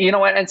 And you know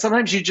what? And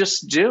sometimes you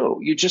just do.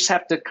 You just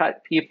have to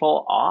cut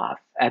people off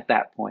at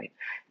that point.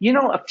 You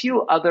know, a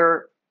few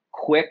other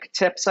quick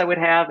tips I would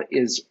have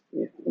is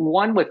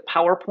one with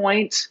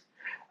PowerPoint.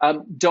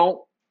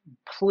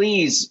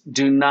 Please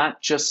do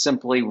not just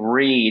simply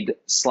read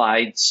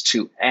slides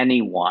to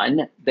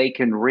anyone. They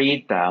can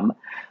read them.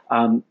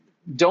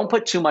 Don't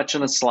put too much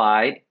on a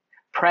slide.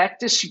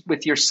 Practice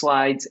with your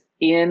slides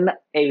in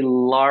a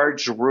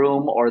large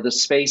room or the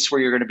space where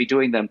you're going to be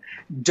doing them.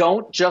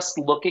 Don't just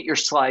look at your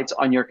slides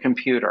on your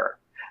computer,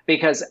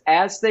 because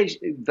as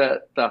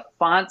the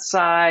font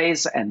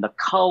size and the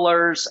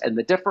colors and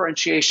the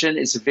differentiation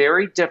is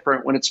very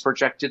different when it's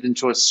projected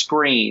into a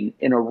screen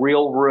in a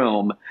real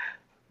room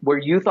where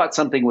you thought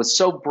something was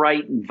so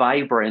bright and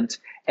vibrant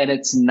and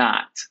it's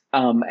not.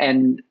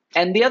 And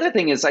the other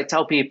thing is, I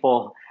tell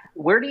people,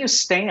 where do you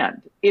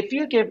stand? If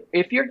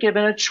you're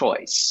given a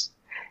choice,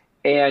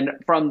 and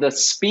from the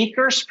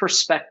speaker's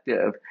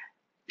perspective,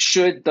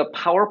 should the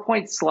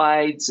PowerPoint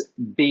slides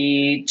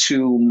be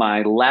to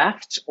my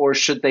left or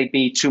should they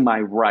be to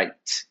my right?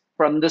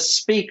 From the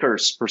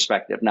speaker's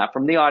perspective, not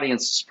from the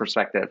audience's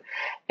perspective.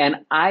 And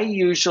I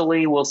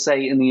usually will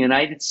say in the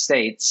United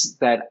States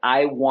that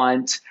I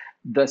want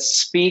the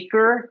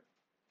speaker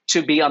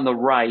to be on the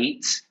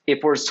right. If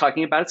we're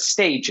talking about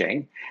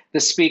staging, the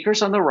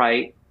speaker's on the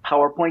right,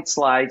 PowerPoint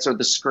slides or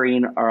the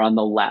screen are on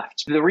the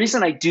left. The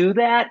reason I do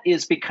that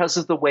is because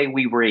of the way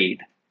we read.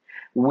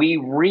 We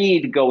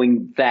read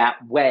going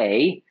that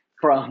way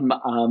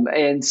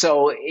and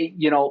so,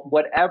 you know,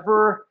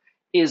 whatever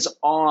is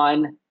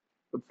on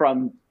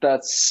from the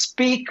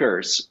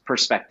speaker's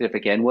perspective,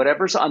 again,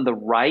 whatever's on the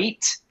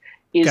right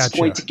is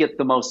going to get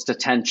the most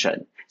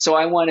attention. So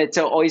I want it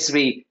to always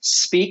be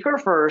speaker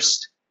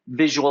first,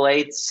 visual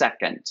aid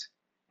second.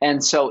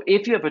 And so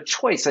if you have a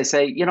choice, I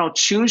say, you know,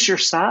 choose your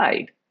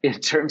side in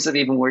terms of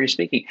even where you're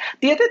speaking.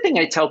 The other thing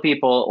I tell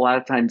people a lot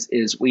of times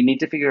is we need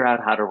to figure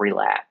out how to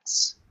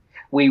relax.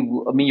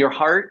 Your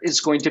heart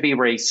is going to be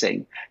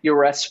racing. Your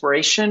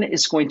respiration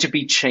is going to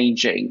be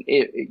changing.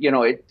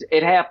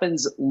 It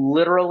happens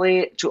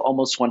literally to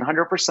almost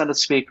 100% of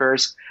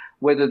speakers,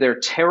 whether they're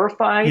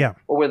terrified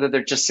or whether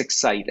they're just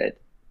excited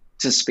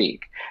to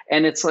speak.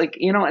 And it's like,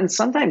 you know, and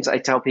sometimes I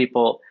tell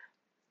people,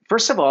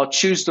 first of all,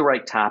 choose the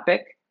right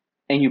topic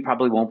and you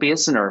probably won't be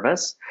as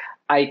nervous.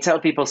 I tell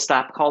people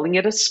stop calling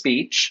it a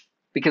speech,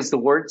 because the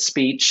word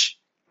speech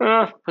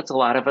puts a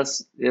lot of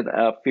us in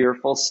a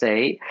fearful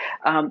state.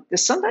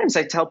 Sometimes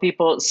I tell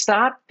people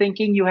stop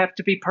thinking you have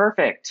to be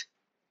perfect.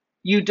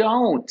 You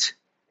don't.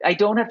 I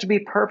don't have to be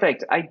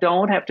perfect. I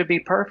don't have to be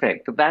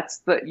perfect.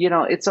 That's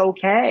it's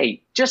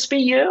okay. Just be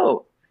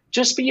you.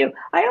 Just be you.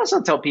 I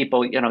also tell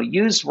people,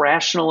 use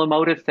rational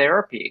emotive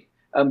therapy.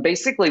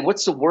 Basically,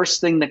 what's the worst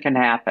thing that can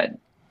happen?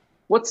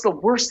 What's the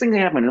worst thing that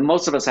can happen? And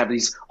most of us have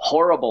these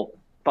horrible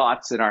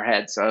thoughts in our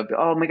heads of,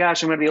 oh my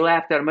gosh, I'm going to be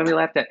laughed at. I'm going to be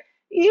laughed at.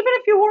 Even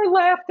if you were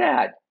laughed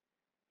at,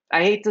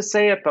 I hate to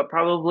say it, but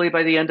probably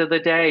by the end of the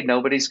day,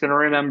 nobody's going to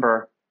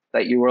remember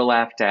that you were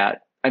laughed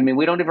at. I mean,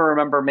 we don't even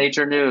remember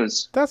major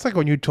news. That's like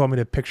when you told me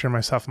to picture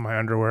myself in my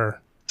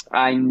underwear.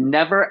 I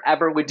never,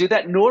 ever would do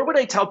that, nor would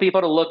I tell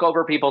people to look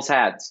over people's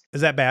heads.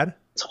 Is that bad?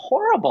 It's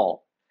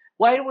horrible.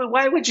 Why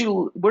would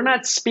you? We're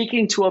not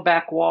speaking to a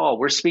back wall.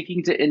 We're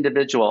speaking to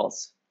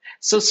individuals.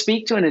 So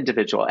speak to an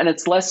individual. And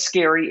it's less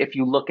scary if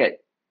you look at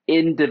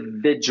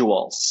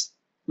individuals.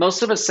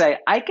 Most of us say,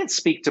 I could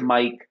speak to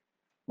Mike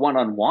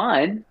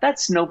one-on-one.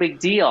 That's no big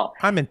deal.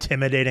 I'm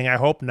intimidating. I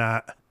hope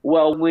not.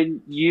 Well,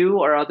 when you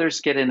or others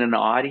get in an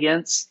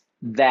audience,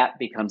 that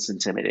becomes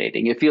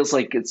intimidating. It feels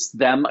like it's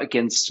them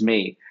against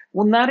me.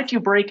 Well, not if you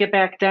break it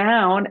back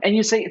down and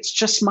you say, it's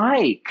just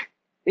Mike.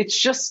 It's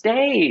just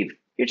Dave.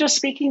 You're just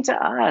speaking to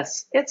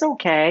us. It's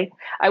okay.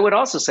 I would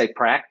also say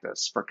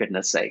practice, for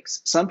goodness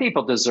sakes. Some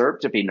people deserve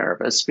to be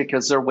nervous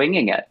because they're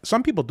winging it.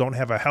 Some people don't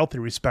have a healthy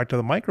respect of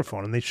the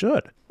microphone, and they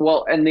should.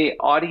 Well, and the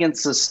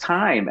audience's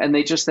time, and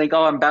they just think,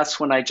 oh, I'm best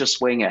when I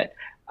just wing it.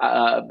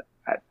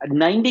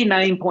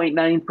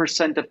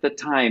 99.9% of the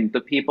time,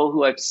 the people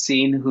who I've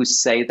seen who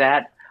say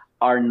that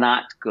are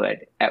not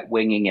good at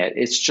winging it.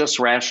 It's just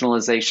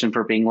rationalization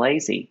for being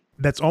lazy.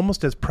 That's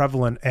almost as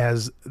prevalent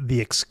as the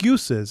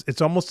excuses.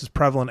 It's almost as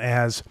prevalent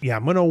as, yeah,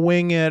 I'm going to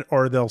wing it.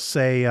 Or they'll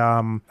say,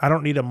 I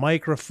don't need a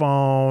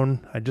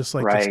microphone. I just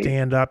like to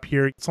stand up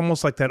here. It's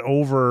almost like that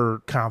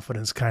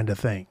overconfidence kind of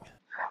thing.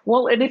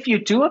 Well, and if you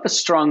do have a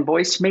strong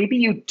voice, maybe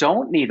you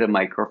don't need a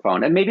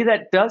microphone. And maybe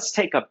that does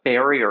take a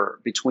barrier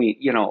between,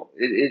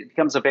 it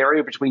becomes a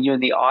barrier between you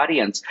and the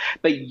audience.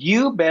 But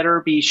you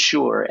better be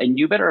sure, and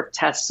you better have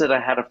tested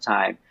ahead of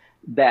time,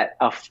 that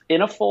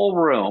in a full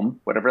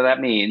room, whatever that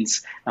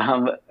means,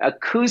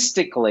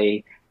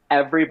 acoustically,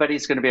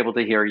 everybody's going to be able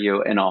to hear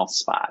you in all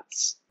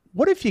spots.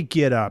 What if you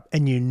get up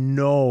and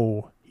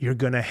you're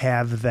going to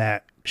have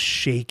that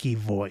shaky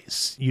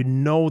voice?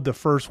 The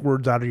first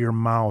words out of your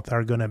mouth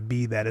are going to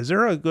be that. Is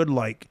there a good,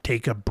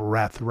 take a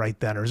breath right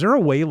then? Or is there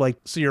a way,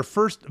 so your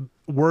first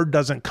word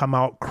doesn't come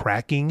out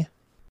cracking?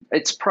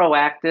 It's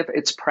proactive.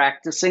 It's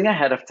practicing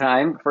ahead of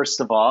time, first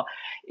of all.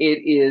 It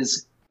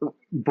is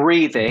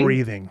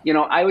breathing.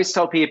 I always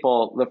tell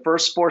people the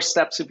first 4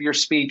 steps of your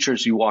speech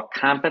is you walk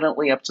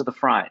confidently up to the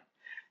front.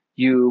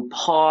 You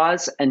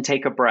pause and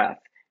take a breath.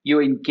 You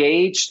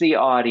engage the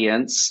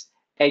audience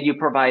and you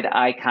provide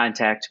eye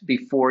contact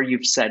before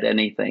you've said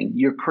anything.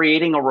 You're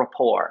creating a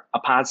rapport, a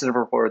positive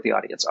rapport with the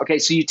audience. Okay,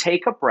 so you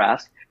take a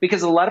breath,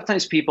 because a lot of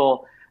times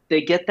people,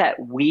 they get that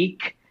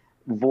weak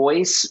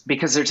voice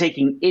because they're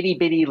taking itty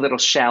bitty little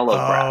shallow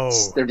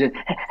breaths.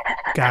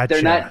 Gotcha.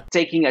 They're not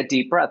taking a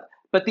deep breath.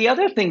 But the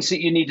other things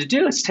that you need to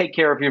do is take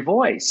care of your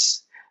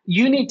voice.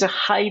 You need to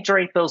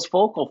hydrate those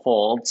vocal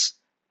folds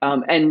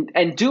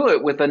and do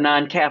it with a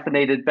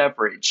non-caffeinated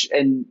beverage.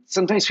 And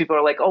sometimes people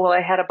are like, oh, well, I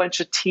had a bunch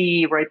of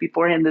tea right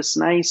beforehand, this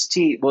nice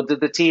tea. Well,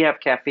 did the tea have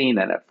caffeine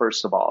in it,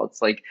 first of all?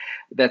 It's like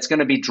that's going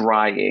to be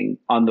drying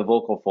on the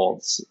vocal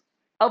folds.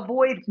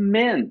 Avoid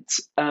mint.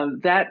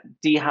 That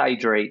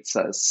dehydrates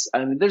us.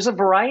 There's a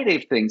variety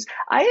of things.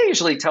 I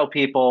usually tell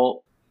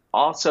people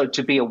also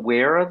to be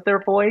aware of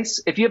their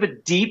voice. If you have a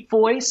deep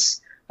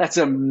voice, that's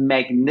a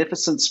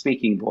magnificent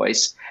speaking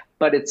voice,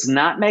 but it's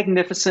not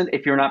magnificent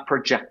if you're not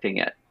projecting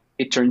it.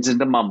 It turns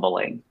into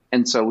mumbling.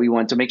 And so we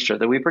want to make sure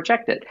that we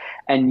project it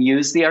and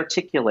use the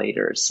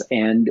articulators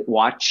and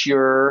watch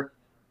your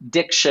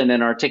diction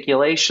and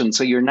articulation.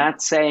 So you're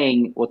not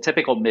saying,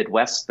 typical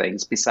Midwest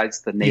things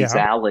besides the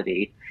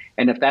nasality. Yeah.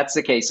 And if that's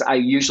the case, I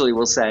usually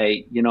will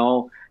say,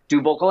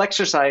 do vocal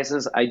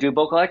exercises. I do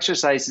vocal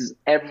exercises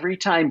every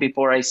time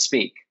before I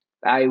speak.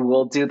 I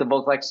will do the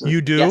vocal exercises. You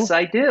do? Yes,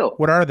 I do.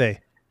 What are they?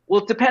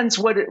 Well, it depends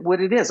what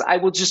it is. I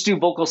will just do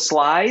vocal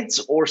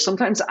slides, or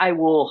sometimes I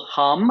will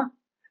hum,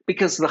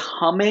 because the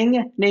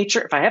humming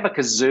nature, if I have a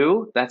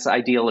kazoo, that's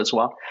ideal as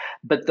well.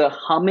 But the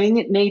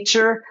humming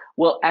nature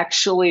will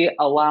actually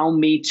allow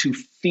me to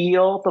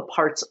feel the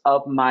parts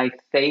of my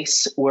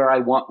face where I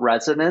want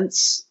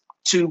resonance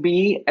to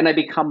be, and I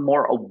become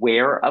more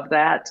aware of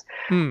that.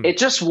 It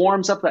just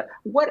warms up that.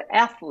 What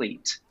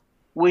athlete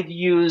would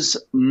use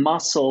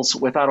muscles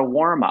without a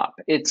warm-up?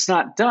 It's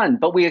not done,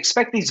 but we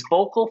expect these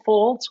vocal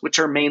folds, which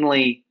are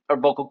mainly, or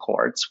vocal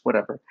cords,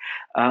 whatever,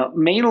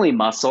 mainly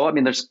muscle. I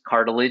mean, there's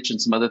cartilage and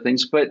some other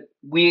things, but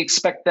we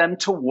expect them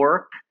to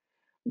work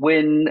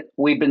when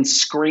we've been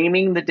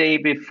screaming the day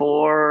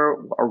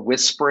before, or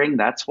whispering,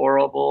 that's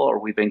horrible, or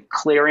we've been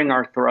clearing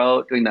our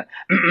throat, doing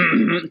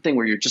the thing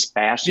where you're just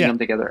bashing them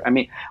together. I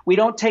mean, we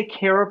don't take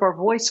care of our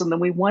voice, and then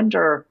we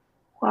wonder,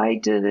 why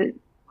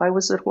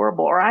was it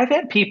horrible? Or I've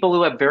had people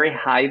who have very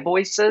high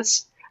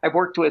voices. I've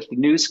worked with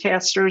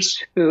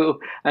newscasters who,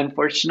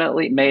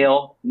 unfortunately,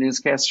 male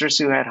newscasters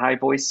who had high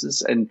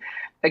voices. And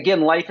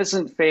again, life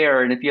isn't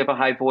fair. And if you have a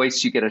high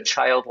voice, you get a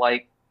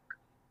childlike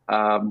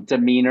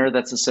demeanor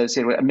that's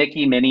associated with a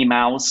Mickey Minnie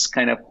Mouse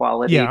kind of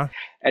quality, and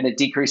it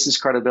decreases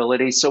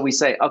credibility. So we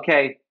say,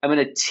 okay, I'm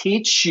going to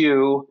teach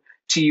you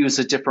to use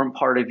a different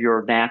part of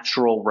your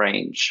natural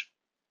range.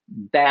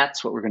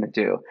 That's what we're going to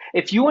do.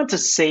 If you want to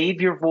save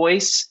your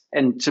voice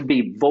and to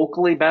be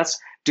vocally best,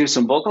 do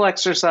some vocal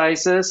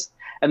exercises.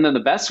 And then the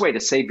best way to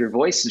save your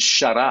voice is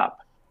shut up.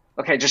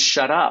 Okay, just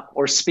shut up,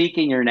 or speak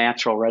in your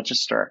natural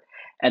register,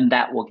 and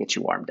that will get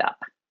you warmed up.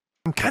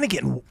 I'm kind of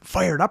getting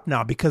fired up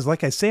now because,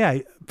 like I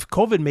say,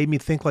 COVID made me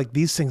think like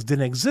these things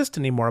didn't exist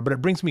anymore, but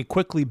it brings me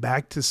quickly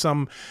back to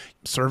some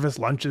service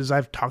lunches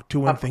I've talked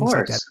to and things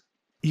like that.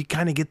 You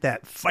kind of get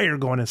that fire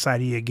going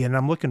inside of you again.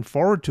 I'm looking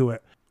forward to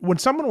it. When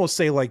someone will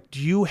say, like, do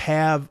you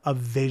have a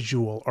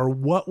visual, or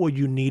what will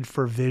you need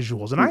for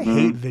visuals? And I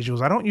hate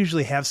visuals. I don't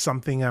usually have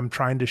something I'm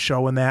trying to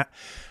show in that.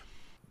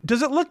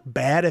 Does it look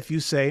bad if you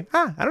say,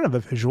 I don't have a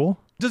visual?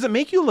 Does it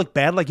make you look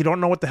bad, like you don't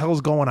know what the hell is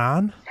going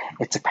on?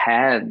 It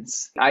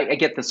depends. I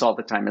get this all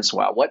the time as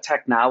well. What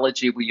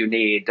technology will you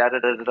need?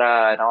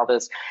 And all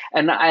this.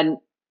 And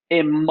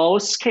in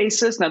most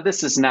cases, now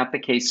this is not the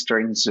case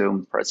during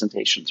Zoom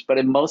presentations, but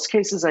in most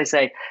cases I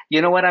say,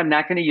 you know what, I'm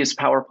not going to use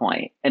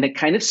PowerPoint. And it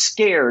kind of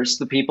scares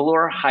the people who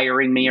are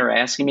hiring me or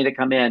asking me to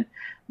come in.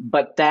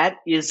 But that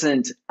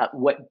isn't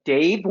what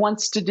Dave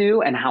wants to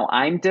do and how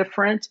I'm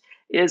different.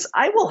 is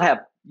I will have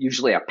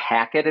usually a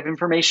packet of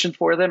information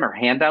for them or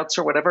handouts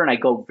or whatever. And I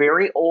go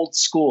very old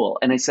school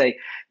and I say,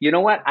 you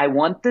know what? I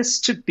want this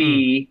to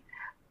be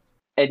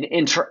an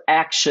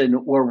interaction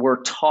where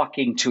we're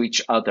talking to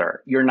each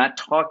other. You're not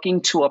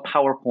talking to a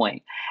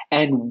PowerPoint.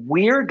 And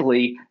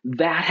weirdly,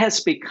 that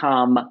has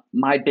become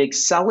my big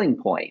selling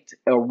point,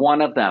 or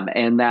one of them.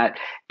 And that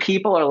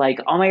people are like,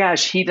 oh my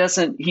gosh, he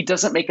doesn't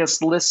make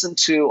us listen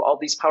to all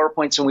these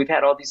PowerPoints. And we've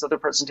had all these other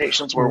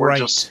presentations where we're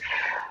just,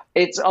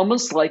 it's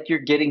almost like you're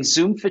getting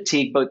Zoom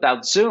fatigue, but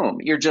without Zoom.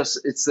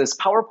 It's this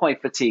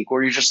PowerPoint fatigue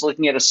where you're just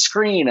looking at a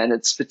screen and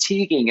it's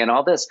fatiguing and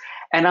all this.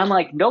 And I'm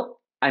like, nope.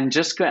 I'm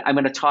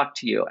going to talk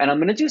to you, and I'm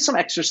going to do some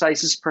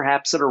exercises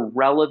perhaps that are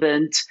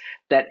relevant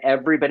that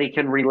everybody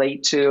can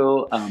relate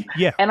to.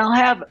 And I'll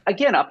have,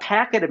 again, a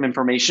packet of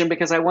information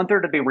because I want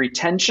there to be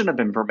retention of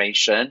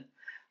information.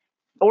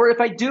 Or if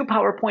I do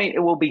PowerPoint,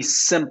 it will be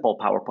simple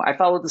PowerPoint. I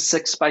follow the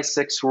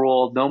 6x6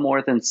 rule, no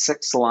more than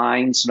 6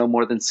 lines, no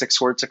more than 6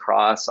 words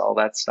across, all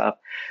that stuff.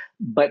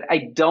 But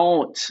I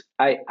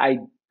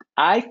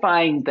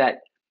find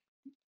that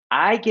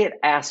I get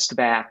asked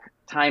back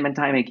time and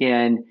time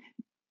again,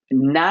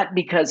 not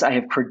because I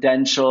have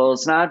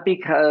credentials, not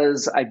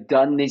because I've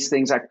done these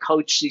things, I've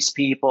coached these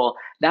people,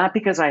 not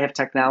because I have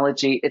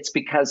technology. It's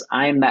because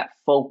I'm that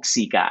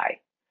folksy guy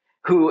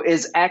who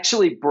is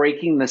actually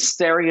breaking the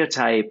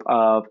stereotype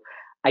of,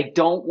 I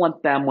don't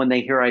want them when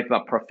they hear I'm a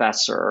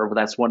professor, or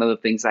that's one of the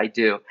things I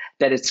do,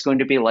 that it's going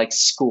to be like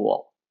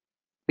school.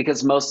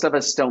 Because most of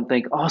us don't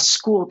think, oh,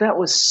 school, that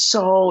was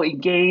so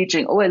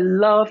engaging. Oh, I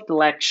loved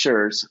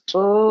lectures.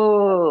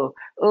 Oh.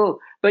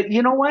 But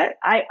you know what?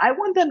 I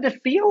want them to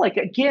feel like,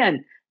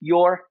 again,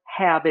 you're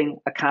having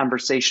a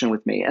conversation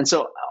with me. And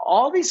so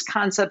all these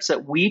concepts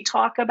that we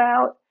talk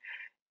about,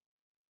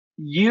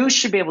 you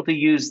should be able to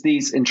use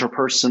these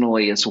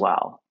interpersonally as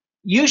well.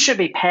 You should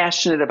be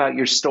passionate about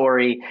your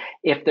story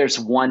if there's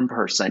one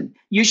person.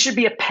 You should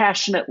be a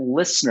passionate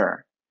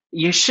listener.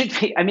 You should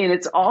be,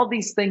 it's all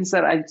these things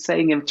that I'm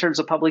saying in terms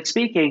of public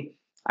speaking.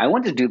 I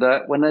want to do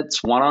that when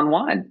it's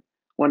one-on-one,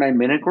 when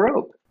I'm in a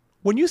group.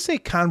 When you say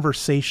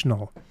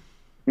conversational,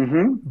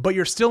 but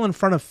you're still in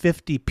front of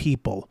 50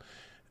 people.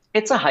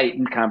 It's a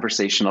heightened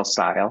conversational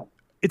style.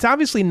 It's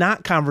obviously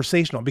not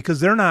conversational because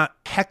they're not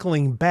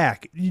heckling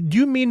back. Do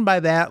you mean by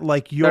that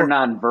they're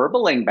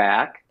non-verbaling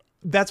back?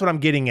 That's what I'm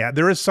getting at.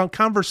 There is some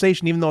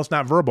conversation even though it's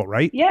not verbal,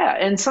 right? Yeah,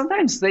 and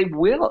sometimes they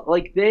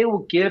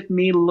will give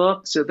me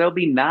looks, or they'll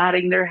be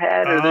nodding their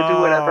head, or they'll do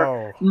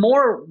whatever.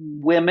 More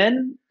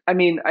women,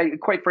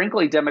 quite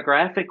frankly,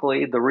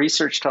 demographically, the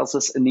research tells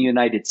us in the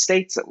United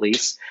States at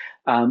least,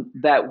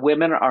 that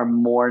women are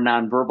more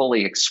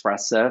non-verbally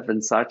expressive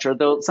and such, or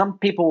though some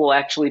people will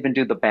actually even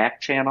do the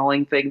back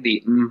channeling thing,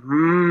 the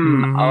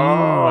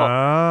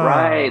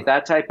right,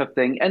 that type of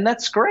thing. And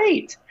that's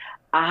great.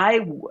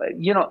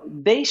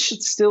 They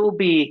should still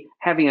be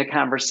having a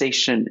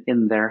conversation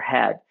in their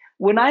head.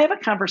 When I have a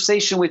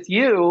conversation with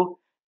you,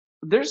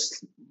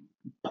 there's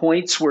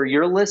points where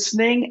you're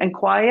listening and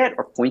quiet,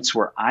 or points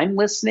where I'm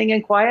listening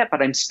and quiet,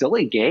 but I'm still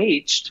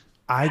engaged.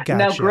 I got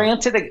Now,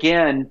 granted,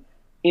 again,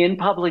 in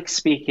public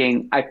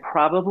speaking, I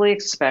probably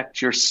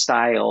expect your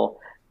style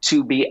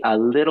to be a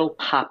little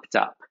popped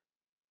up,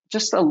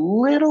 just a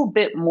little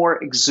bit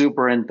more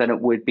exuberant than it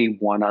would be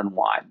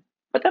one-on-one.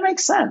 But that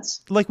makes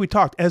sense. Like we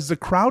talked, as the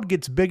crowd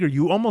gets bigger,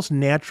 you almost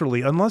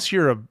naturally, unless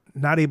you're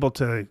not able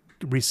to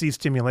receive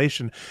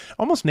stimulation,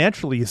 almost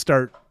naturally you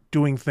start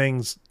doing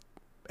things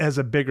as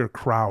a bigger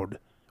crowd.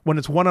 When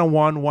it's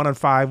one-on-1,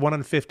 1-on-5,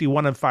 1-on-50,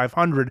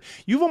 1-on-500,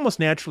 you've almost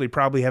naturally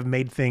probably have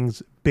made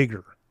things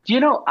bigger.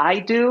 I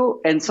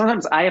do. And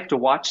sometimes I have to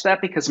watch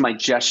that because my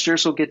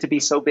gestures will get to be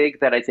so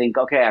big that I think,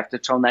 okay, I have to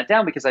tone that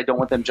down because I don't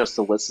want them just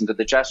to listen to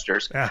the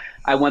gestures. Yeah.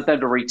 I want them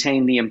to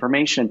retain the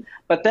information.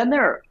 But then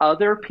there are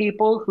other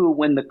people who,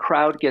 when the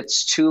crowd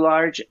gets too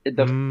large,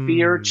 the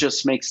fear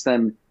just makes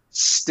them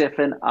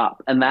stiffen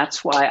up. And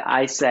that's why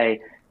I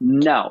say,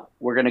 no,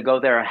 we're going to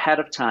go there ahead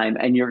of time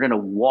and you're going to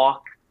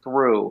walk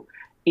through.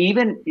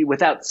 Even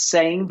without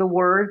saying the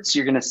words,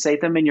 you're going to say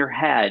them in your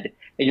head.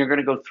 And you're going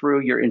to go through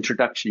your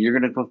introduction. You're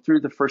going to go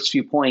through the first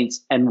few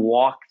points and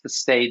walk the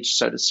stage,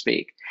 so to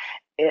speak.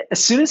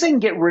 As soon as I can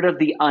get rid of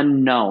the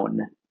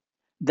unknown,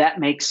 that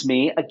makes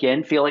me,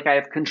 again, feel like I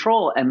have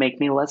control and make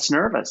me less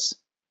nervous.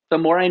 The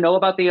more I know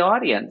about the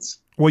audience.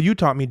 Well, you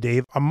taught me,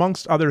 Dave,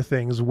 amongst other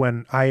things,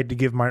 when I had to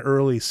give my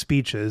early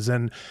speeches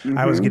and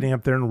I was getting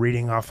up there and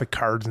reading off the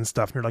cards and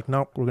stuff. And you're like,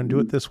 nope, we're going to do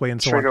it this way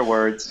and so on. Trigger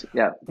words,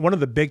 yeah. One of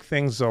the big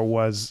things, though,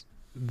 was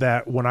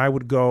that when I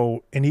would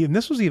go, and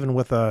this was even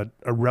with a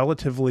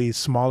relatively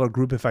smaller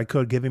group, if I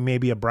could, giving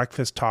maybe a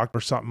breakfast talk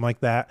or something like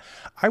that,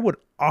 I would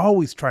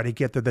always try to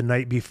get there the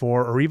night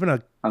before or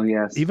even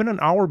even an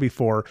hour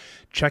before,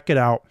 check it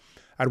out.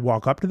 I'd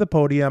walk up to the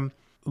podium,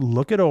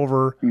 look it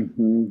over,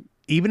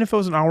 even if it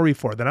was an hour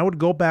before. Then I would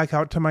go back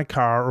out to my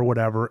car or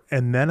whatever,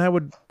 and then I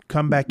would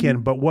come back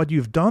in. But what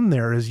you've done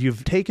there is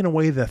you've taken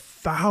away the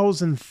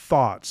 1,000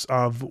 thoughts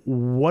of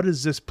what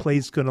is this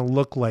place going to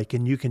look like,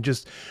 and you can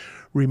just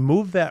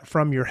remove that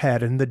from your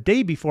head. And the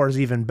day before is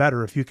even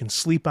better if you can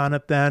sleep on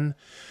it then.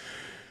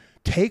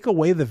 Take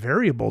away the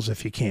variables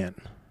if you can.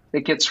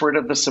 It gets rid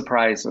of the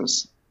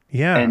surprises.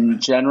 Yeah. And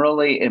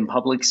generally in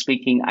public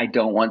speaking, I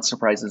don't want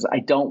surprises. I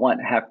don't want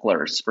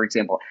hecklers, for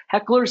example.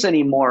 Hecklers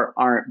anymore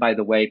aren't, by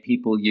the way,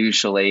 people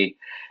usually,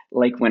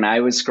 like when I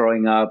was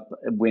growing up,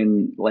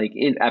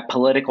 at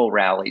political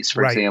rallies,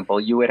 for example,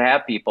 you would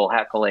have people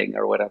heckling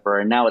or whatever,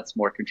 and now it's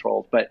more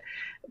controlled.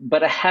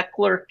 But a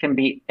heckler can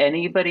be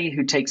anybody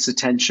who takes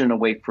attention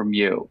away from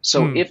you.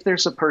 So if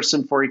there's a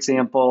person, for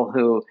example,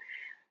 who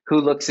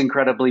looks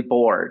incredibly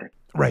bored,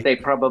 they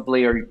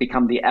probably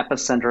become the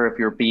epicenter of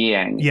your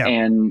being.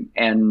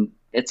 And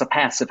it's a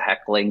passive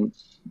heckling,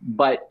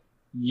 but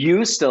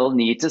you still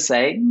need to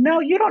say, no,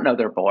 you don't know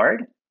they're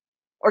bored.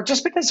 Or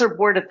just because they're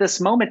bored at this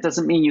moment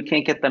doesn't mean you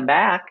can't get them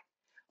back.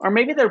 Or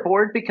maybe they're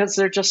bored because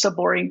they're just a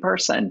boring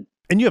person.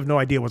 And you have no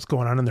idea what's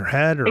going on in their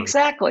head.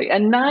 Exactly.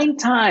 And nine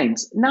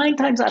times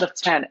out of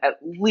 10, at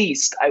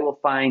least, I will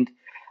find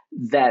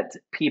that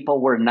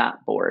people were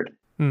not bored.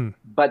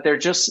 But they're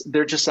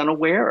just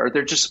unaware, or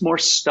they're just more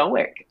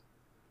stoic.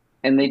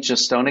 And they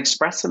just don't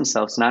express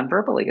themselves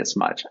non-verbally as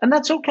much. And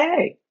that's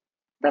okay.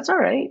 That's all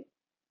right.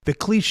 The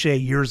cliche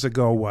years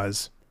ago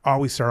was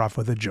always start off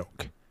with a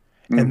joke.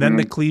 And then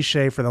the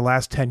cliche for the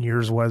last 10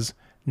 years was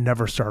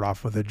never start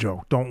off with a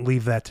joke. Don't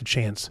leave that to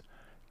chance.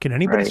 Can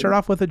anybody start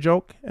off with a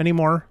joke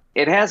anymore?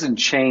 It hasn't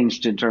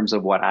changed in terms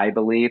of what I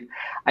believe.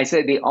 I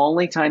say the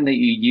only time that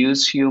you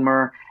use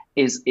humor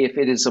is if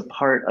it is a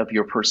part of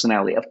your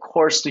personality. Of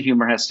course, the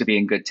humor has to be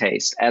in good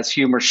taste, as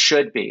humor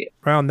should be.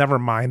 Well, never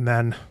mind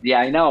then. Yeah,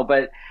 I know.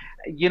 But,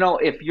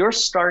 if you're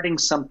starting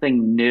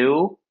something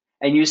new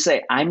and you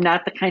say, I'm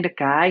not the kind of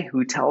guy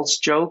who tells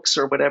jokes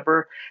or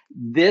whatever,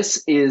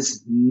 this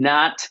is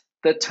not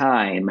the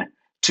time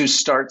to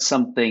start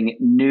something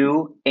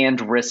new and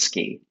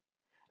risky.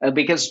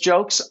 Because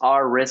jokes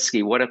are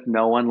risky. What if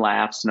no one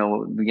laughs? No,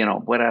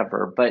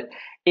 whatever. But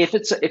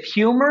if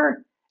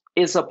humor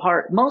is a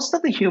part, most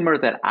of the humor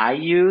that I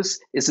use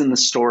is in the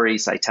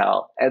stories I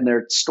tell, and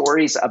they're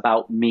stories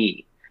about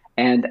me.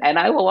 And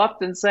I will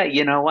often say,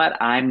 you know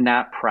what? I'm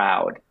not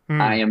proud.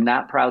 I am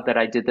not proud that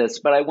I did this,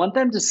 but I want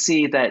them to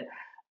see that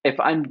if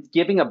I'm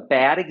giving a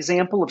bad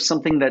example of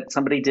something that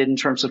somebody did in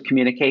terms of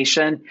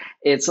communication,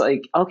 it's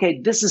like, okay,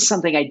 this is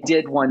something I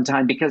did one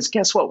time, because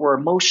guess what? We're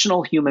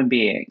emotional human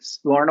beings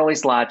who aren't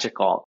always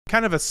logical.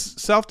 Kind of a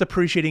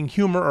self-depreciating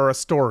humor or a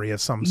story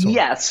of some sort.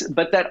 Yes,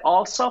 but that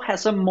also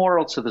has a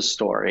moral to the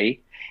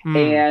story,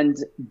 and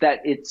that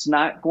it's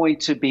not going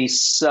to be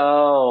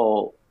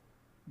so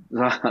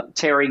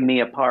tearing me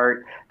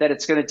apart that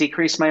it's going to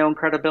decrease my own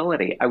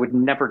credibility. I would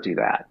never do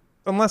that.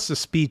 Unless the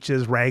speech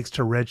is rags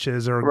to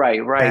riches or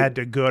bad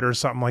to good or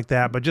something like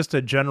that, but just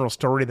a general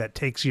story that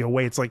takes you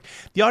away. It's like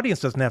the audience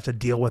doesn't have to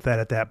deal with that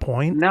at that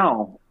point.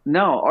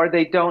 No, or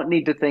they don't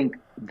need to think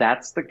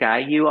that's the guy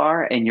you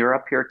are and you're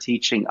up here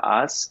teaching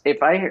us.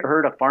 If I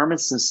heard a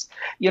pharmacist,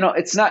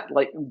 it's not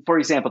like, for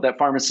example, that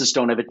pharmacists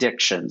don't have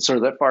addictions or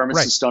that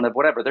pharmacists don't have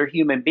whatever. They're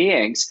human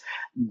beings.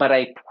 But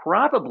I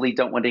probably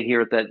don't want to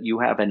hear that you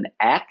have an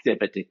active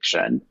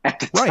addiction at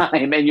the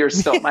time and you're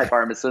still my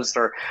pharmacist,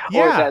 or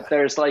that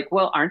there's like,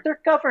 well, aren't there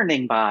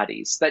governing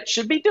bodies that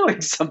should be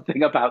doing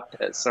something about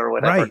this or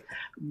whatever?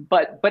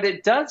 But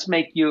it does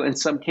make you, in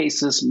some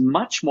cases,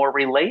 much more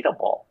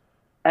relatable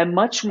and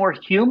much more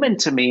human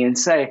to me, and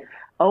say,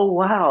 oh,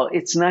 wow,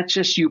 it's not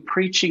just you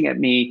preaching at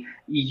me.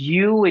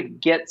 You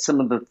would get some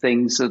of the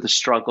things or the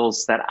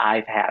struggles that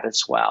I've had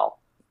as well.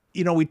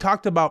 We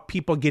talked about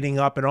people getting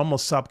up and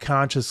almost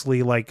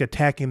subconsciously like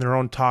attacking their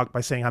own talk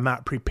by saying, I'm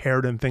not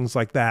prepared and things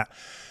like that.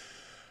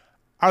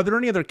 Are there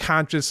any other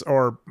conscious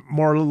or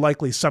more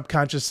likely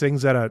subconscious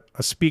things that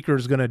a speaker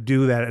is going to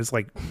do that is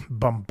like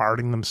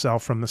bombarding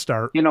themselves from the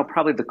start?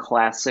 Probably the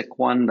classic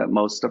one that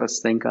most of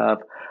us think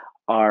of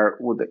are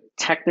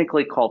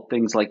technically called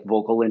things like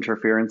vocal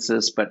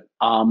interferences, but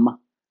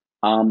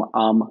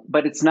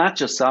but it's not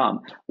just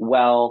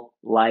well,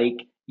 like,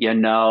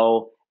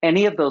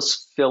 any of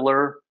those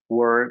filler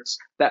words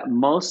that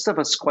most of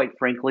us, quite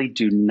frankly,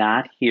 do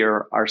not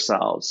hear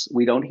ourselves.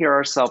 We don't hear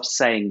ourselves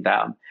saying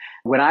them.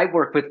 When I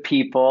work with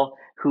people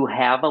who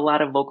have a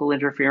lot of vocal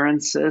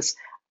interferences,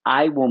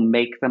 I will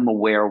make them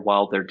aware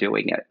while they're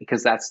doing it,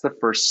 because that's the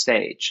first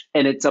stage.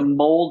 And it's a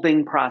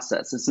molding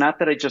process. It's not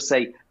that I just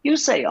say, you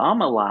say a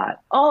lot.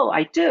 Oh,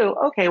 I do.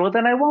 Okay, well,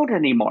 then I won't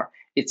anymore.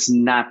 It's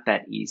not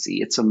that easy.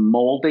 It's a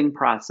molding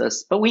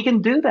process, but we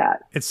can do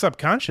that. It's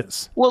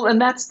subconscious. Well, and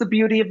that's the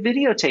beauty of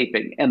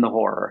videotaping and the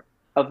horror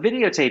of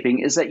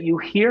videotaping, is that you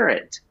hear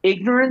it.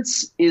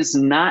 Ignorance is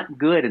not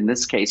good in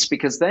this case,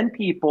 because then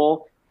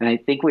people, and I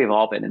think we've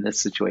all been in this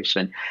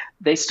situation,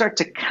 they start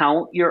to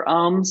count your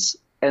ums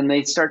and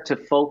they start to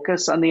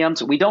focus on the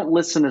ums. We don't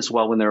listen as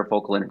well when there are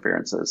vocal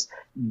interferences.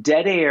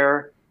 Dead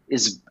air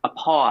is a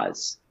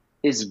pause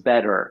is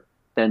better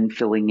than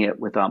filling it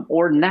with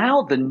Or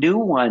now the new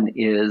one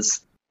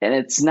is, and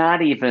it's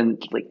not even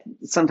like,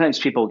 sometimes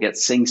people get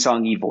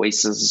sing-songy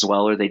voices as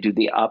well, or they do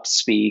the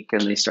upspeak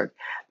and they start,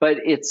 but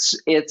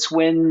it's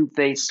when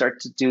they start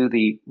to do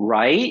the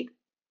right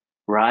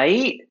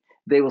right?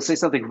 They will say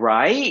something,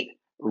 right,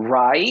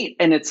 right,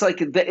 and it's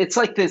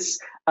like this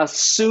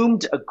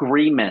assumed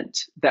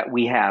agreement that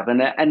we have,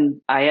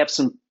 and I have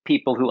some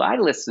people who I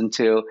listen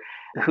to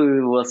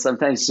who will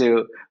sometimes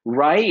do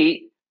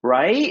right,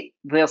 right.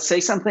 They'll say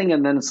something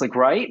and then it's like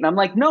right, and I'm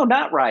like, no,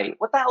 not right.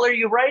 What the hell are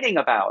you writing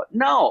about?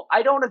 No,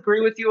 I don't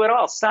agree with you at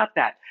all. Stop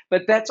that.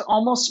 But that's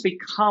almost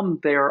become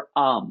their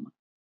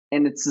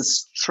and it's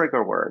this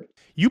trigger word.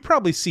 You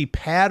probably see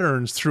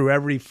patterns through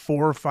every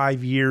 4 or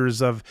 5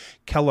 years of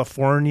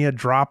California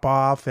drop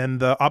off and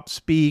the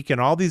upspeak and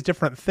all these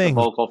different things.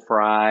 The vocal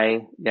fry,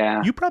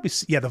 yeah. You probably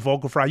see, the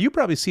vocal fry. You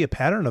probably see a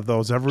pattern of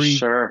those every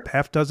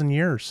half dozen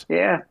years.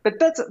 Yeah, but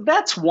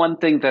that's one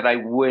thing that I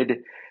would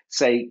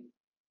say.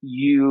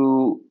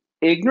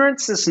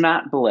 Ignorance is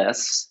not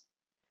bliss.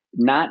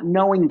 Not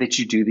knowing that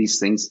you do these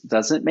things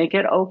doesn't make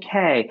it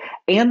okay.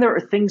 And there are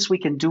things we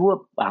can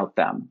do about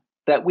them,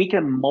 that we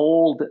can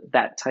mold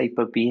that type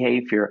of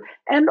behavior.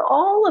 And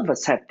all of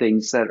us have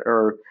things that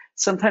are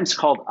sometimes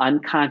called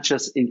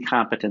unconscious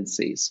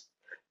incompetencies,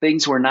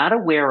 things we're not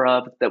aware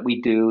of that we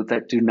do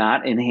that do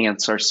not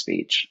enhance our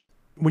speech.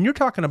 When you're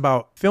talking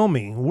about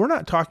filming, we're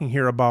not talking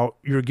here about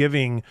you're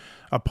giving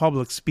a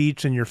public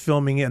speech and you're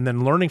filming it and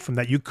then learning from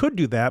that. You could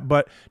do that,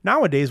 but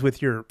nowadays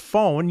with your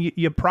phone,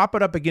 you prop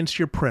it up against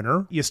your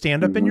printer, you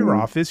stand up in your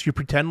office, you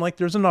pretend like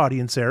there's an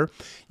audience there,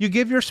 you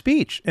give your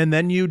speech, and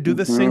then you do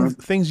the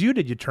things you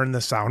did. You turn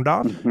the sound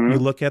off, you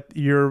look at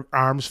your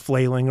arms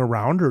flailing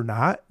around or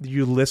not,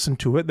 you listen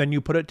to it, then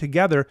you put it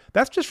together.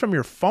 That's just from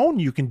your phone.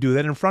 You can do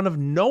that in front of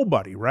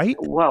nobody, right?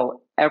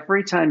 Well,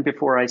 every time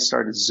before I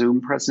start a Zoom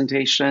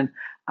presentation,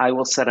 I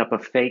will set up a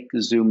fake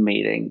Zoom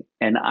meeting,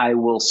 and I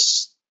will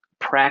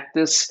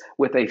practice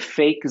with a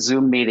fake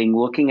Zoom meeting,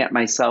 looking at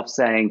myself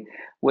saying,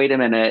 wait a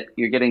minute,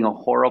 you're getting a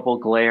horrible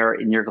glare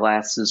in your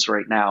glasses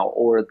right now,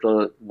 or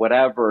the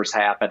whatever's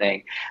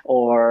happening,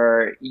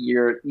 or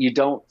you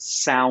don't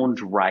sound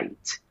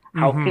right.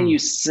 How can you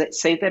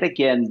say that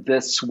again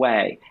this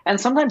way? And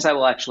sometimes I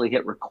will actually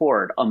hit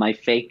record on my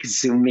fake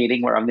Zoom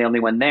meeting where I'm the only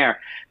one there.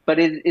 But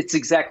it's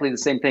exactly the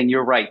same thing.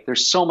 You're right.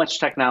 There's so much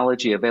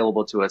technology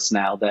available to us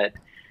now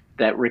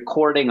that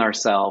recording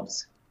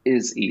ourselves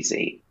is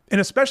easy. And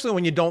especially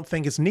when you don't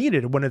think it's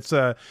needed, when it's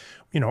a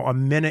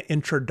minute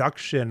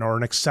introduction or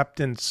an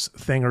acceptance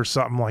thing or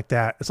something like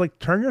that. It's like,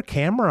 turn your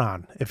camera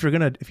on if you're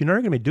not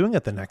going to be doing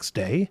it the next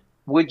day.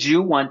 Would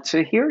you want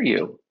to hear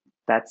you?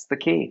 That's the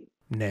key.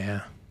 Nah.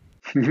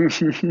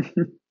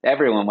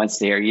 Everyone wants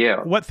to hear you.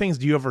 What things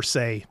do you ever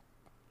say,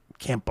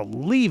 can't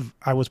believe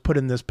I was put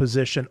in this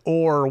position?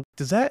 Or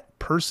does that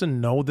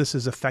person know this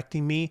is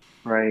affecting me?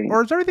 Right.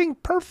 Or is everything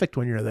perfect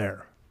when you're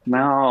there?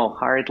 No,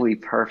 hardly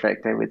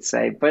perfect, I would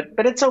say. But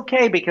it's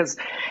okay because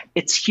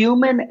it's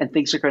human and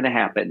things are going to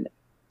happen.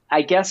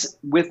 I guess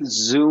with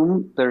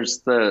Zoom,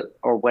 there's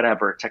or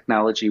whatever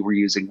technology we're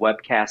using,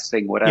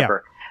 webcasting,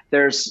 whatever.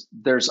 Yeah.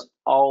 There's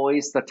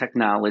always the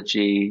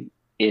technology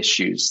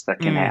issues that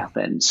can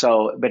happen.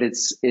 So, but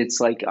it's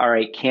like, all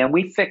right, can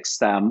we fix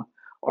them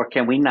or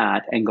can we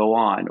not and go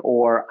on?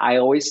 Or I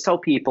always tell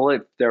people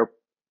if they're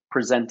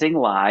presenting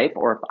live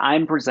or if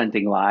I'm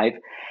presenting live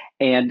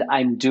and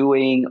I'm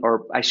doing,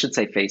 or I should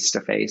say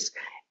face-to-face,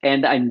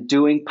 and I'm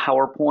doing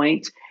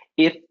PowerPoint,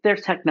 if their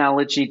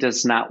technology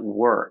does not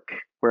work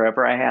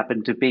wherever I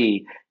happen to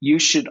be, you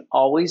should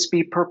always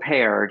be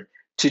prepared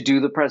to do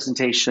the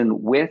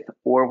presentation with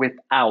or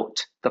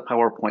without the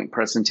PowerPoint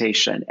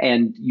presentation.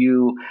 And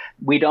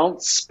we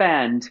don't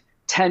spend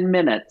 10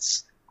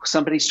 minutes,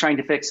 somebody's trying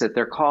to fix it,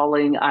 they're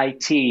calling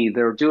IT,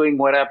 they're doing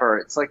whatever.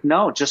 It's like,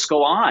 no, just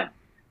go on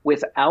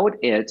without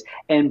it.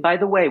 And by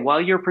the way,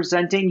 while you're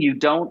presenting, you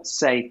don't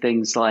say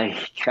things like,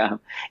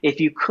 if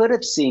you could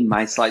have seen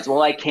my slides,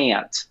 well, I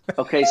can't.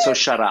 Okay, so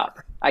shut up.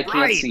 I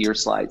can't see your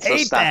slides, so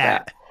stop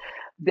that.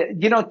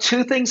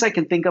 Two things I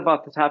can think of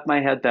off the top of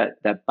my head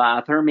that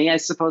bother me, I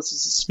suppose,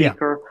 as a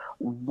speaker. Yeah.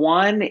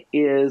 One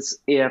is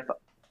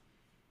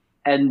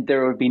and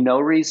there would be no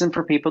reason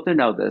for people to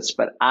know this,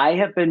 but I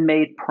have been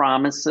made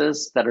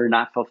promises that are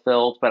not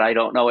fulfilled, but I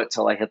don't know it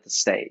till I hit the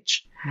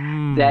stage.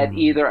 That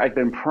either I've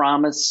been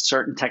promised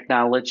certain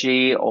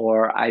technology,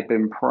 or I've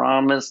been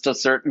promised a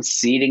certain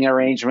seating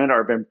arrangement, or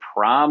I've been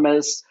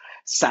promised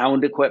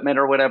sound equipment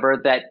or whatever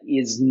that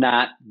is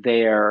not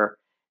there.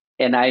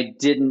 And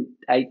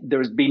there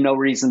would be no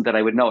reason that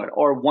I would know it.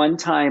 Or one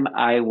time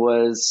I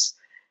was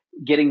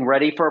getting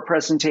ready for a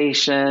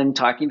presentation,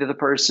 talking to the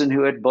person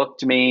who had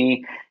booked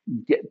me,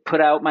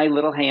 put out my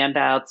little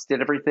handouts,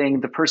 did everything.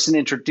 The person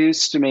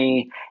introduced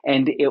me,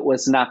 and it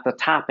was not the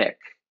topic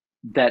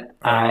that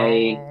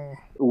I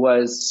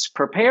was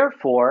prepared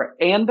for.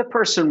 And the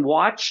person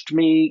watched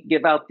me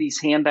give out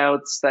these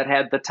handouts that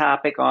had the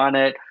topic on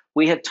it.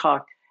 We had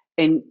talked,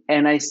 and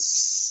I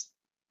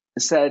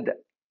said,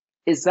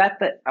 is that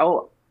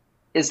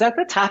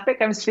the topic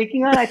I'm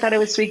speaking on? I thought I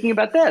was speaking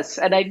about this,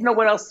 and I didn't know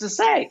what else to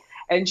say.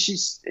 And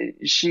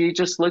she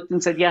just looked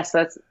and said, yes,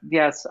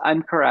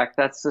 I'm correct.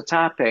 That's the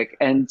topic.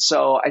 And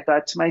so I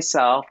thought to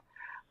myself,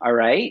 all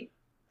right,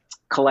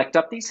 collect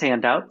up these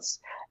handouts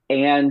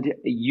and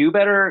you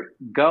better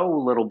go,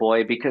 little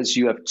boy, because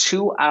you have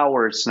 2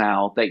 hours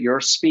now that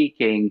you're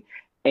speaking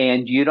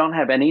and you don't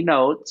have any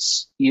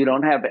notes. You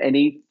don't have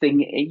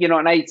anything,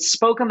 and I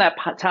spoke on that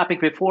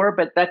topic before,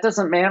 but that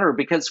doesn't matter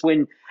because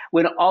when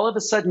all of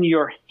a sudden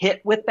you're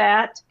hit with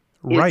that,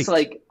 it's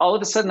like all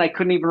of a sudden I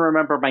couldn't even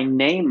remember my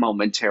name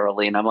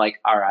momentarily. And I'm like,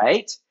 all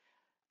right.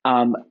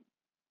 And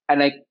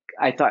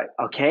I thought,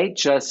 okay,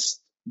 just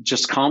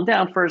calm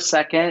down for a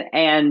second.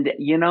 And,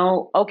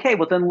 okay,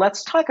 well, then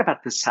let's talk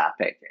about this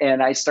topic.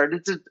 And I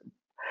started to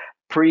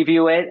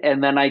preview it.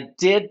 And then I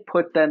did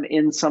put them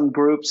in some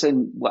groups,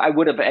 and I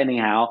would have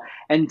anyhow,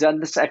 and done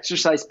this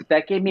exercise. But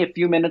that gave me a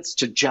few minutes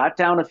to jot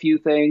down a few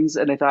things.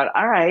 And I thought,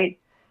 all right,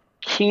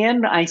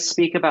 can I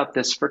speak about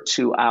this for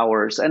 2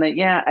 hours? And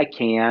I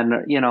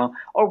can,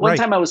 or one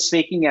time I was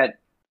speaking at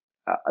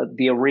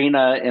the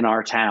arena in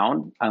our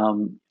town,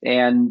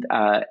 and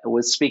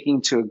was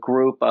speaking to a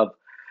group of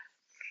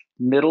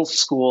middle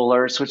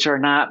schoolers, which are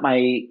not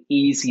my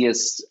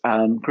easiest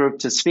group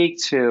to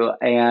speak to.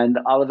 And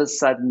all of a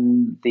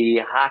sudden, the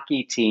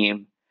hockey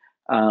team,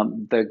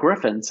 the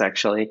Griffins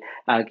actually,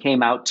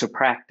 came out to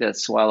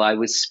practice while I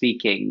was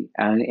speaking.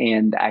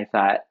 And I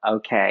thought,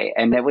 okay.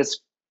 And it was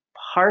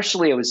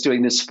partially I was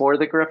doing this for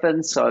the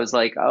Griffins. So I was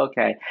like,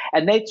 okay.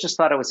 And they just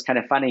thought it was kind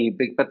of funny,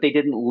 but they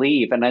didn't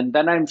leave. And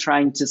then I'm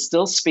trying to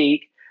still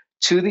speak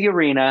to the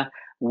arena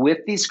with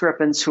these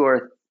Griffins who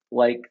are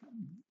like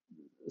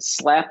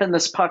slapping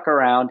this puck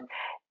around.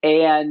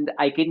 And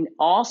I can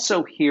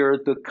also hear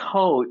the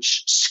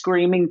coach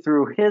screaming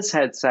through his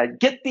headset,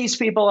 get these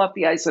people off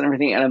the ice and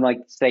everything. And I'm like,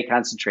 stay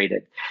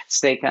concentrated.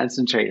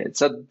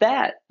 So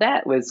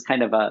that was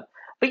kind of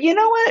but you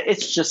know what?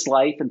 It's just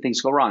life and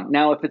things go wrong.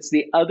 Now, if it's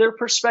the other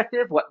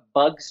perspective, what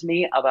bugs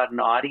me about an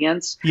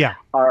audience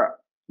are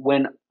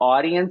when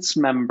audience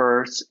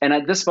members,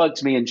 and this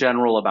bugs me in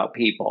general about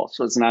people,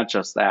 so it's not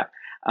just that,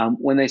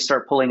 when they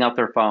start pulling out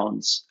their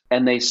phones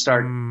and they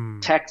start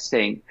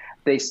texting,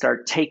 they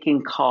start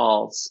taking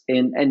calls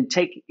and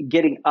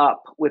getting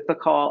up with the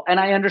call. And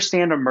I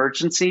understand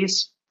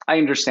emergencies. I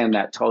understand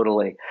that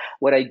totally.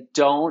 What I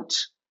don't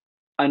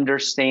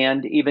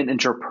understand, even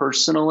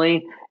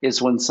interpersonally,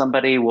 is when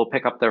somebody will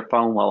pick up their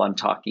phone while I'm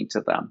talking to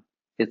them.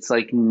 It's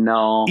like,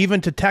 no. Even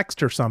to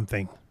text or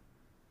something.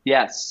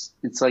 Yes.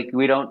 It's like,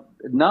 you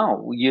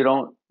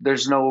don't,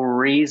 there's no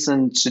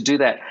reason to do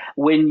that.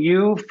 When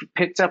you've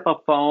picked up a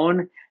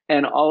phone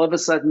and all of a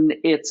sudden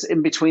it's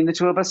in between the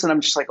two of us and I'm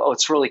just like, oh,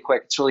 it's really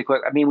quick.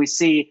 I mean, we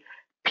see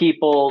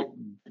people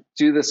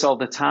do this all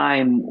the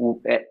time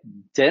at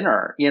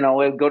dinner.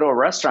 Go to a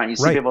restaurant, you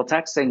see people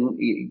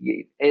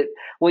texting.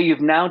 What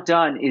you've now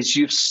done is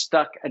you've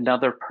stuck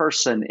another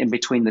person in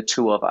between the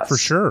two of us. For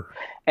sure.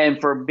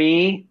 And for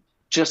me,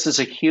 just as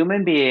a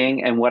human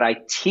being and what I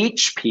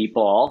teach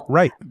people,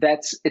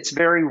 it's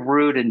very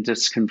rude and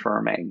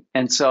disconfirming.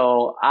 And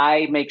so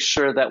I make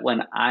sure that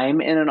when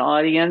I'm in an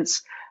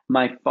audience,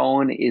 my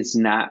phone is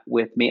not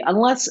with me.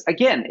 Unless,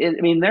 again,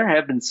 there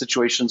have been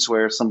situations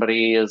where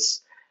somebody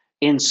is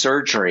in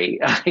surgery,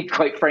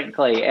 quite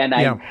frankly. And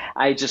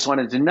I just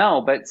wanted to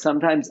know, but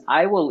sometimes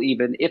I will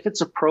even, if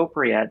it's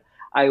appropriate,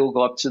 I will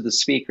go up to the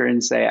speaker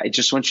and say, I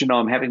just want you to know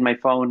I'm having my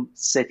phone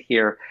sit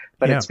here,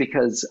 but it's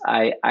because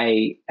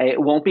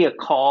it won't be a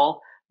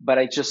call, but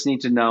I just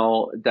need to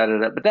know,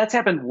 But that's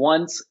happened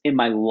once in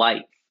my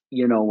life,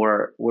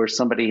 where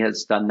somebody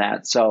has done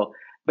that. So,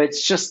 but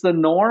it's just the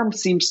norm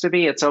seems to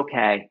be, it's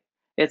okay.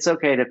 It's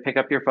okay to pick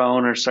up your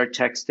phone or start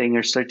texting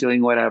or start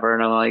doing whatever.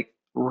 And I'm like,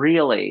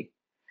 really?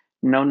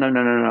 No.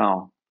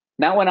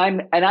 Now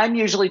I'm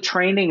usually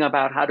training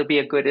about how to be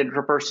a good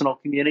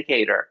interpersonal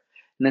communicator.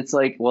 And it's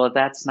like, well,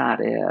 that's not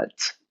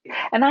it.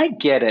 And I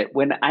get it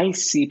when I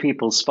see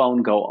people's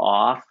phone go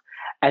off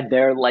and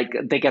they're like,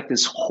 they get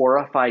this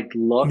horrified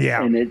look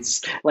and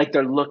it's like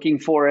they're looking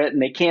for it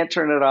and they can't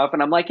turn it off.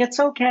 And I'm like, it's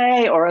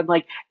okay. Or I'm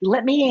like,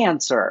 let me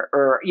answer,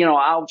 or,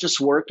 I'll just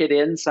work it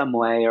in some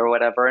way or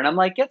whatever. And I'm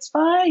like, it's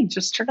fine.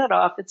 Just turn it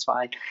off. It's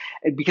fine.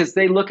 Because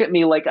they look at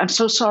me like, I'm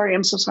so sorry.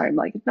 I'm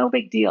like, no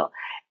big deal.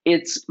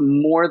 It's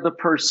more the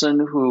person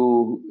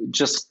who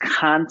just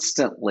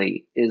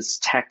constantly is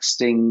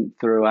texting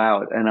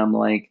throughout. And I'm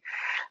like,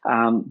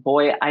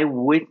 boy, I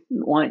wouldn't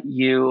want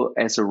you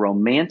as a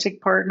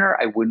romantic partner.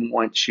 I wouldn't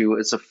want you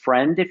as a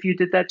friend if you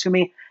did that to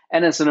me.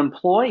 And as an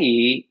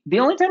employee, the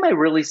only time I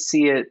really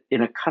see it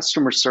in a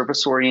customer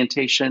service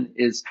orientation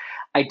is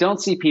I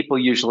don't see people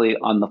usually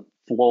on the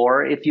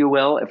floor, if you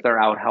will, if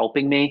they're out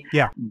helping me.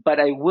 Yeah. But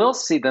I will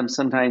see them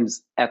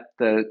sometimes at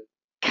the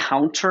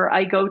counter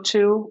I go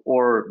to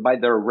or by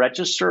their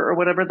register or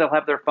whatever. They'll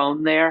have their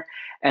phone there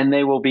and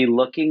they will be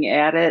looking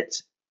at it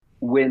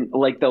when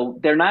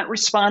they're not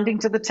responding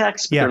to the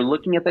text, but they're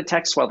looking at the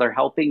text while they're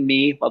helping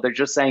me, while they're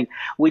just saying,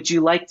 would you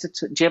like to,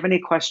 do you have any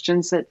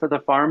questions for the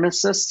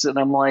pharmacist? And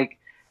I'm like,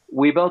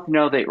 we both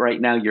know that right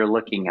now you're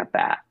looking at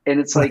that. And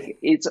it's like,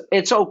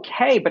 it's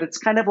okay. But it's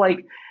kind of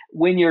like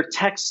when you're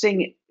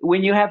texting,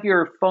 when you have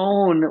your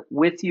phone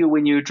with you,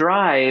 when you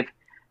drive,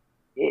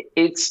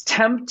 it's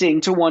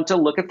tempting to want to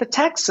look at the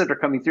texts that are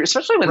coming through,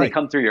 especially when they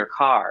come through your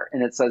car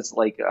and it says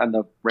like on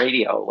the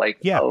radio, like,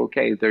 oh,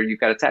 okay, there you've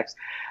got a text.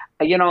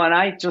 And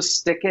I just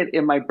stick it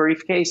in my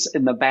briefcase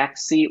in the back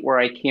seat where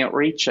I can't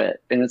reach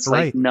it. And it's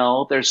like,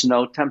 no, there's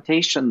no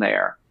temptation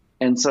there.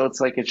 And so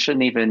it's like, it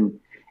shouldn't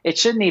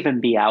even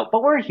be out,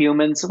 but we're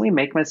humans and we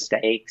make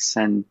mistakes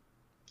and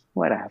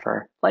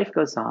whatever. Life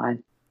goes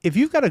on. If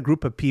you've got a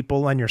group of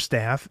people on your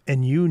staff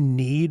and you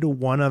need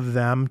one of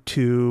them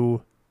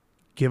to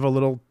give a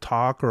little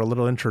talk or a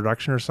little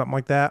introduction or something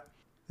like that,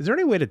 is there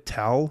any way to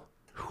tell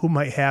who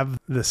might have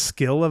the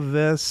skill of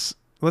this?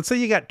 Let's say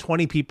you got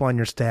 20 people on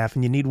your staff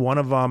and you need one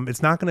of them.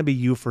 It's not going to be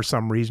you for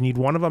some reason. You need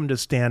one of them to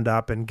stand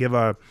up and give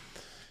a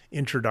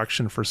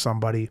introduction for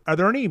somebody. Are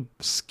there any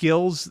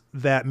skills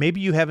that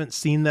maybe you haven't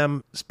seen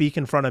them speak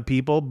in front of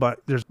people,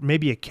 but there's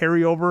maybe a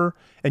carryover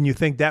and you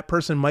think that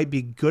person might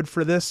be good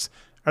for this?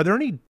 Are there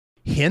any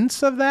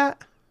hints of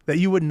that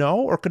you would know?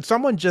 Or could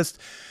someone just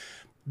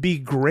be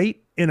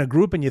great in a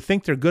group and you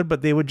think they're good,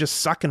 but they would just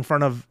suck in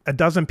front of a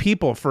dozen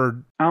people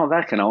for... Oh,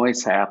 that can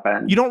always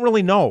happen. You don't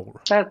really know.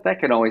 That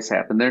can always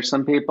happen. There's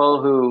some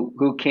people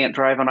who can't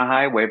drive on a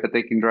highway, but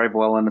they can drive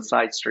well on a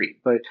side street.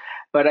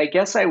 But I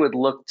guess I would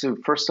look to,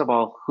 first of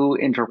all, who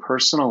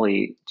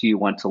interpersonally do you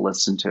want to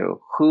listen to?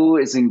 Who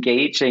is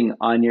engaging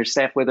on your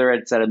staff, whether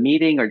it's at a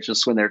meeting or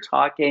just when they're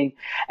talking?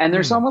 And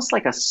there's almost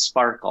like a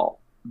sparkle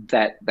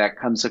that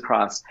comes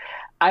across.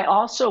 I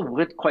also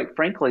would, quite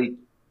frankly,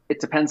 it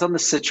depends on the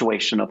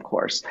situation, of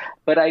course.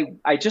 But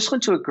I just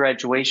went to a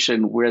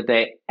graduation where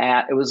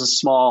it was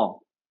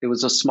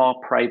a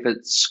small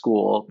private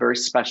school, very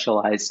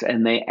specialized,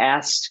 and they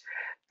asked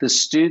the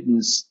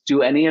students,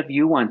 do any of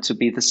you want to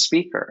be the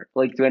speaker?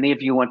 Like, do any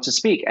of you want to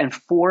speak? And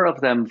 4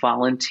 of them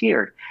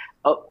volunteered.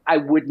 I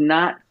would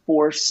not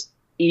force,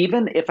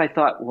 even if I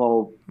thought,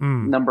 well,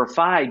 number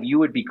 5, you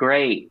would be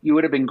great. You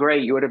would have been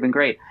great. You would have been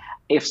great.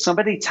 If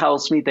somebody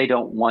tells me they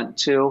don't want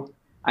to,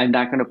 I'm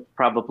not going to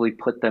probably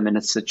put them in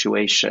a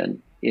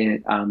situation.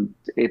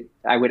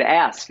 I would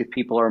ask if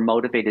people are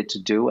motivated to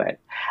do it.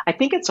 I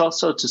think it's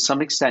also to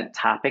some extent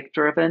topic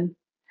driven.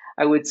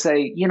 I would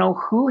say,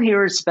 who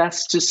here is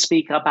best to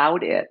speak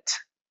about it?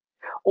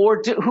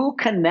 Or who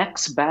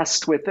connects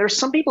best with, there's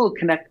some people who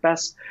connect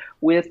best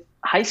with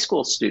high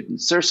school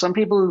students. There's some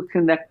people who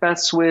connect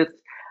best with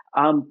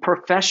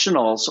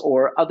professionals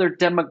or other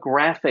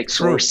demographics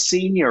or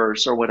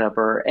seniors or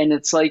whatever. And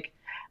it's like,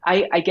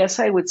 I guess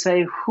I would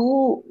say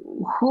who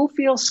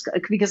feels,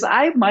 because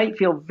I might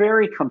feel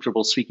very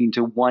comfortable speaking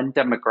to one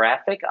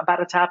demographic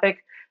about a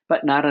topic,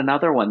 but not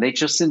another one. They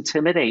just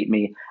intimidate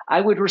me.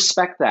 I would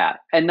respect that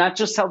and not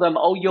just tell them,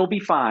 oh, you'll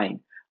be fine.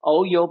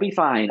 Oh, you'll be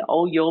fine.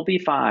 Oh, you'll be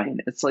fine.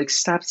 It's like,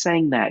 stop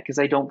saying that because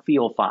I don't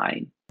feel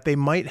fine. They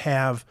might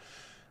have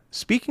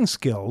speaking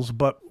skills,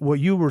 but what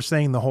you were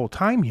saying the whole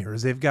time here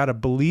is they've got to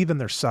believe in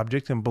their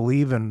subject and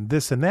believe in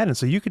this and that. And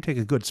so you could take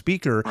a good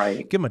speaker,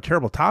 give him a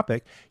terrible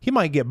topic. He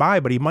might get by,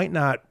 but he might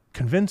not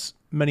convince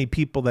many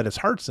people that his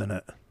heart's in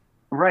it.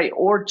 Right.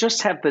 Or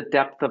just have the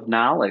depth of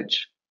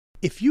knowledge.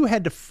 If you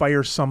had to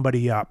fire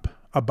somebody up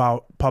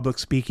about public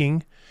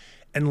speaking,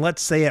 and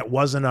let's say it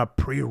wasn't a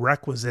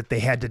prerequisite they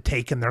had to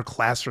take in their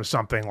class or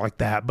something like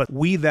that, but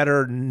we that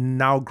are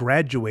now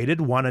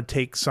graduated want to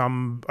take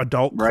some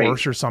adult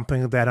course or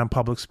something like that on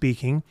public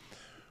speaking.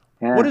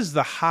 Yeah. What is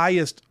the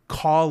highest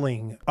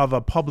calling of a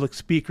public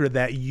speaker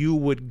that you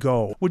would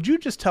go? Would you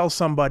just tell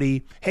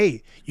somebody,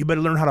 hey, you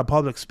better learn how to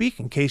public speak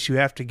in case you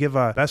have to give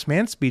a best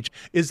man speech?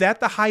 Is that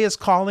the highest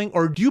calling,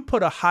 or do you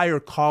put a higher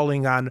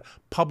calling on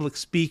public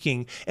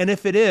speaking? And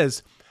if it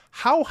is,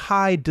 how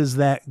high does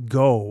that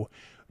go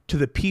to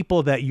the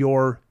people that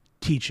you're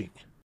teaching?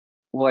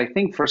 Well, I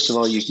think, first of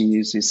all, you can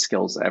use these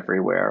skills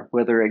everywhere,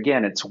 whether,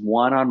 again, it's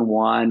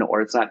one-on-one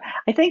or it's not.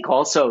 I think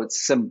also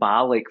it's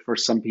symbolic for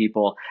some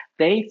people.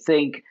 They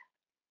think,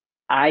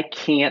 I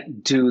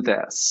can't do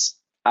this.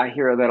 I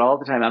hear that all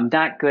the time. I'm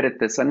not good at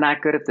this. I'm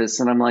not good at this.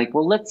 And I'm like,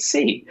 well, let's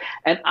see.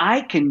 And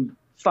I can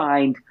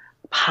find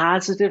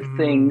positive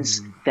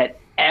things that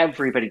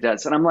everybody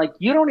does. And I'm like,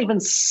 you don't even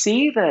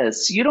see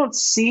this. You don't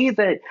see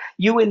that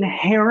you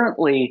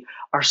inherently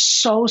are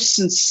so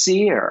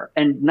sincere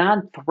and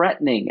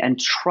non-threatening and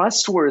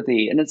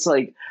trustworthy. And it's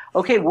like,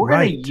 okay, we're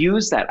going to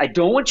use that. I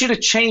don't want you to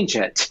change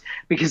it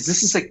because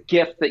this is a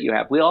gift that you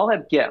have. We all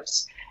have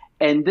gifts.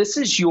 And this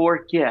is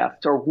your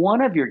gift or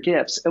one of your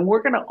gifts. And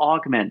we're going to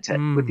augment it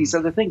with these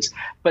other things.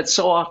 But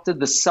so often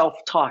the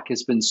self-talk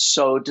has been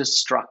so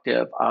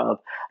destructive of,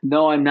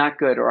 no, I'm not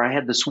good. Or I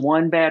had this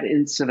one bad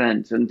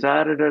incident and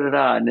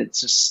da-da-da-da-da. And it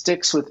just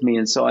sticks with me.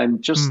 And so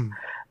I'm just...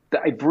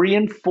 I've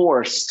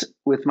reinforced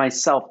with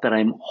myself that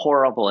I'm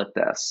horrible at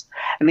this.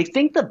 And I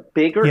think the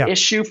bigger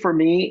issue for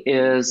me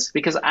is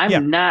because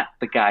I'm not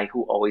the guy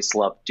who always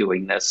loved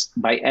doing this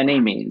by any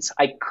means.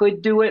 I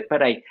could do it,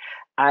 but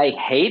I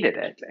hated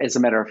it, as a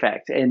matter of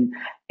fact. And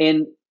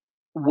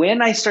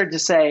when I started to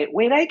say,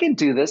 wait, I can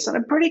do this and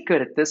I'm pretty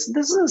good at this, and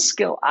this is a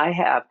skill I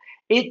have,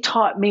 it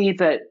taught me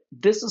that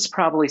this is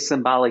probably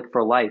symbolic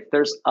for life.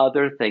 There's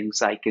other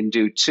things I can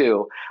do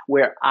too,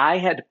 where I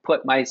had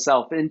put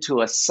myself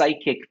into a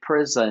psychic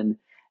prison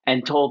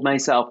and told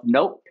myself,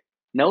 nope,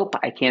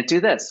 I can't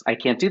do this. I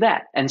can't do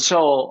that. And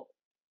so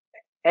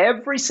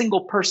every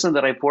single person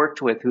that I've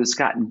worked with who's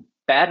gotten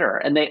better,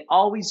 and they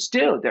always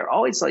do, they're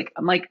always like,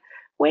 I'm like,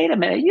 wait a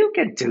minute, you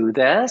can do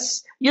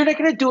this. You're not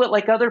going to do it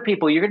like other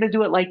people. You're going to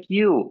do it like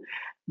you.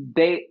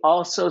 They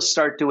also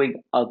start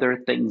doing other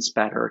things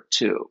better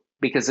too,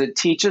 because it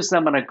teaches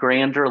them on a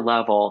grander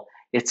level.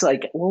 It's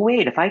like, well,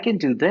 wait, if I can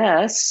do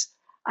this,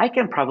 I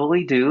can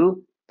probably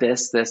do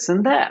this,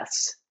 and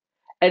this.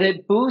 And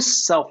it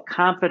boosts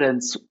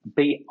self-confidence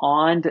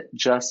beyond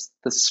just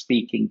the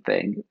speaking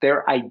thing.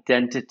 Their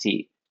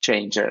identity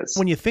changes.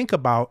 When you think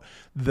about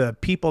the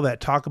people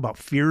that talk about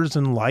fears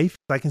in life,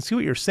 I can see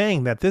what you're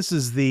saying, that this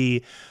is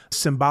the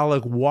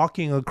symbolic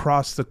walking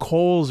across the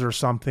coals or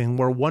something,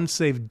 where once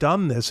they've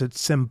done this,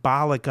 it's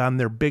symbolic on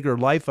their bigger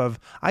life of,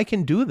 I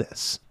can do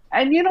this.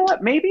 And you know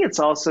what? Maybe it's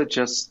also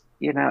just,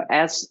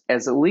 as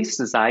at least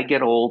as I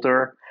get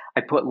older,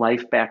 I put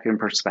life back in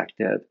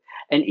perspective.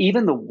 And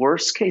even the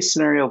worst case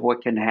scenario of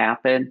what can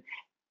happen,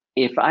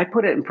 if I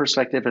put it in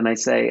perspective and I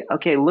say,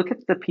 okay, look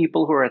at the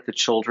people who are at the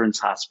children's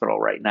hospital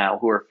right now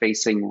who are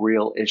facing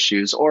real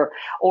issues, or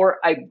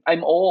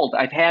I'm old,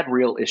 I've had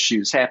real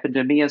issues happen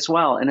to me as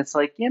well. And it's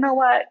like, you know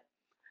what?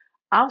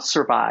 I'll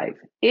survive.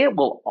 It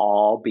will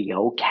all be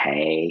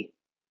okay.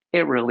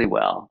 It really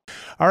will.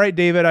 All right,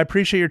 David, I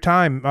appreciate your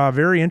time.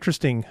 Very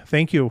interesting.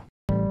 Thank you.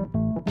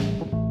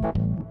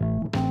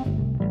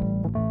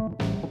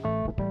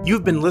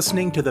 You've been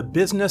listening to the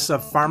Business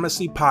of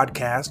Pharmacy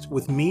podcast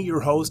with me, your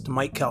host,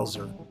 Mike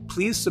Kelzer.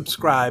 Please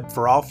subscribe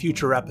for all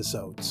future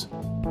episodes.